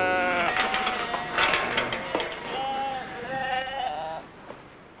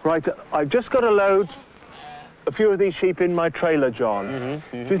 Right, I've just got to load a few of these sheep in my trailer, John.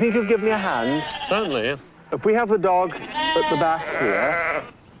 Do you think you'll give me a hand? Certainly, yeah. If we have the dog at the back here.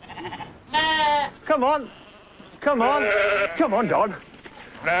 Come on. Come on. Come on, dog.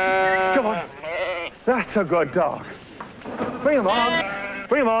 Come on. That's a good dog. Bring him on.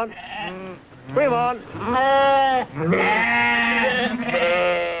 Bring him on. Bring him on.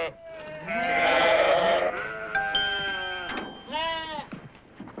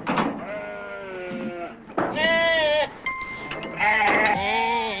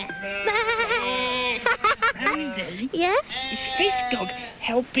 Rosie? Yeah? Is Sheepdog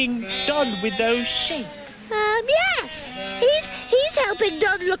helping Don with those sheep? Yes. He's helping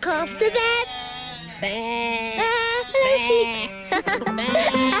Don look after them. Hello, sheep.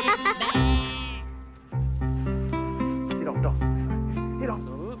 Get on, dog. Get on.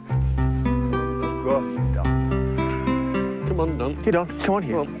 Good dog. Come on, Don. Get on. Come on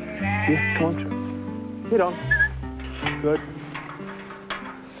here. Here, come on through. Get on. Good.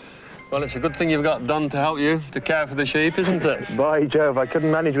 Well, it's a good thing you've got Don to help you to care for the sheep, isn't it? By Jove, I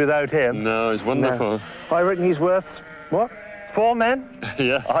couldn't manage without him. No, it's wonderful. No. I reckon he's worth, what, 4 men?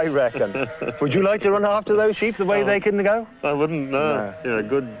 Yes. I reckon. Would you like to run after those sheep the way they can go? I wouldn't, no. You're a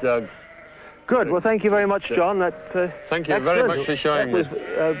good dog. Good. Well, thank you very much, John. Thank you very much for showing me.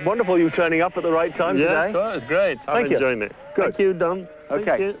 That was wonderful you turning up at the right time today. Yes, well, it was great. I'm enjoying it. Good. Thank you, Don. Okay.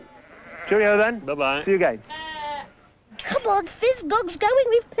 Thank you. Cheerio then. Bye-bye. See you again. Come on, Sheepdog's going.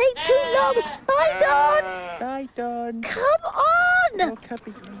 We've played too long. Bye, Don. Bye, Don. Come on. Oh,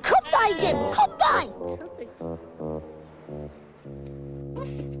 cubby. Come by, Jim. Come by.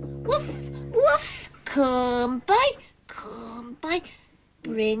 Woof, woof. Come by. Come by.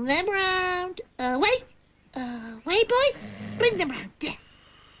 Bring them round. Away. Away, boy. Bring them round. Yeah.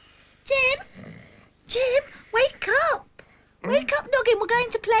 Jim, wake up. Wake up, Noggin. We're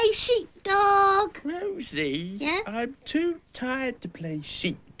going to play Sheepdog. Rosie? Yeah? I'm too tired to play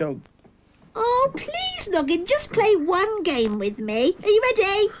Sheepdog. Oh, please, Noggin. Just play one game with me. Are you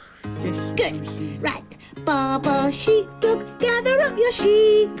ready? Yes, Good. Rosie. Right. Baba Sheepdog, gather up your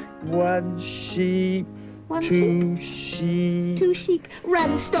sheep. 1 sheep. One 2 sheep. 2 sheep.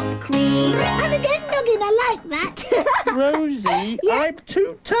 Run, stop, creep. And again, Noggin. I like that. Rosie, Yeah? I'm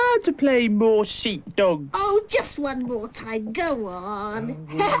too tired to play more Sheepdog. Oh, just one more time. Go on.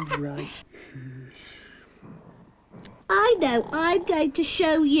 Right. I know. I'm going to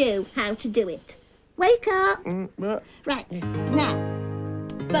show you how to do it. Wake up. What? Right. Now.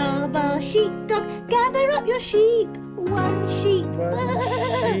 Baba Sheepdog, gather up your sheep. 1 sheep.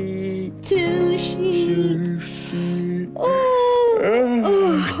 1 sheep. 2 sheep. 2 sheep.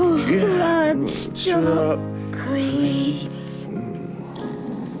 Run, stop, creep.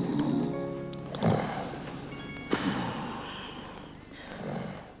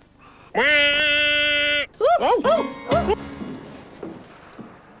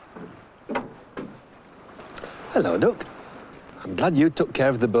 Hello, Duck. I'm glad you took care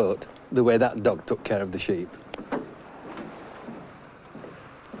of the boat the way that dog took care of the sheep.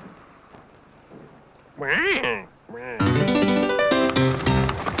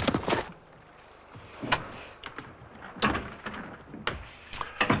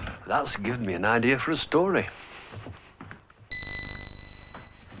 That's given me an idea for a story.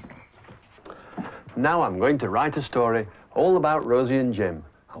 Now I'm going to write a story all about Rosie and Jim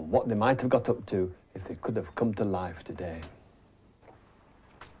and what they might have got up to if they could have come to life today.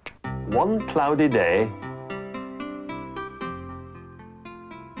 One cloudy day,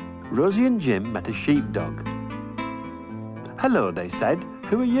 Rosie and Jim met a sheepdog. Hello, they said.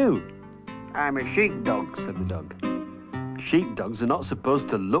 Who are you? I'm a sheepdog, said the dog. Sheepdogs are not supposed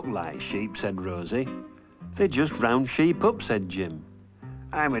to look like sheep, said Rosie. They just round sheep up, said Jim.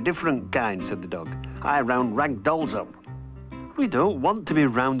 I'm a different kind, said the dog. I round rag dolls up. We don't want to be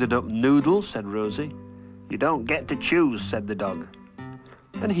rounded up noodles, said Rosie. You don't get to choose, said the dog.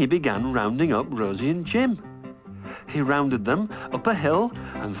 And he began rounding up Rosie and Jim. He rounded them up a hill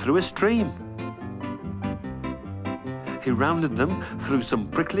and through a stream. He rounded them through some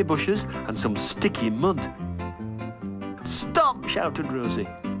prickly bushes and some sticky mud. Stop! shouted Rosie.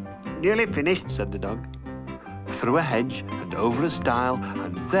 Nearly finished, said the dog. Through a hedge and over a stile,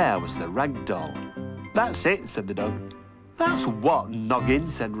 and there was the rag doll. That's it, said the dog. That's what, Noggin,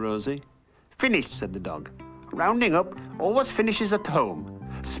 said Rosie. Finished, said the dog. Rounding up always finishes at home,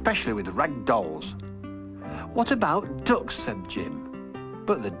 especially with rag dolls. What about ducks, said Jim.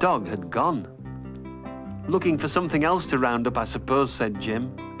 But the dog had gone. Looking for something else to round up, I suppose, said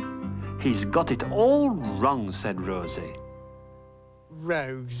Jim. He's got it all wrong, said Rosie.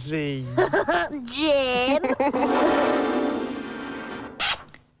 Rosie. Jim.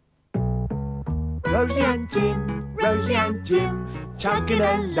 Rosie and Jim, chugging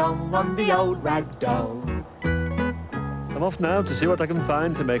along on the old rag doll. I'm off now to see what I can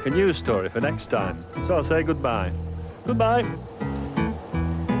find to make a new story for next time. So I'll say goodbye. Goodbye.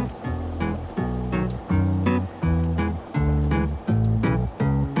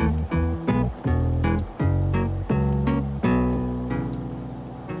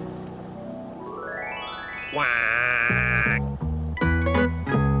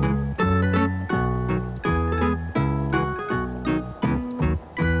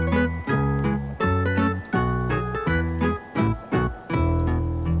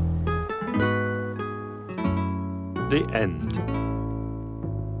 The end.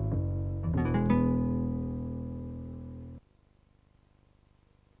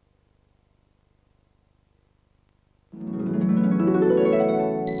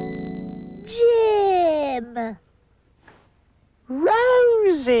 Jim.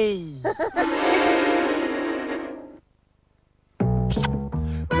 Rosie.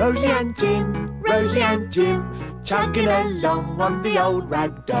 Rosie and Jim, chugging along on the old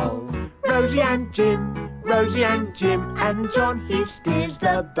rag doll. Rosie and Jim, and John, he steers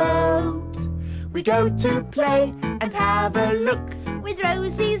the boat. We go to play and have a look with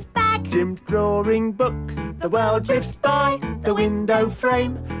Rosie's bag, Jim's drawing book. The world drifts by the window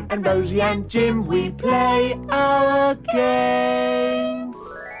frame, and Rosie and Jim, we play our games.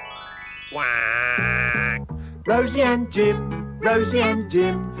 Rosie and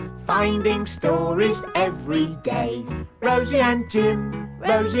Jim, finding stories every day. Rosie and Jim,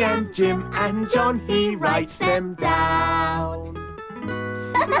 and John, he writes them down.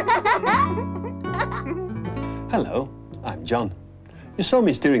 Hello, I'm John. You saw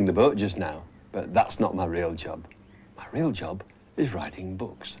me steering the boat just now, but that's not my real job. My real job is writing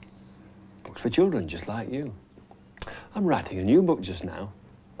books. Books for children just like you. I'm writing a new book just now,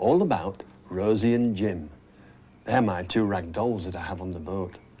 all about Rosie and Jim. They're my two rag dolls that I have on the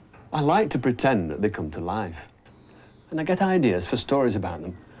boat. I like to pretend that they come to life. And I get ideas for stories about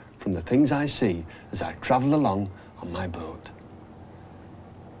them from the things I see as I travel along on my boat.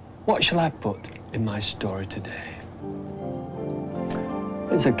 What shall I put in my story today?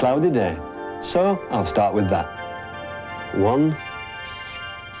 It's a cloudy day, so I'll start with that. 1,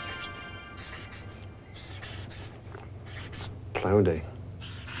 cloudy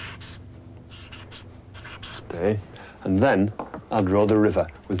day, and then I'll draw the river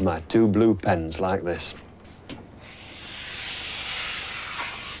with my 2 blue pens like this.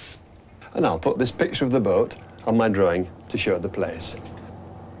 And I'll put this picture of the boat on my drawing to show the place.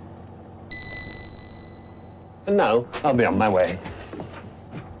 And now I'll be on my way.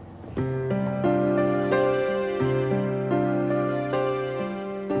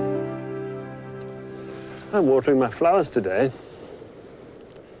 I'm watering my flowers today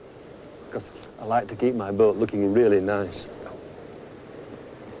because I like to keep my boat looking really nice.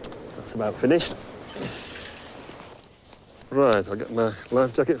 That's about finished. Right, I'll get my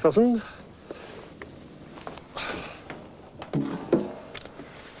life jacket fastened.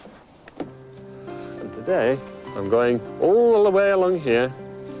 And today I'm going all the way along here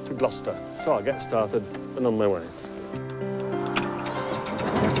to Gloucester, so I'll get started and on my way.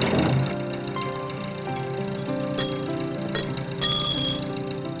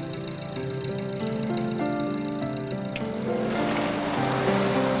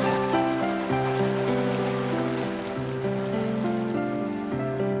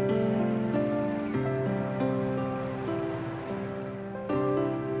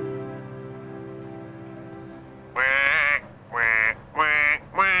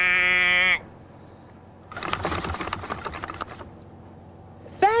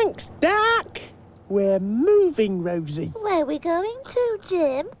 We're moving, Rosie. Where are we going to,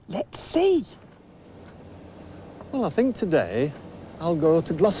 Jim? Let's see. Well, I think today I'll go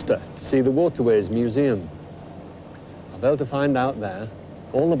to Gloucester to see the Waterways Museum. I'll be able to find out there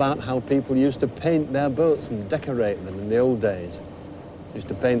all about how people used to paint their boats and decorate them in the old days. Used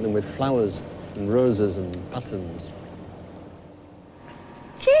to paint them with flowers and roses and patterns.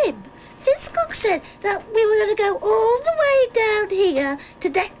 Jim, this looks said that we were going to go all the way down here to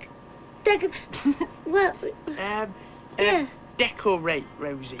decorate,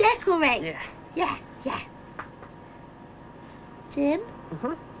 Rosie. Decorate? Yeah. Yeah. Jim?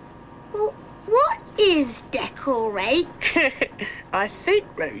 Well, what is decorate? I think,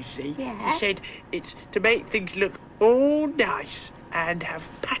 Rosie, Yeah? you said it's to make things look all nice and have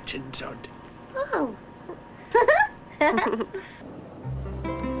patterns on. Oh.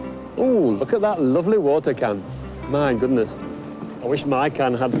 Oh, look at that lovely water can. My goodness. I wish my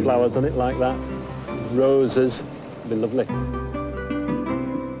can had flowers on it like that. Roses. It'd be lovely.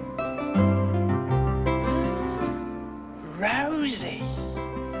 Rosie,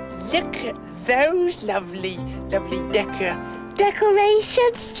 look at those lovely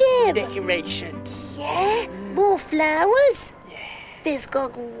Decorations, Jim? decorations. Yeah? More flowers? Yeah.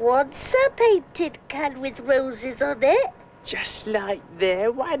 Fizgog wants a painted can with roses on it. Just like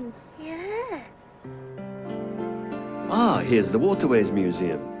their one. Yeah. Ah, here's the Waterways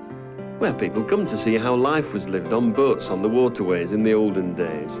Museum, where people come to see how life was lived on boats on the waterways in the olden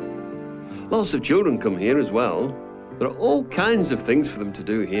days. Lots of children come here as well. There are all kinds of things for them to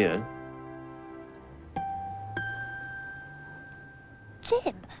do here.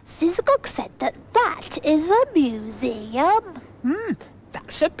 Jim, Fizgog said that is a museum.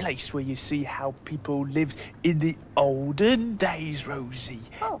 That's a place where you see how people lived in the olden days, Rosie.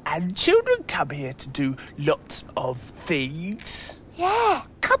 And children come here to do lots of things. Yeah,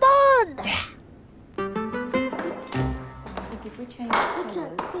 come on. I think if we change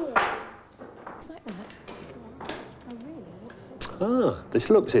colours... It's like that. Oh, really? Ah, this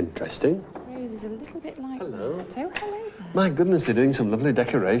looks interesting. Rose is a little bit like Hello. that. Oh, hello there. My goodness, they're doing some lovely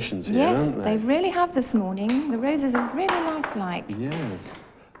decorations here, Yes, aren't they they? really have this morning. The roses are really lifelike. Yes.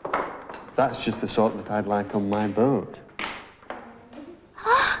 That's just the sort that I'd like on my boat.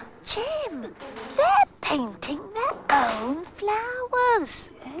 Jim, they're painting their own flowers.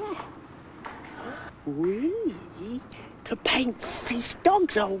 We could paint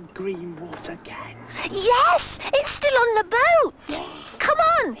Fizgog's old green water can. Yes, it's still on the boat. Come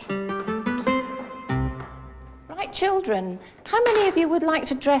on. Right, children, how many of you would like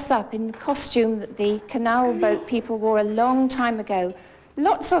to dress up in the costume that the canal boat people wore a long time ago?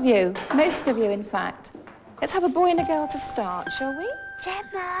 Lots of you, most of you, in fact. Let's have a boy and a girl to start, shall we?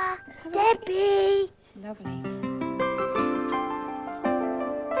 Gemma, Debbie. Lovely.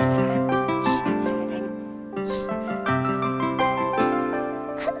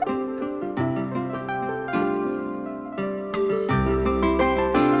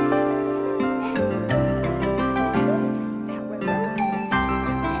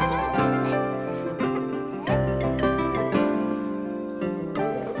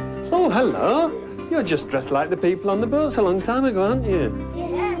 Oh, hello. You're just dressed like the people on the boats a long time ago, aren't you?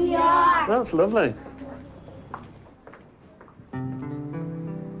 Yes, we are. That's lovely.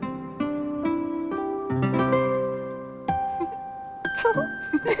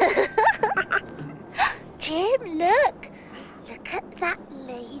 Jim, look. Look at that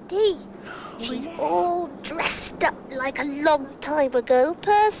lady. She's all dressed up like a long time ago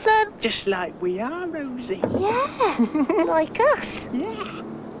person. Just like we are, Rosie. Yeah, like us. Yeah.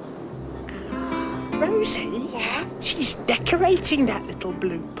 Rosie? Yeah? She's decorating that little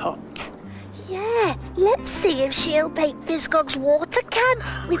blue pot. Yeah, let's see if she'll paint Fizgog's water can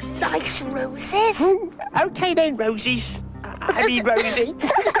with nice roses. OK then, Rosies. I mean, Rosie.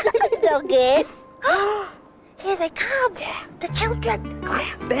 Nugget. Here they come. Yeah. The children.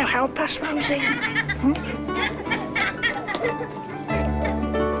 They'll help us, Rosie.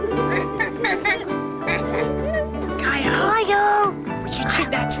 Kyle. Will you take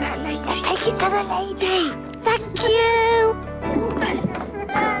that to that lady? Yeah, take it to the lady. Thank you.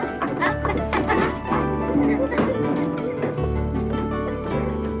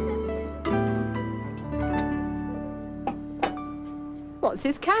 What's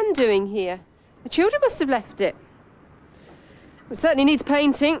this can doing here? The children must have left it. It certainly needs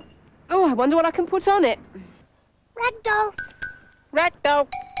painting. Oh, I wonder what I can put on it. Ragdoll. Ragdoll.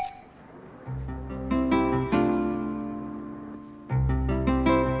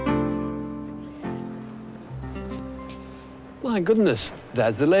 My goodness,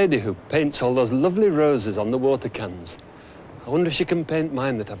 there's the lady who paints all those lovely roses on the water cans. I wonder if she can paint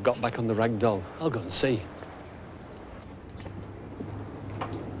mine that I've got back on the rag doll. I'll go and see.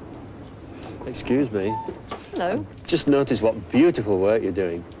 Excuse me. Hello. Just noticed what beautiful work you're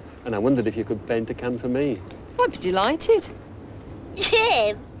doing, and I wondered if you could paint a can for me. I'd be delighted.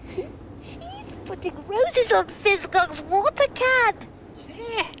 Jim, she's putting roses on Fizgog's water can.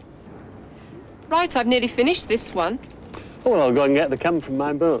 Right, I've nearly finished this one. Oh, well, I'll go and get the can from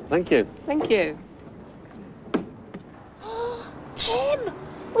my boat. Thank you. Thank you. Jim,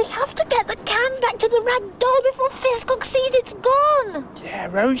 we have to get the can back to the rag doll before Fizzcock sees it's gone. Yeah,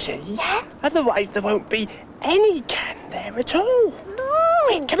 Rosie? Yeah? Otherwise there won't be any can there at all. No.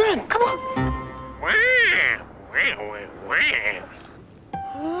 Wait, come on. Come on.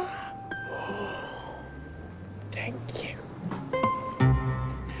 Thank you.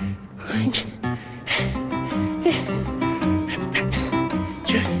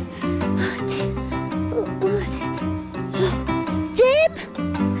 Jim,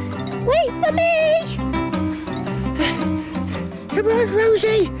 wait for me. Come on,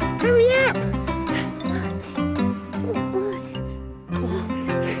 Rosie, hurry up.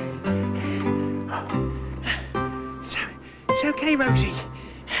 It's okay, Rosie.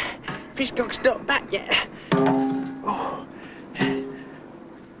 Fizzcock's not back yet. Oh.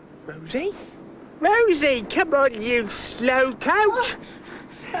 Rosie? Rosie, come on, you slow coach.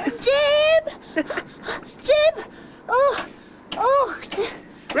 Jim! Jim! Oh!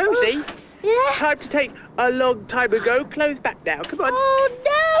 Rosie? Yeah? Time to take a long time ago. Clothes back now, come on. Oh,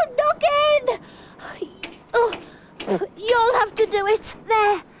 no, Noggin! Oh, you'll have to do it.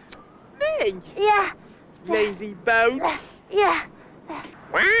 There. Me? Yeah. Lazy boat. Yeah.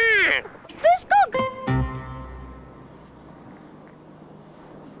 Fizzcock!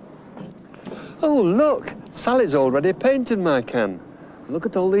 Oh, look! Sally's already painted my can. Look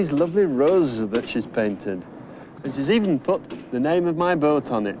at all these lovely roses that she's painted. And she's even put the name of my boat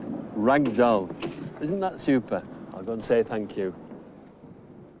on it, Rag Doll. Isn't that super? I'll go and say thank you.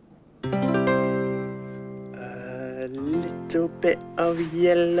 A little bit of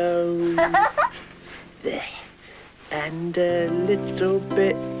yellow. There. And a little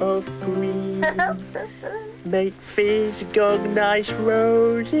bit of green. Make Fizzcock nice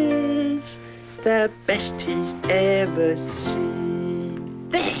roses. The best he's ever seen.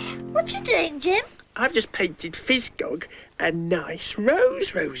 There. What you doing, Jim? I've just painted Fizzcock a nice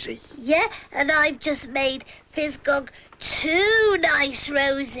rose, Rosie. Yeah, and I've just made Fizzcock 2 nice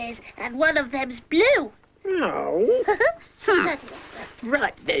roses, and one of them's blue. Oh.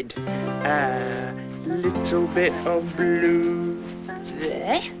 Right then. A little bit of blue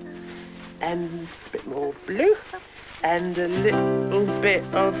there. And a bit more blue. And a little bit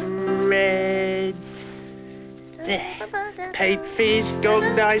of red. There. Paint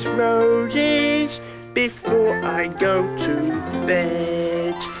Fizzcock nice roses before I go to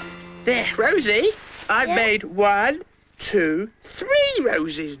bed. There, Rosie. I've made 1, 2, 3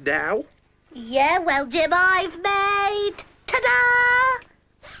 roses now. Yeah, well, Jim, I've made... Ta-da!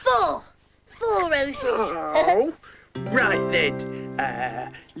 4. 4 roses. Oh. Right then.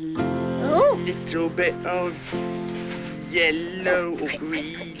 Little bit of yellow or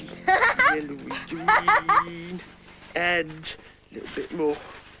green. Yellowy green. And a little bit more.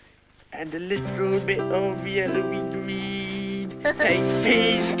 And a little bit of yellowy green. Paint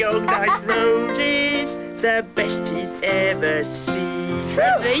Fizzcock nice roses. The best he's ever seen.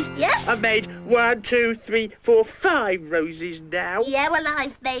 Rosie? Yes? I've made 1, 2, 3, 4, 5 roses now. Yeah, well,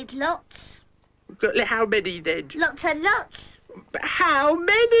 I've made lots. How many then? Lots and lots. But how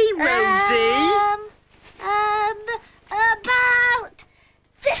many, Rosie? About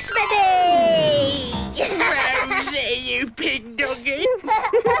this many. Rosie, you pig doggy.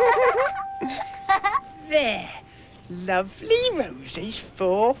 There. Lovely roses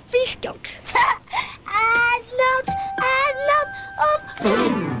for Fizzcock. And lots of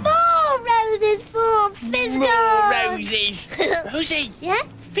more roses for Fizzcock. More roses. Rosie. Yeah?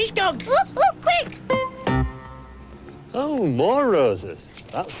 Fizzcock. Oh, quick. Oh, more roses.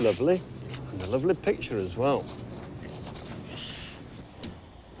 That's lovely. And a lovely picture as well.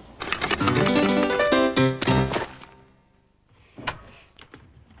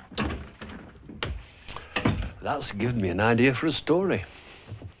 That's given me an idea for a story.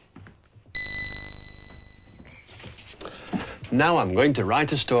 Now I'm going to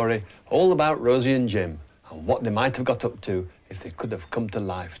write a story all about Rosie and Jim and what they might have got up to if they could have come to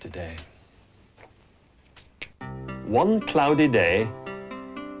life today. One cloudy day,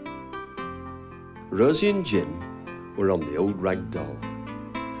 Rosie and Jim were on the old rag doll.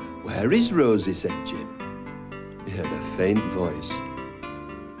 "Where is Rosie?" said Jim. He heard a faint voice.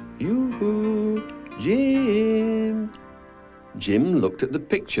 "Yoo-hoo, Jim." Jim looked at the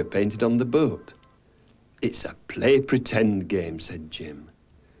picture painted on the boat. "It's a play-pretend game," said Jim.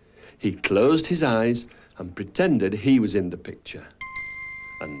 He closed his eyes and pretended he was in the picture.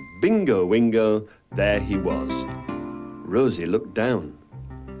 And bingo wingo, there he was. Rosie looked down.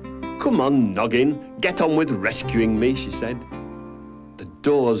 "Come on, Noggin, get on with rescuing me," she said. "The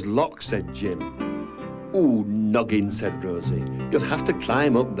door's locked," said Jim. "Ooh, Noggin," said Rosie. "You'll have to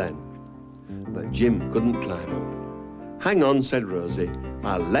climb up then." But Jim couldn't climb up. "Hang on," said Rosie.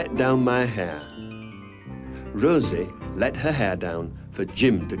 "I'll let down my hair." Rosie let her hair down for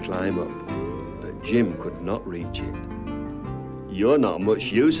Jim to climb up, but Jim could not reach it. "You're not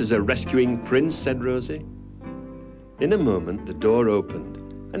much use as a rescuing prince," said Rosie. In a moment, the door opened,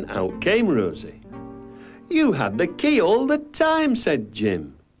 and out came Rosie. "You had the key all the time," said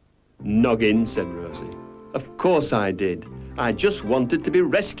Jim. "Noggin," said Rosie. "Of course I did. I just wanted to be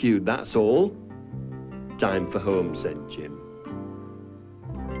rescued, that's all." "Time for home," said Jim.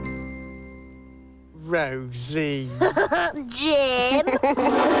 Rosie. Jim.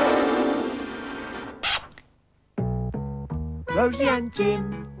 Rosie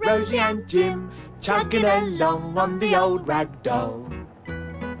and Jim, chugging along on the old rag doll.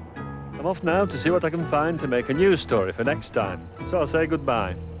 I'm off now to see what I can find to make a news story for next time. So I'll say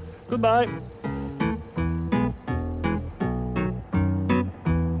goodbye. Goodbye.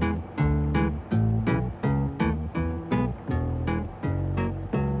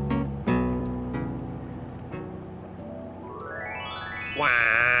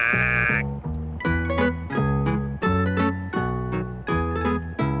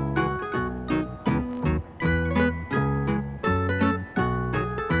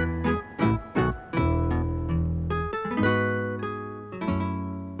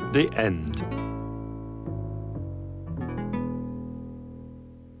 The end.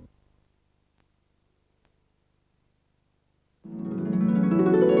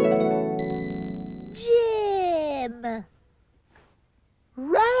 Jim.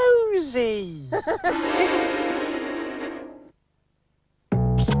 Rosie.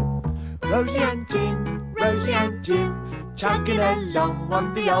 Rosie and Jim, chugging along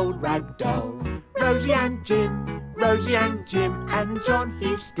on the old rag doll. Rosie and Jim, and John,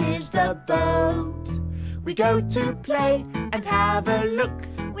 he steers the boat. We go to play and have a look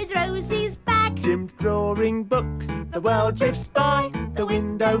With Rosie's bag, Jim's drawing book. The world drifts by the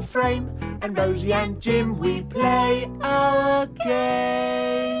window frame, and Rosie and Jim, we play our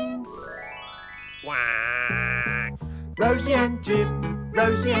games. Rosie and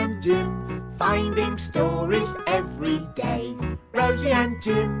Jim, finding stories every day. Rosie and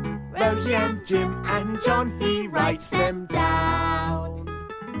Jim, and John, he writes them down.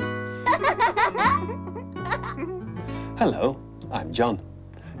 Hello, I'm John.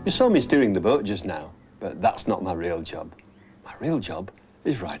 You saw me steering the boat just now, but that's not my real job. My real job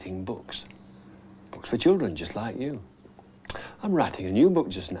is writing books. Books for children just like you. I'm writing a new book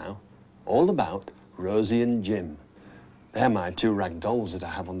just now, all about Rosie and Jim. They're my two rag dolls that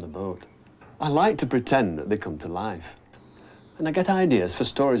I have on the boat. I like to pretend that they come to life. And I get ideas for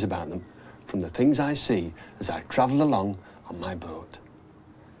stories about them from the things I see as I travel along on my boat.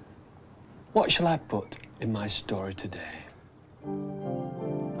 What shall I put in my story today?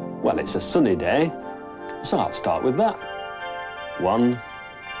 Well, it's a sunny day, so I'll start with that. One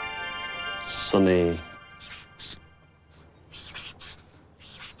sunny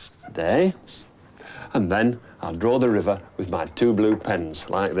day. And then I'll draw the river with my two blue pens,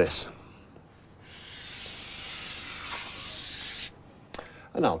 like this.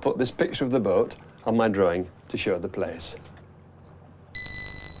 And I'll put this picture of the boat on my drawing to show the place.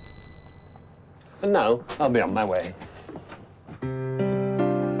 And now I'll be on my way.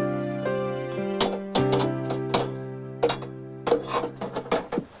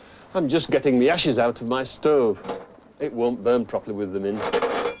 I'm just getting the ashes out of my stove. It won't burn properly with them in.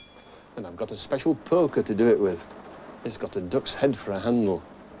 And I've got a special poker to do it with. It's got a duck's head for a handle.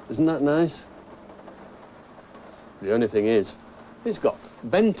 Isn't that nice? The only thing is, it's got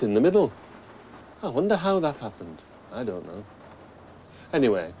bent in the middle. I wonder how that happened. I don't know.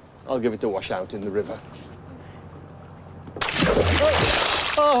 Anyway, I'll give it a wash out in the river.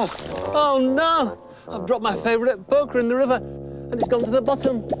 Oh no! I've dropped my favourite poker in the river and it's gone to the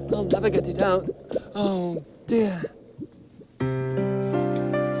bottom. I'll never get it out. Oh dear.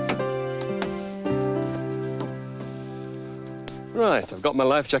 Right, I've got my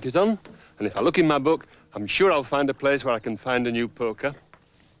life jacket on, and if I look in my book, I'm sure I'll find a place where I can find a new poker.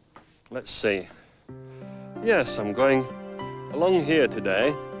 Let's see. Yes, I'm going along here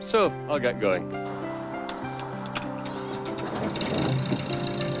today, so I'll get going.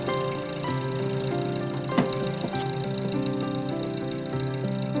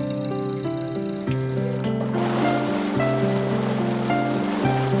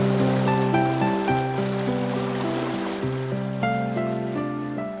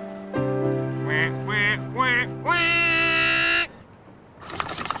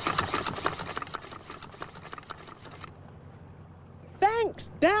 Thanks,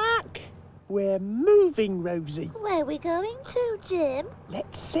 Duck. We're moving, Rosie. Where are we going to, Jim?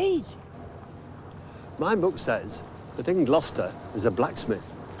 Let's see. My book says that in Gloucester is a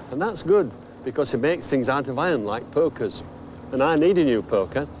blacksmith, and that's good because he makes things out of iron like pokers. And I need a new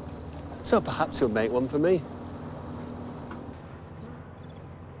poker, so perhaps he'll make one for me.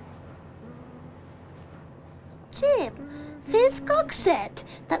 Jim, Fizgog said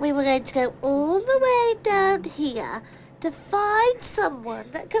that we were going to go all the way down here to find someone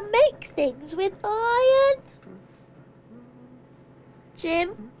that can make things with iron.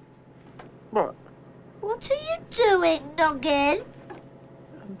 Jim? What? What are you doing, Noggin?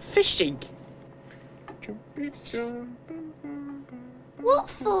 I'm fishing. What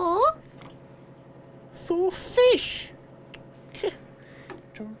for? For fish.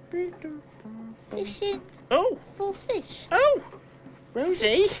 Fishing. Oh. For fish. Oh,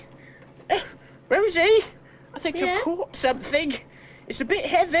 Rosie. Rosie, I think I've caught something. It's a bit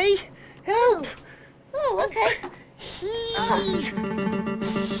heavy. Help. Oh, okay.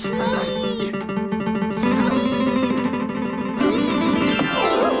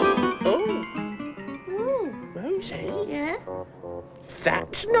 Rosie? Yeah?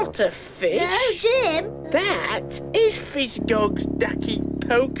 That's not a fish. No, Jim. That is Fizgog's ducky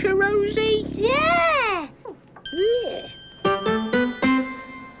poker, Rosie. Yeah. Yeah.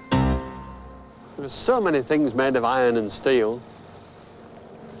 There are so many things made of iron and steel.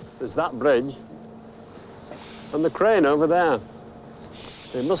 There's that bridge. And the crane over there.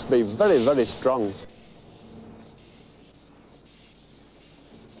 They must be very, very strong.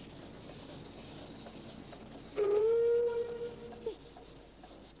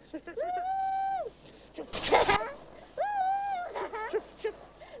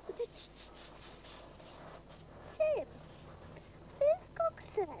 Jim, Fizgog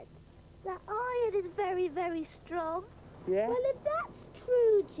said that iron is very, very strong. Yeah? Well, if that's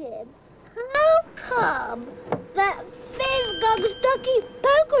true, Jim, how come that Fizgog's ducky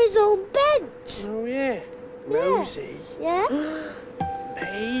poker is all bent? Oh, yeah. Rosie. Yeah?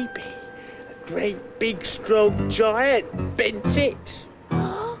 Maybe a great big strong giant bent it.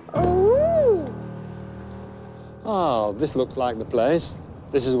 Oh! Oh, this looks like the place.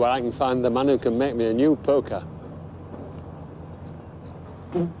 This is where I can find the man who can make me a new poker.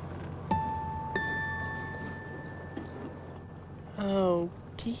 Oh,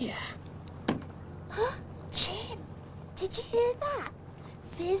 dear. Jim, did you hear that?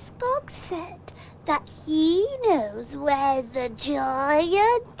 Fizgog said that he knows where the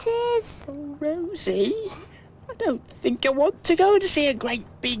giant is. Oh, Rosie, I don't think I want to go and see a great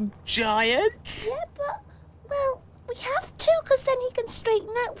big giant. Yeah, but, well, we have to, because then he can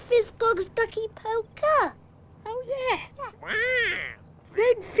straighten out Fizgog's ducky poker. Oh, yeah.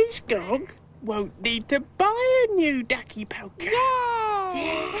 Then Fizgog won't need to buy a new ducky poker.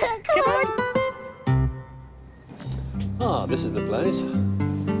 Yeah. Come on. Ah, this is the place.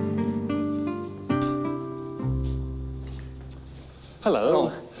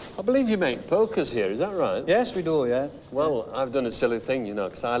 Hello. I believe you make pokers here, is that right? Yes, we do, yes. Well, I've done a silly thing, you know,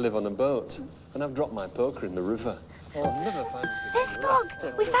 because I live on a boat, and I've dropped my poker in the river. Oh, I've never found it.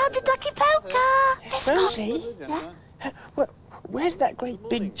 Fizgog, we found a ducky poker. Fizgog. Rosie? Yeah? Where's that great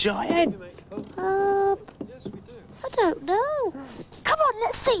big giant? I don't know. Come on,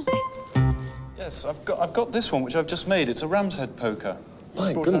 let's see. Yes, I've got this one, which I've just made. It's a ram's head poker.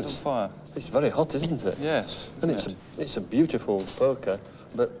 My Brought it out goodness. of the fire. It's very hot, isn't it? Yes. And it's a beautiful poker,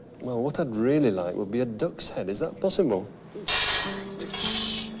 but, well, what I'd really like would be a duck's head. Is that possible?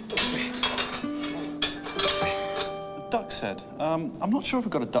 Duck's head? I'm not sure if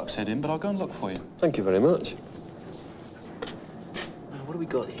we've got a duck's head in, but I'll go and look for you. Thank you very much. What do we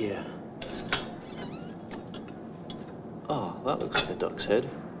got here? Ah, that looks like a duck's head.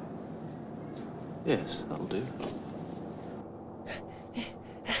 Yes, that'll do.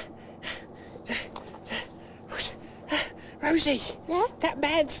 Rosie, that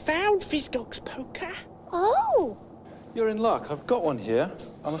man's found Fizgog's poker. Oh! You're in luck. I've got one here.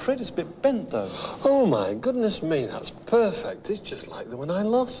 I'm afraid it's a bit bent, though. Oh, my goodness me, that's perfect. It's just like the one I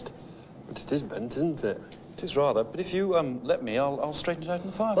lost. But it is bent, isn't it? It is rather, but if you let me, I'll straighten it out in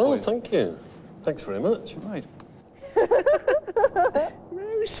the fire Oh, for you. thank you. Thanks very much. Right.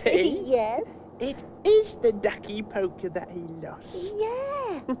 Rosie? Yes? It is the ducky poker that he lost.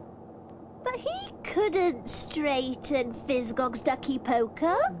 Yeah. But he couldn't straighten Fizgog's ducky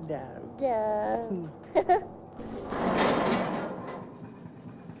poker. No. No.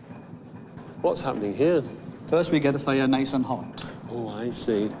 What's happening here? First, we get the fire nice and hot. Oh, I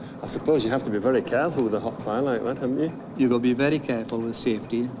see. I suppose you have to be very careful with a hot fire like that, haven't you? You've got to be very careful with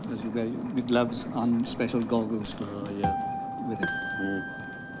safety, as you wear with gloves and special goggles Oh, yeah. with it.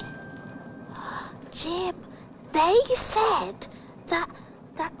 They said that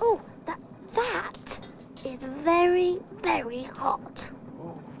is very, very hot.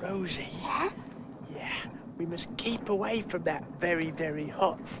 Oh, Rosie. Yeah? Yeah, we must keep away from that very, very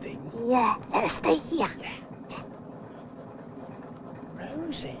hot thing. Yeah, let's stay here.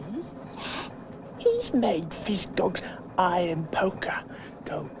 Rosie? He's made Sheepdog's iron poker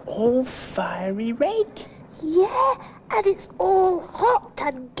go all fiery red. Yeah, and it's all hot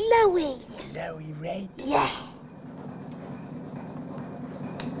and glowy. Glowy red? Yeah.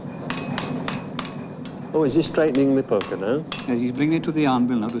 Oh, is he straightening the poker now? Yeah, he's bringing it to the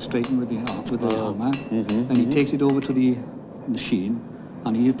anvil now to straighten with the hammer. Then he takes it over to the machine,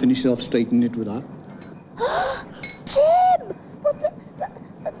 and he'll finish off straightening it with that. Jim!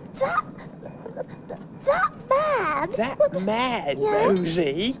 That man,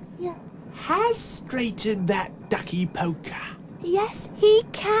 Rosie, has straightened that ducky poker. Yes, he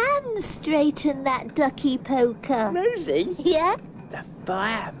can straighten that ducky poker. Rosie? Yeah? The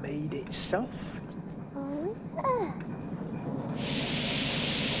fire made it soft.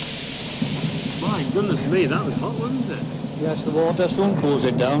 My goodness me, that was hot, wasn't it? Yes, the water soon cools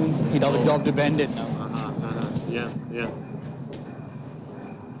it down. He'd have a job to bend it now. Yeah.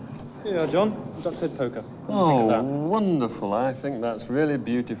 Yeah, John, duck's head poker. Oh, wonderful. I think that's really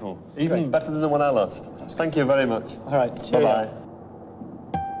beautiful. Even better than the one I lost. Thank you very much. All right, bye-bye.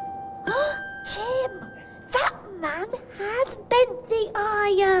 Jim, that man has bent the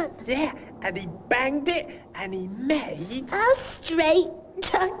iron. Yeah, and he banged it, and he made a straight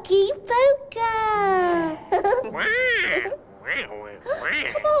ducky poker. Come on.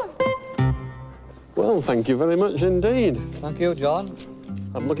 Well, thank you very much indeed. Thank you, John.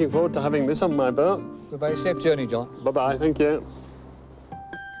 I'm looking forward to having this on my boat. Goodbye, safe journey, John. Bye-bye, thank you.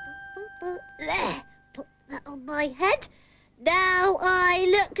 There, put that on my head. Now I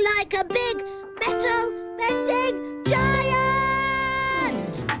look like a big metal bending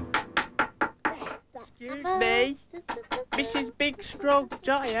giant! Excuse me, Mrs. Big Strong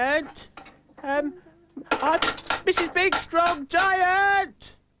Giant. I'm Mrs. Big Strong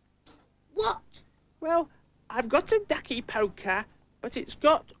Giant. What? Well, I've got a ducky poker, but it's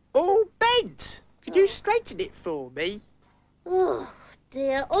got all bent. Could you straighten it for me? Oh,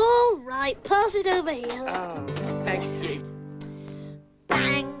 dear. All right, pass it over here. Oh, thank you.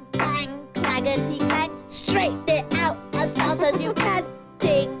 Bang, bang, clangety clang. Straighten it out as fast as you can.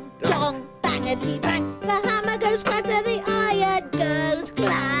 Ding, dong, bangety bang. The hammer goes clang, and the iron goes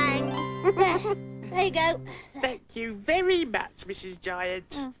clang. There you go. Thank you very much, Mrs.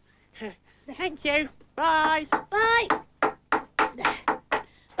 Giant. Thank you. Bye. Bye.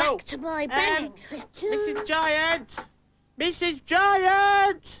 Back to my banging. Mrs. Giant! Mrs.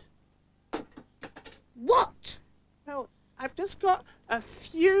 Giant! What? Well, I've just got a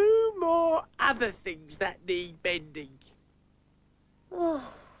few more other things that need bending.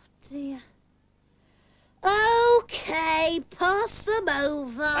 Oh, dear. OK, pass them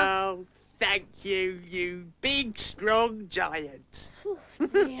over. Oh, thank you, you big, strong giant. Oh,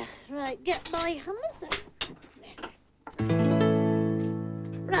 dear. Right, get my hammers then.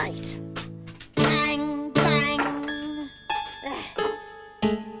 Right. Clang, bang.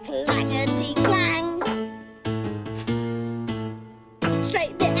 Clangety clang.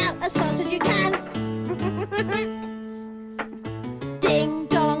 Straighten it out as fast as you can. Ding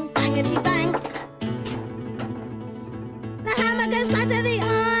dong, bangety bang. The hammer goes clang to the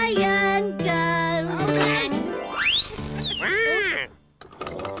iron goes clang.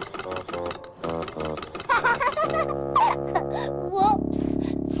 Whoops.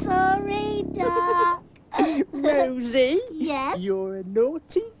 Sorry, Duck. Rosie? Yeah? You're a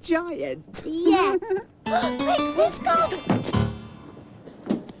naughty giant. Yeah. Quick, Sheepdog.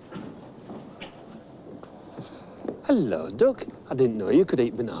 Hello, Duck. I didn't know you could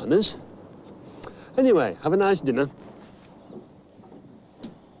eat bananas. Anyway, have a nice dinner.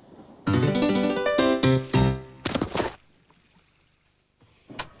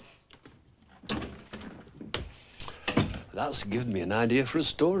 That's given me an idea for a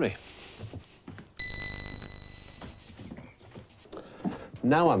story.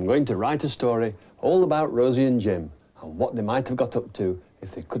 Now I'm going to write a story all about Rosie and Jim and what they might have got up to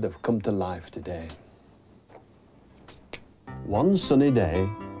if they could have come to life today. One sunny day,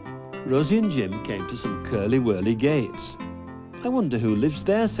 Rosie and Jim came to some curly-whirly gates. I wonder who lives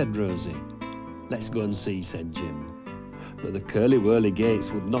there, said Rosie. Let's go and see, said Jim. But the curly-whirly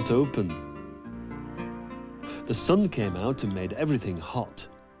gates would not open. The sun came out and made everything hot.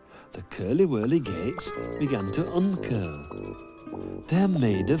 The curly-whirly gates began to uncurl. They're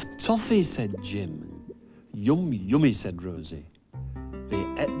made of toffee, said Jim. Yum, yummy, said Rosie. They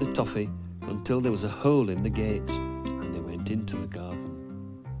ate the toffee until there was a hole in the gates, and they went into the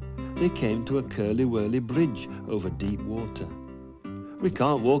garden. They came to a curly-whirly bridge over deep water. "We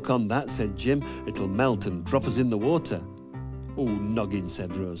can't walk on that," said Jim. "It'll melt and drop us in the water." "Oh, Noggin,"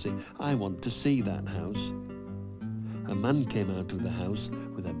 said Rosie, "I want to see that house." A man came out of the house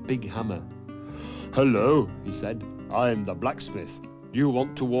with a big hammer. "Hello," he said. "I'm the blacksmith. Do you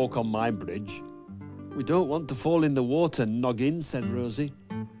want to walk on my bridge?" "We don't want to fall in the water, Noggin," said Rosie.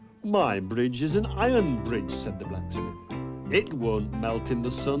 "My bridge is an iron bridge," said the blacksmith. "It won't melt in the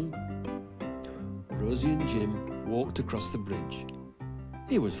sun." Rosie and Jim walked across the bridge.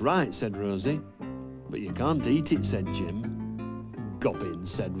 "He was right," said Rosie. "But you can't eat it," said Jim. "Gobbin,"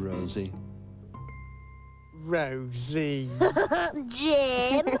 said Rosie. Rosie.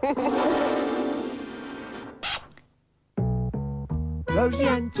 Jim. Rosie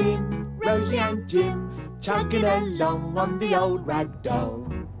and Jim, chugging along on the old rag doll.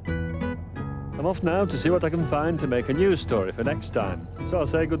 I'm off now to see what I can find to make a news story for next time. So I'll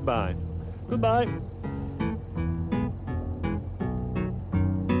say goodbye. Goodbye.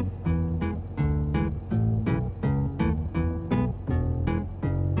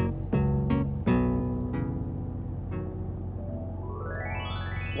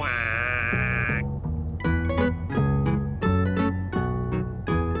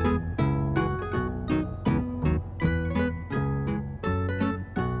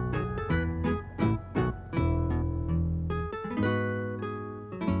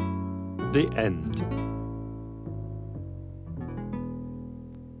 The end.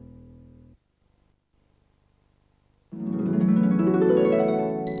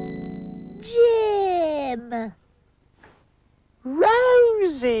 Jim.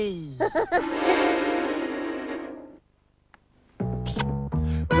 Rosie.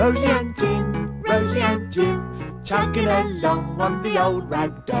 Rosie and Jim, chugging along on the old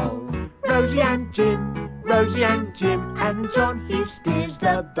rag doll. Rosie and Jim, and John, he steers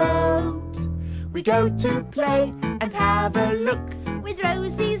the boat. We go to play and have a look with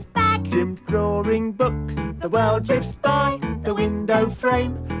Rosie's bag, Jim's drawing book. The world drifts by the window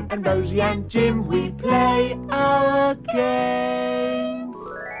frame, and Rosie and Jim, we play our games.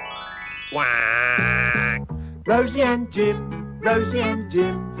 Rosie and Jim,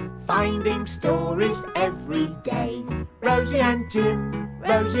 finding stories every day. Rosie and Jim,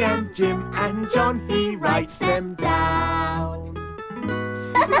 and John, he writes them down.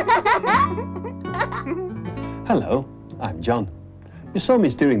 Hello, I'm John. You saw me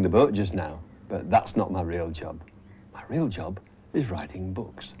steering the boat just now, but that's not my real job. My real job is writing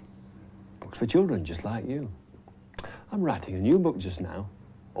books. Books for children just like you. I'm writing a new book just now,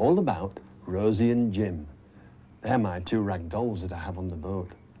 all about Rosie and Jim. They're my two rag dolls that I have on the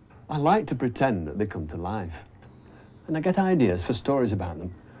boat. I like to pretend that they come to life. And I get ideas for stories about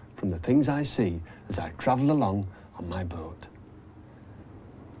them from the things I see as I travel along on my boat.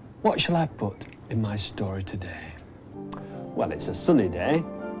 What shall I put in my story today? Well, it's a sunny day,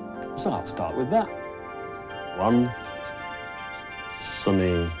 so I'll start with that. One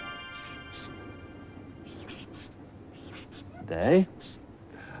sunny day.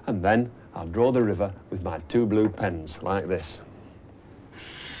 And then I'll draw the river with my two blue pens, like this.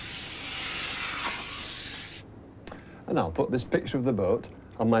 And I'll put this picture of the boat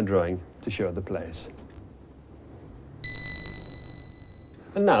on my drawing to show the place.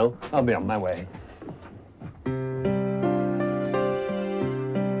 And now I'll be on my way.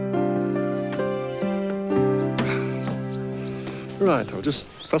 Right, I'll just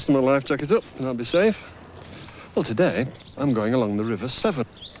fasten my life jacket up and I'll be safe. Well, today I'm going along the River Severn.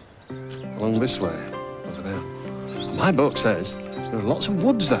 Along this way, over there. And my book says there are lots of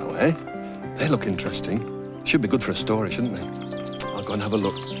woods that way. They look interesting. Should be good for a story, shouldn't they? I'll go and have a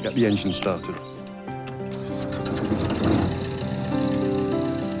look, get the engine started.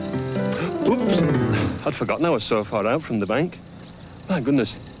 Oops, I'd forgotten I was so far out from the bank. My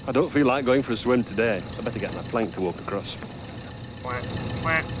goodness, I don't feel like going for a swim today. I better get my plank to walk across.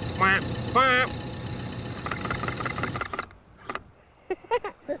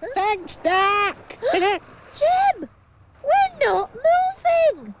 Thanks, Doc. Jim, we're not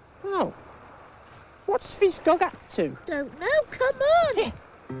moving. Oh. What's Sheepdog up to? Don't know, come on.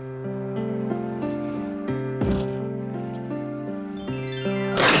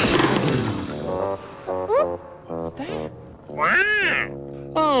 What's that?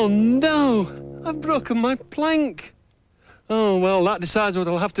 Oh no! I've broken my plank. Oh well, that decides what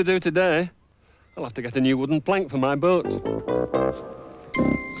I'll have to do today. I'll have to get a new wooden plank for my boat.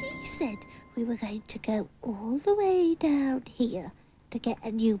 He said we were going to go all the way down here to get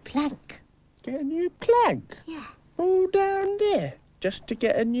a new plank. Get a new plank? Yeah. All down there? just to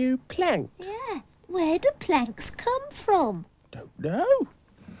get a new plank. Yeah. Where do planks come from? Don't know.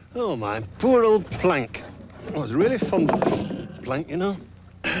 Oh, my poor old plank. I was really fond of this plank, you know.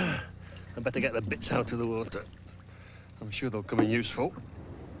 I better get the bits out of the water. I'm sure they'll come in useful.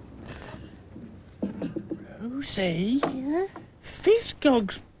 Rosie? Yeah?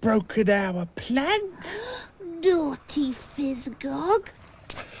 Fizzgog's broken our plank. Naughty Fizzgog.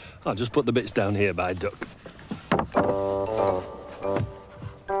 I'll just put the bits down here by Duck.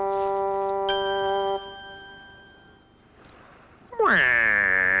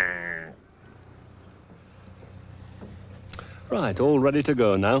 Right, all ready to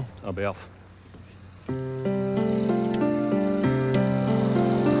go now. I'll be off.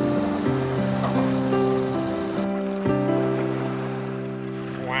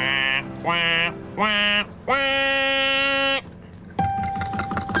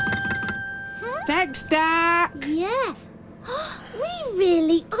 Thanks, Duck. Yeah. We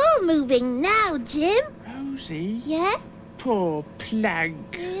really are moving now, Jim. Rosie? Yeah? Poor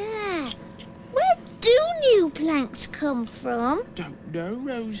plank. Yeah. Where do new planks come from? Don't know,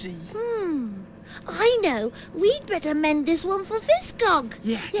 Rosie. I know. We'd better mend this one for Fizzgog.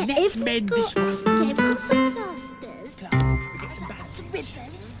 Yeah, let's mend this one. Yeah, we've got some plasters. Some ribbon.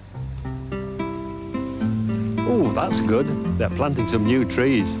 Oh, that's good. They're planting some new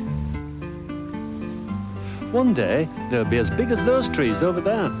trees. One day, they'll be as big as those trees over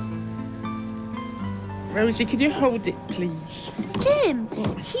there. Rosie, can you hold it, please? Jim,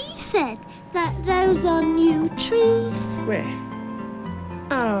 he said that those are new trees. Where?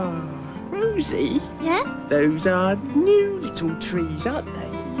 Ah, Rosie? Yeah? Those are new little trees, aren't they?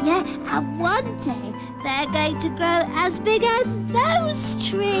 Yeah, and one day they're going to grow as big as those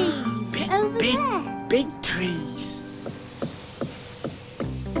trees over there. Big trees.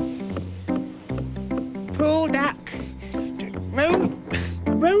 Pull, Duck.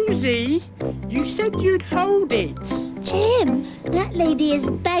 Rosie, you said you'd hold it. Jim, that lady is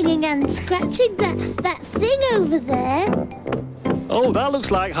banging and scratching that thing over there. Oh, that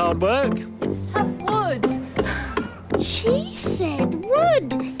looks like hard work. It's tough wood. She said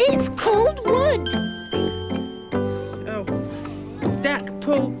wood. It's called wood. Oh, Duck,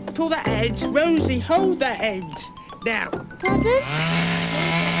 pull that edge. Rosie, hold that edge. Now. Pardon?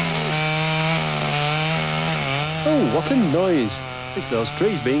 Oh, what a noise. It's those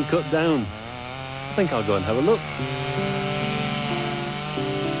trees being cut down. I think I'll go and have a look.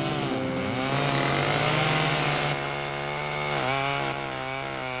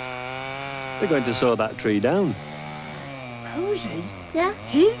 They're going to saw that tree down. Rosie? Yeah?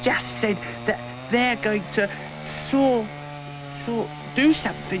 He just said that they're going to do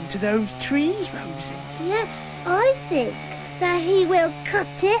something to those trees, Rosie. Yeah, I think that he will cut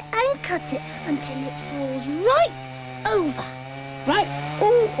it until it falls right over. Right,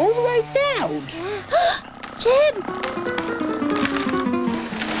 all the way down? Jim!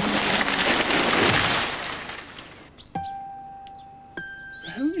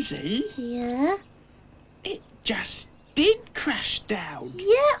 Rosie? Yeah? It just did crash down.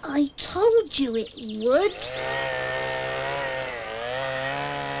 Yeah, I told you it would.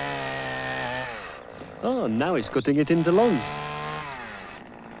 Oh, now he's cutting it into logs.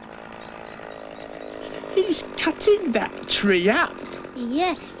 He's cutting that tree up.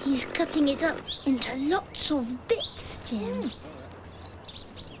 Yeah, he's cutting it up into lots of bits, Jim.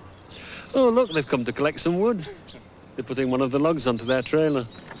 Oh, look, they've come to collect some wood. They're putting one of the logs onto their trailer.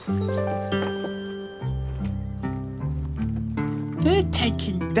 They're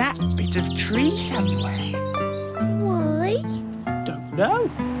taking that bit of tree somewhere. Why? Don't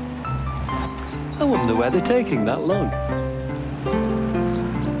know. I wonder where they're taking that log.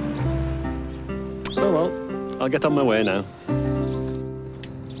 Oh, well, I'll get on my way now.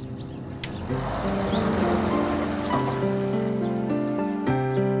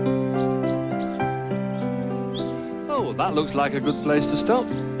 Oh, that looks like a good place to stop.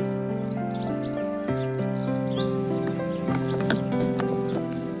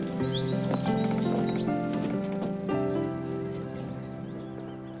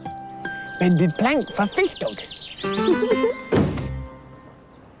 Mended plank for Sheepdog.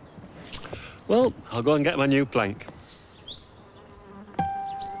 Well, I'll go and get my new plank.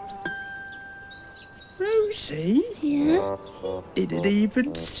 Rosie? Yeah? He didn't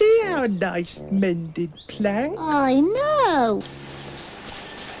even see our nice mended plank. I know.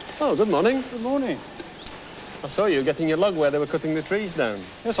 Oh, good morning. Good morning. I saw you getting your log where they were cutting the trees down.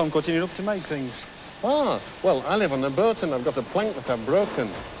 Yes, I'm cutting it up to make things. Ah, well, I live on a boat and I've got a plank that I've broken.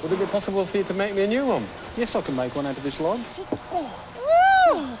 Would it be possible for you to make me a new one? Yes, I can make one out of this log.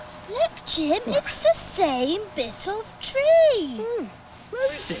 Oh, look, Jim, it's the same bit of tree.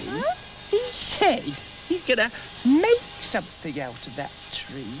 Rosie, he said he's going to make something out of that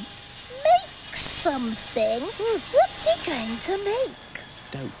tree. Make something? What's he going to make?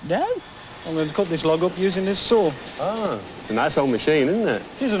 Don't know. I'm going to cut this log up using this saw. Ah, it's a nice old machine, isn't it?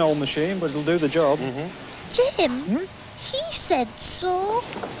 It is an old machine, but it'll do the job. Jim, he said saw.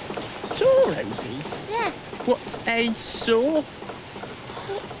 Saw, Rosie? Yeah. What's a saw?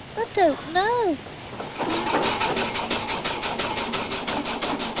 I don't know.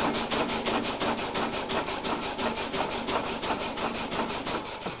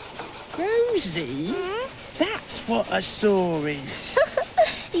 Rosie, that's what a saw is.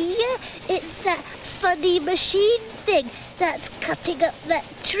 Yeah, it's that funny machine thing that's cutting up that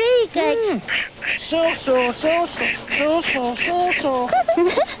tree going... Saw, saw, saw, saw, saw, saw, saw, saw.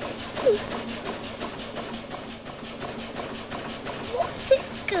 What's it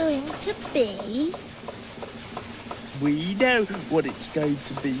going to be? We know what it's going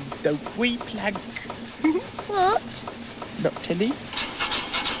to be, don't we, Plank? What? Not telling.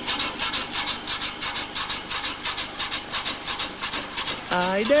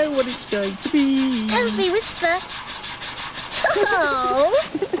 I know what it's going to be. Tell me, whisper. Oh!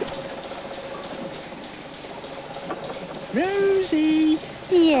 Rosie.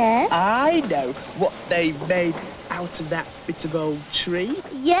 Yeah? I know what they've made out of that bit of old tree.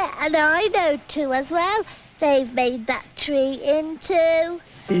 Yeah, and I know too as well. They've made that tree into...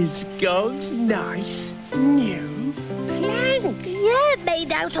 Is God's nice new plank. Yeah,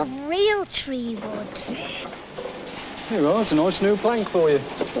 made out of real tree wood. Here you are, it's a nice new plank for you.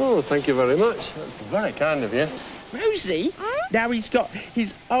 Oh, thank you very much. That's very kind of you. Rosie, now he's got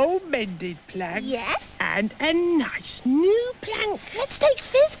his old mended plank. Yes? And a nice new plank. Let's take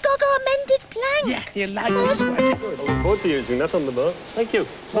Fizzgog our mended plank. Yeah, he'll like this one. I look forward to using that on the boat. Thank you.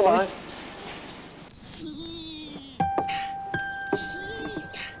 Bye-bye.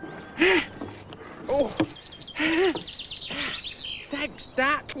 Oh. Thanks,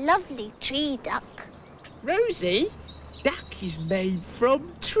 Duck. Lovely tree, Duck. Rosie, Duck is made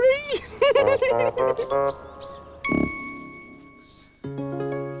from tree.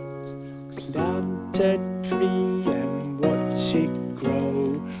 Plant a tree and watch it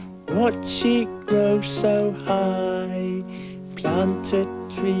grow. Watch it grow so high. Plant a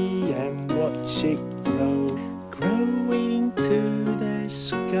tree and watch it grow. Growing to the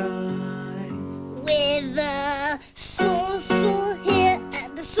sky. With a saw here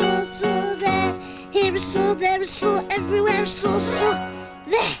and a saw there. Here a saw, there a saw, everywhere a saw.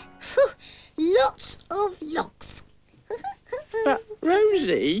 There. Whew. Lots of logs. But,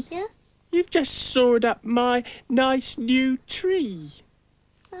 Rosie, Yeah? you've just sawed up my nice new tree.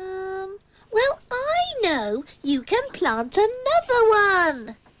 Well, I know. You can plant another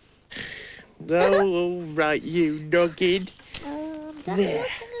one. Oh, all right, you noggin. That's There,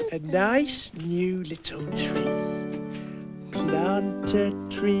 a nice new little tree. Plant a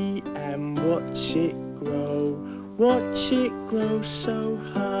tree and watch it grow. Watch it grow so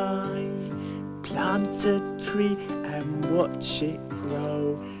high. Plant a tree and watch it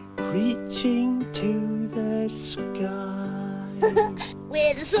grow, reaching to the sky.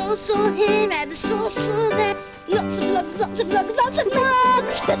 With a saw here and a saw there. Lots of logs, lots of logs, lots of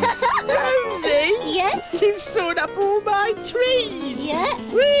logs. Rosie? Yeah? You've sawed up all my trees. Yeah?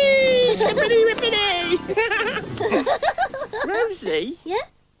 Whee! Shippity rippity! Rosie? Yeah?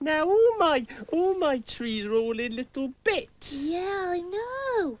 Now all my trees are all in little bits. Yeah, I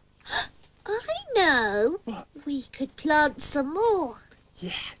know. I know. What? We could plant some more.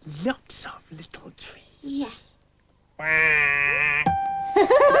 Yeah, lots of little trees. Yeah.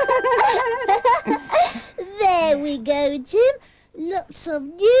 There we go, Jim. Lots of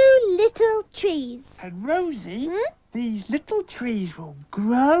new little trees. And Rosie, these little trees will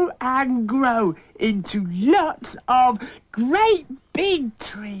grow and grow into lots of great big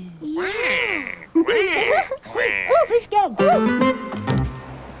trees. Yeah. Oh, let's go.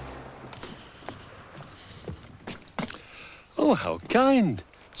 Oh, how kind.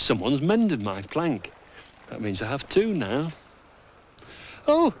 Someone's mended my plank. That means I have two now.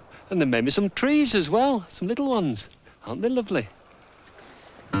 Oh, and they made me some trees as well, some little ones. Aren't they lovely?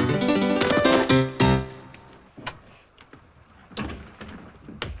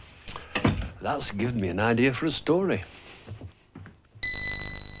 That's given me an idea for a story.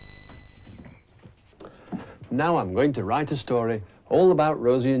 Now I'm going to write a story all about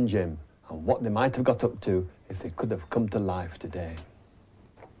Rosie and Jim and what they might have got up to if they could have come to life today.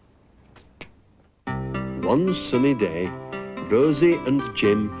 One sunny day, Rosie and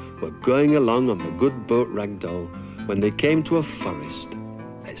Jim were going along on the good boat Ragdoll when they came to a forest.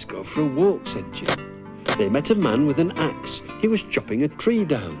 Let's go for a walk, said Jim. They met a man with an axe. He was chopping a tree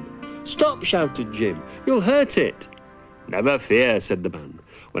down. Stop, shouted Jim. You'll hurt it. Never fear, said the man.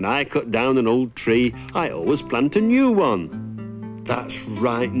 When I cut down an old tree, I always plant a new one. That's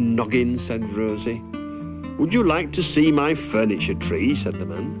right, Noggin, said Rosie. Would you like to see my furniture tree, said the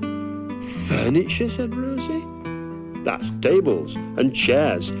man. Furniture, said Rosie. That's tables and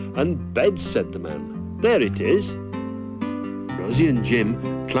chairs and beds, said the man. There it is. Rosie and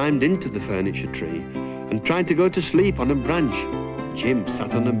Jim climbed into the furniture tree and tried to go to sleep on a branch. Jim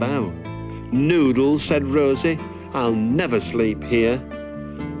sat on a bough. Noodles, said Rosie. I'll never sleep here.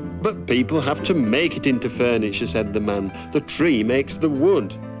 But people have to make it into furniture, said the man. The tree makes the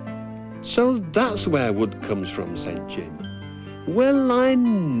wood. So that's where wood comes from, said Jim. Well, I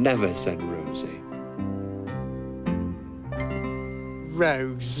never, said Rosie.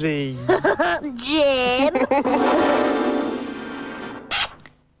 Rosie. Jim.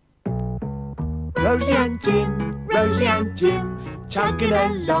 Rosie and Jim, chugging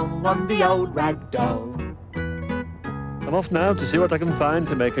along on the old rag doll. I'm off now to see what I can find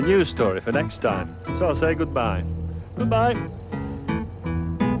to make a news story for next time. So I'll say goodbye. Goodbye.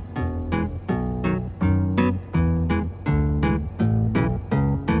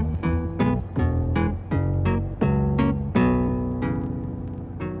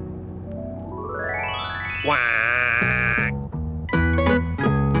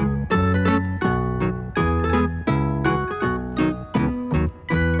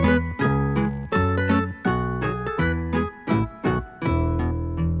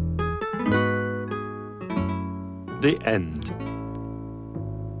 The end.